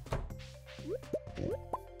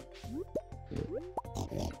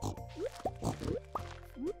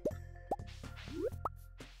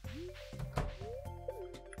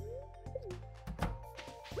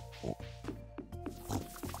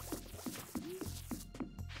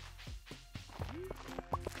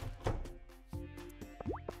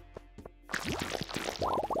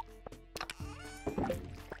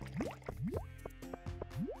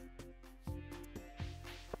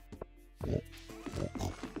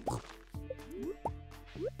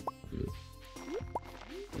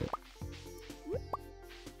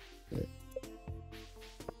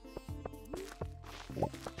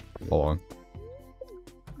 Hold on.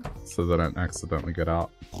 So they don't accidentally get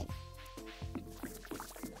out.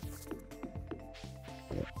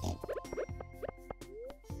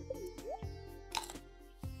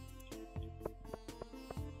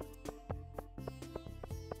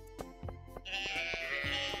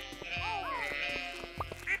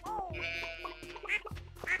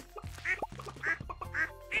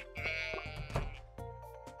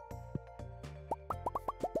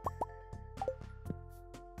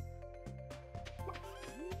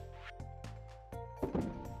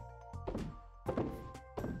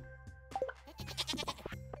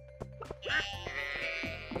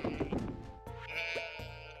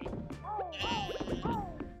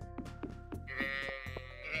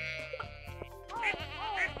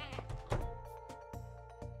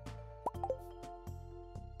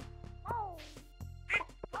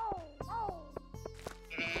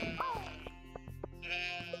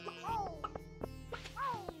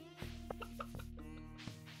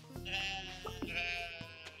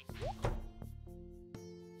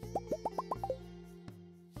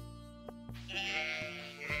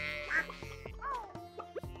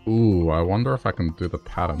 Ooh, I wonder if I can do the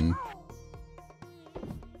pattern.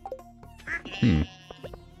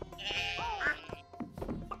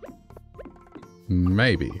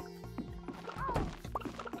 Maybe.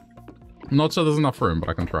 I'm not sure there's enough room, but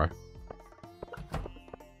I can try.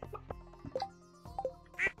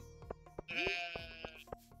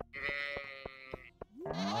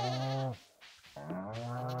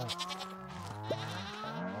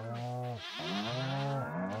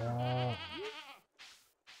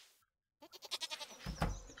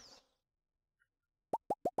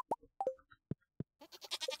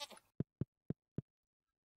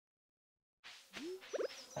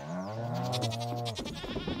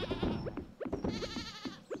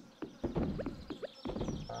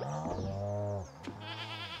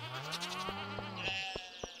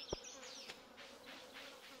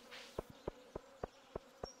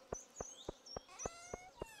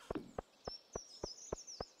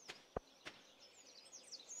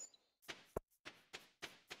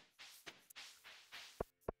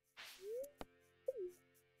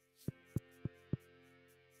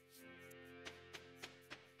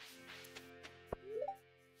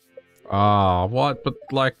 Ah, what? But,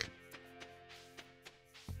 like...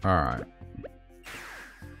 Alright.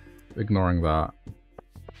 Ignoring that.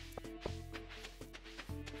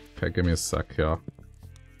 Okay, give me a sec here.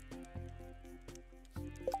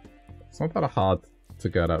 It's not that hard to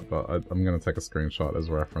get at, but I'm gonna take a screenshot as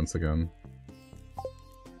reference again.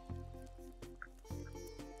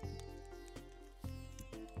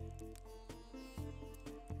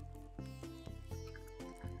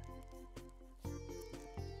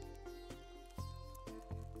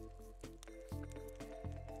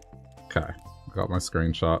 Okay, got my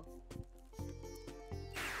screenshot.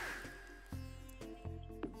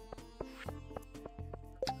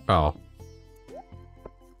 Oh.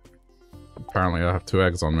 Apparently I have 2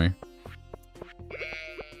 eggs on me.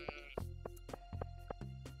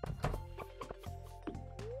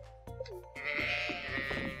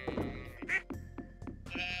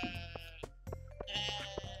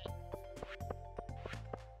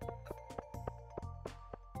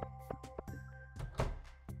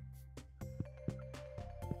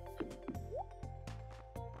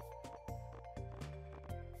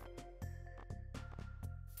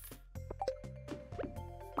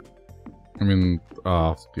 I mean,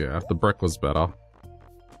 yeah, the brick was better.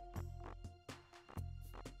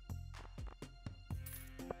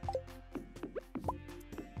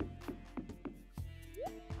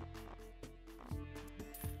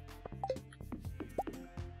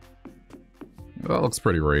 That looks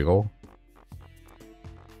pretty regal.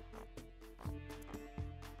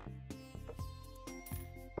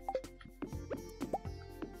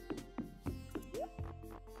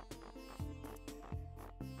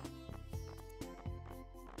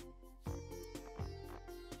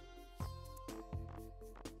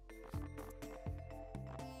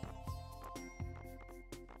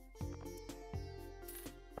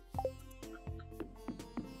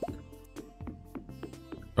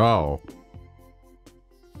 Oh.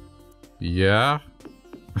 Yeah?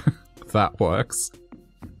 That works.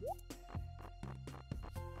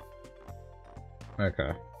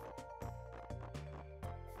 Okay.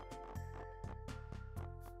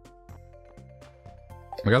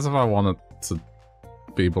 I guess if I wanted to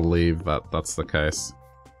be believed that that's the case.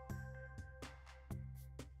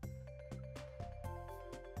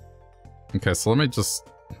 Okay, so let me just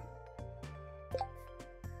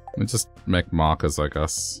make markers, I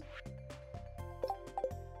guess.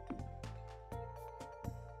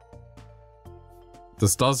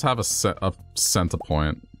 This does have a center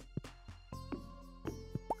point.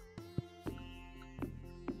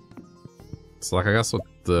 So, like, I guess with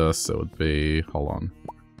this, it would be... Hold on.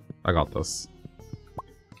 I got this.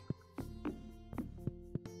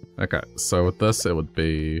 Okay, so with this, it would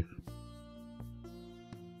be...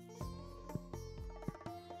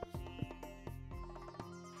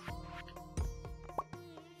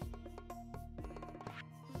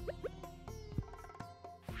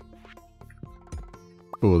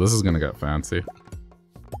 Ooh, this is gonna get fancy.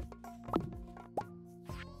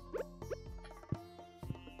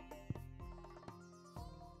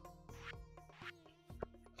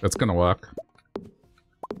 It's gonna work.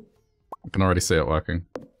 I can already see it working.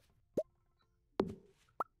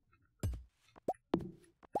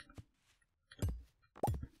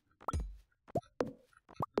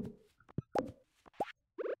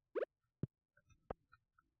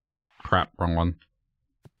 Crap, wrong one.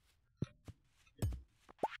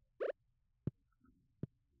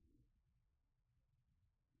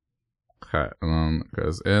 Okay, and then it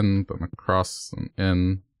goes in, then across, and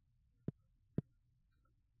in.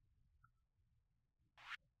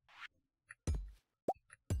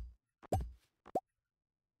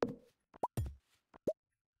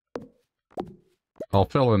 I'll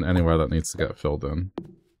fill in anywhere that needs to get filled in.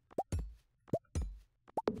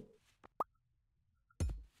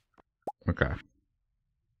 Okay.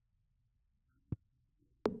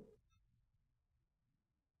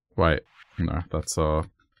 Wait, no, that's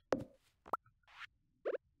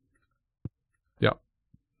Yep.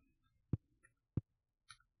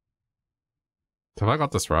 Have I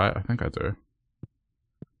got this right? I think I do.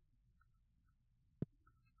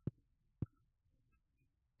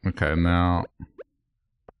 Okay, now...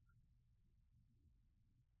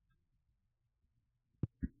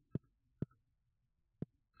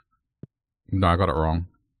 No, I got it wrong.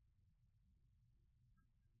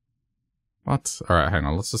 What? Alright, hang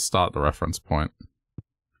on. Let's just start the reference point.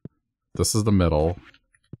 This is the middle.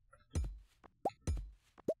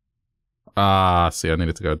 Ah, see, I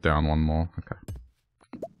needed to go down one more. Okay.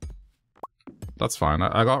 That's fine.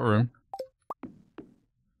 I got room.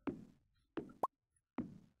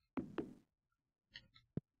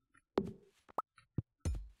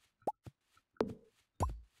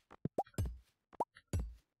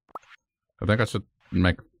 think I should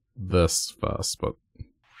make this first, but...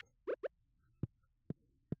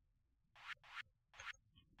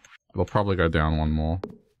 it'll probably go down one more.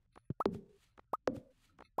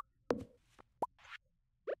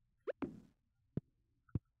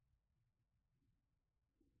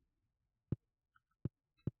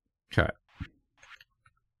 Okay.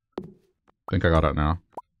 Think I got it now.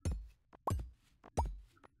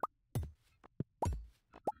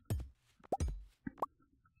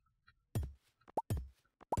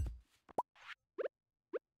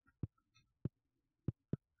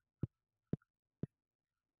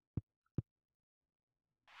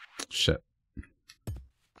 Shit.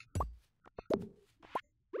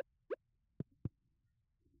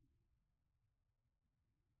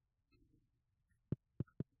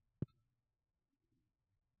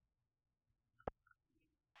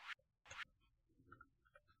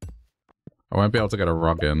 I won't be able to get a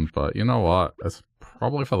rug in, but you know what? It's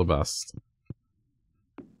probably for the best.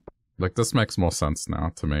 Like, this makes more sense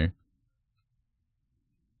now to me.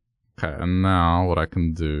 Okay, and now what I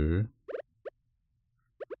can do...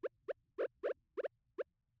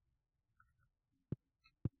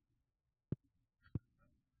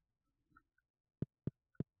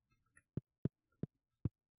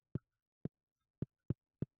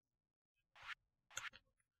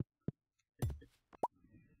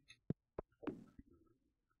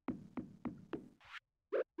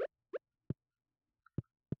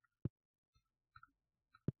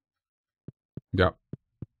 Yep.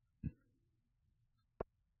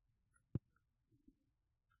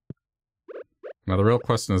 Now the real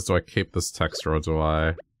question is, do I keep this texture or do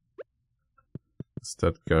I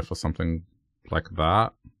instead go for something like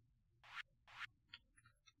that?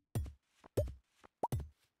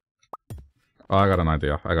 Oh, I got an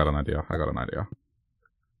idea. I got an idea. I got an idea.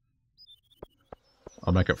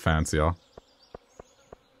 I'll make it fancier.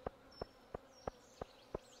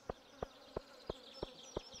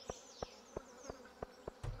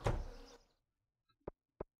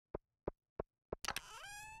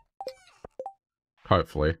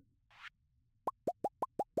 Hopefully.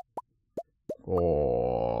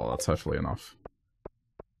 Oh, that's hopefully enough.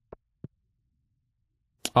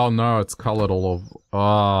 Oh no, it's colored all of...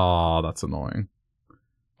 oh, that's annoying.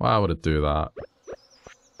 Why would it do that?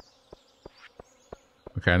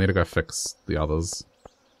 Okay, I need to go fix the others.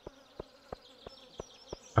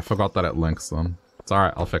 I forgot that it links them. It's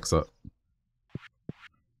alright, I'll fix it.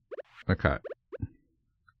 Okay.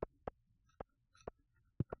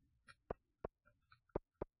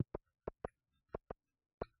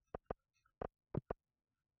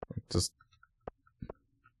 Just...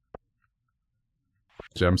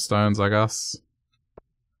 gemstones, I guess?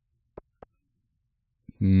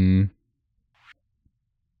 I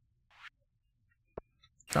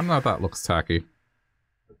don't know if that looks tacky.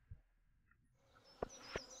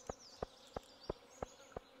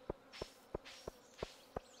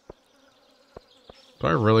 Do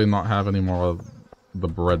I really not have any more of the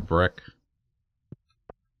bread brick?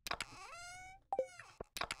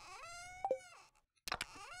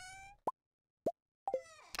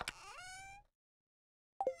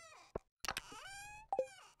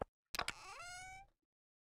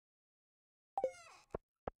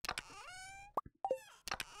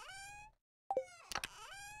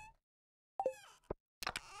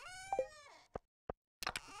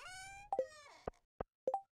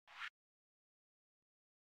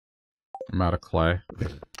 I'm out of clay.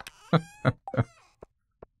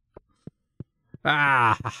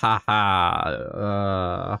 Ah, ha,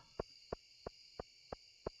 ha,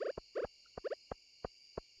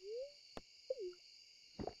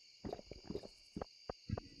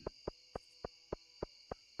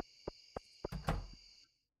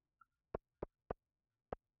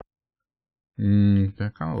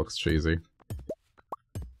 that kind of looks cheesy.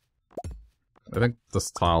 I think this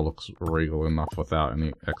tile looks regal enough without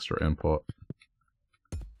any extra input.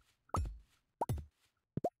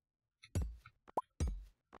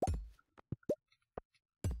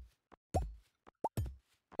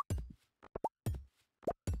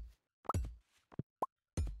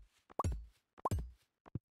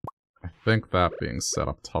 I think that being set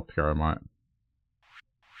up top here, I might...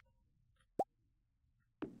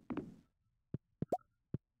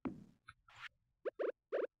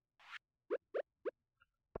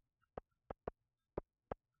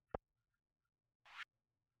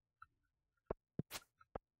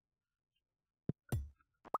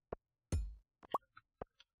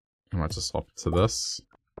 I might just swap to this.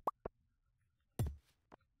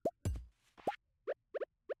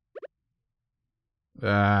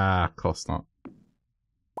 Ah, of course not.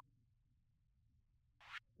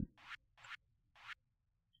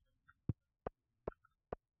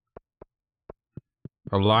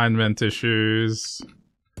 Alignment issues.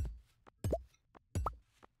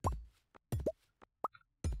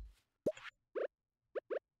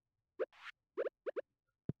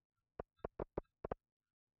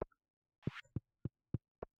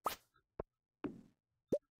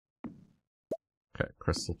 Okay,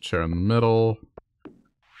 crystal chair in the middle.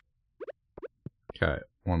 Okay,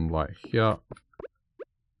 one light here.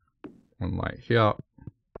 One light here.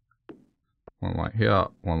 One light here.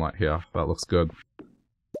 One light here. That looks good.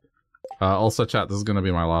 Also, chat, this is going to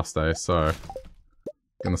be my last day, so I'm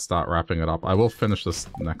going to start wrapping it up. I will finish this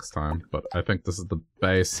next time, but I think this is the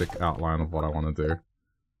basic outline of what I want to do.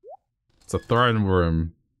 It's a throne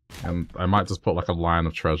room, and I might just put like a line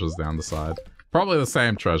of treasures down the side. Probably the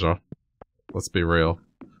same treasure. Let's be real.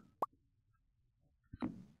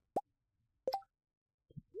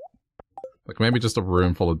 Like, maybe just a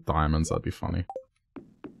room full of diamonds, that'd be funny.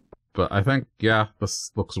 But I think, yeah,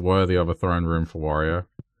 this looks worthy of a throne room for Wario.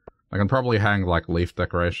 I can probably hang, like, leaf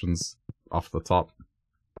decorations off the top.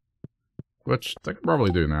 Which I can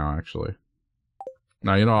probably do now, actually.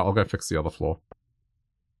 No, you know what? I'll go fix the other floor.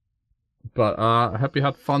 But, I hope you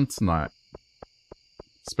had fun tonight.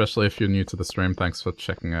 Especially if you're new to the stream, thanks for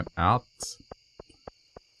checking it out.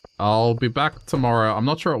 I'll be back tomorrow. I'm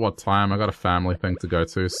not sure at what time. I got a family thing to go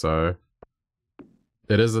to, so...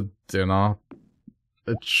 It is a dinner.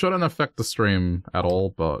 It shouldn't affect the stream at all,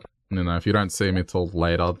 but, you know, if you don't see me till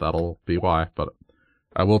later, that'll be why. But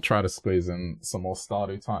I will try to squeeze in some more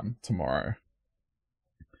Stardew time tomorrow.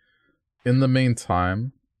 In the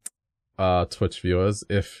meantime, Twitch viewers,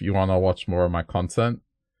 if you want to watch more of my content,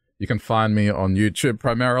 you can find me on YouTube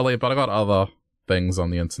primarily, but I got other things on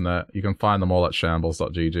the internet. You can find them all at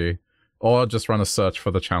shambles.gg, or just run a search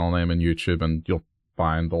for the channel name in YouTube and you'll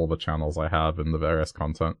find all the channels I have in the various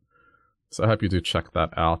content. So I hope you do check that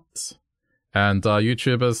out. And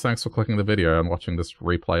YouTubers, thanks for clicking the video and watching this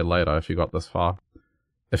replay later if you got this far.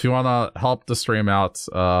 If you want to help the stream out,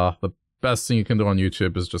 the best thing you can do on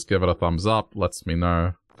YouTube is just give it a thumbs up. Lets me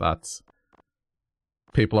know that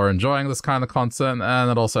people are enjoying this kind of content, and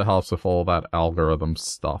it also helps with all that algorithm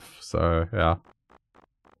stuff. So, yeah.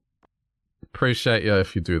 Appreciate you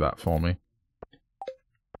if you do that for me.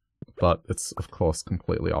 But it's, of course,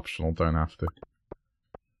 completely optional. Don't have to.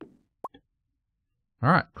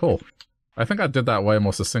 Alright, cool. I think I did that way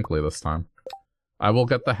more succinctly this time. I will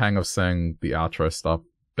get the hang of saying the outro stuff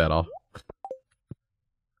better.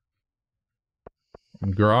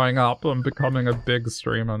 I'm growing up. I'm becoming a big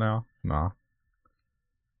streamer now. Nah.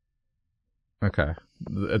 Okay.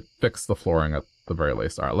 It fixed the flooring at the very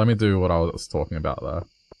least. Alright, let me do what I was talking about there.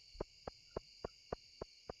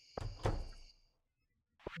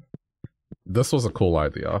 This was a cool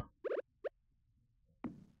idea.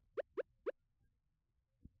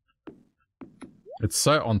 It's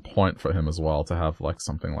so on point for him as well to have, like,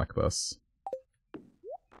 something like this.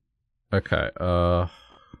 Okay, I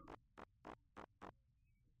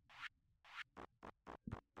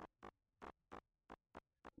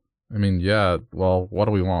mean, yeah, well, what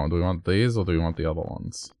do we want? Do we want these or do we want the other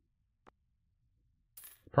ones?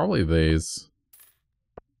 Probably these.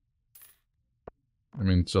 I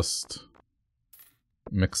mean, just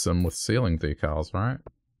mix them with ceiling decals, right?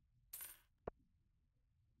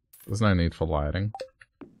 There's no need for lighting.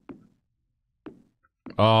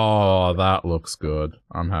 Oh, that looks good.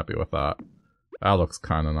 I'm happy with that. That looks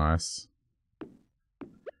kind of nice.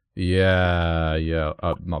 Yeah, yeah.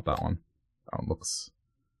 Not that one. That one looks...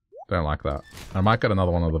 Don't like that. I might get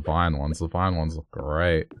another one of the vine ones. The vine ones look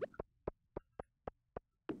great.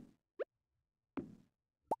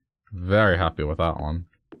 Very happy with that one.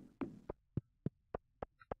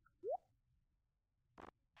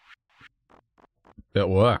 It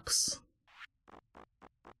works.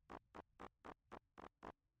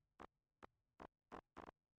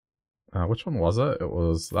 Which one was it? It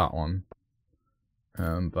was that one.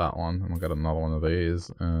 And that one. And I'll get another one of these.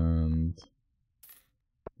 And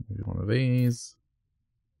maybe one of these.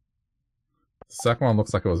 The second one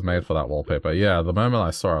looks like it was made for that wallpaper. Yeah, the moment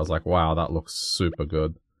I saw it, I was like, wow, that looks super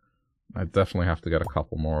good. I definitely have to get a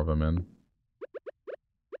couple more of them in.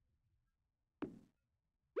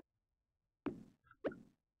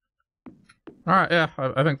 Alright, yeah,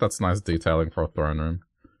 I think that's nice detailing for a throne room.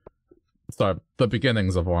 So, the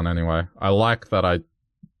beginnings of one anyway. I like that I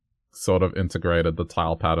sort of integrated the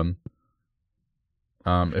tile pattern.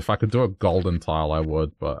 If I could do a golden tile, I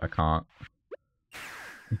would, but I can't.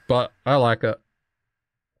 But, I like it.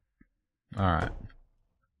 Alright.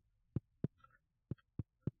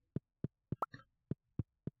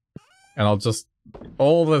 And I'll just...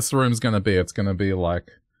 all this room's gonna be, it's gonna be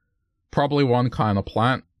like... probably one kind of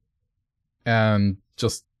plant. And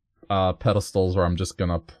just pedestals where I'm just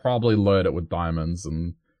gonna probably load it with diamonds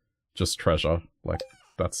and just treasure. Like,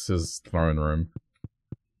 that's his throne room.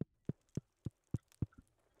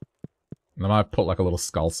 And I might put like a little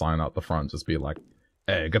skull sign out the front, just be like,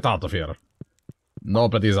 hey, get out of here.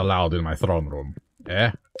 Nobody's allowed in my throne room.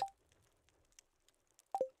 Eh?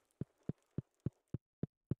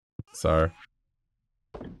 So,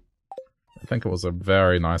 I think it was a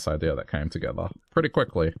very nice idea that came together pretty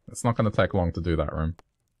quickly. It's not going to take long to do that room.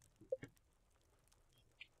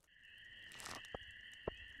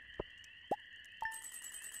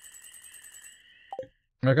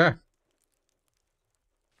 Okay.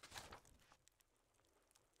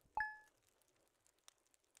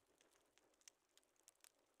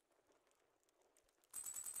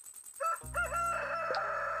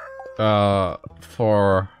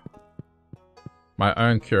 For my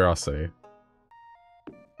own curiosity.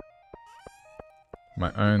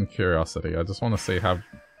 I just want to see how...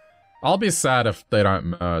 I'll be sad if they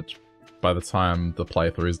don't merge by the time the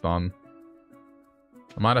playthrough is done.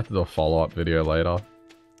 I might have to do a follow-up video later.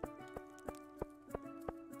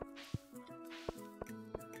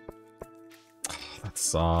 That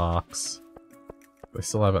sucks. They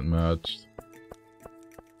still haven't merged.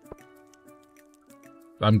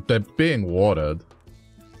 They're being watered.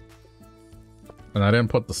 And I didn't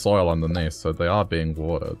put the soil underneath, so they are being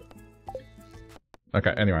watered.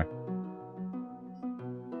 Okay, anyway.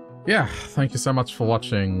 Yeah, thank you so much for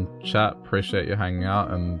watching, chat. Appreciate you hanging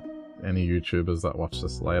out, and any YouTubers that watch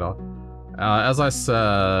this later. As I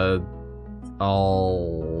said,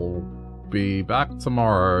 I'll be back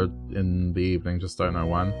tomorrow in the evening, just don't know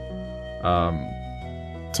when.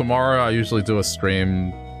 Tomorrow I usually do a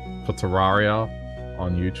stream for Terraria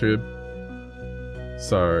on YouTube.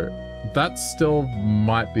 So that still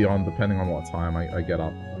might be on depending on what time I get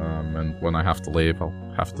up. And when I have to leave, I'll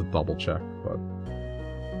have to double check. But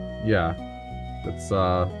yeah, it's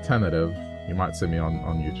tentative. You might see me on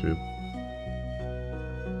YouTube.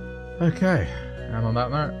 Okay, and on that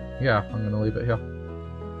note, yeah, I'm gonna leave it here.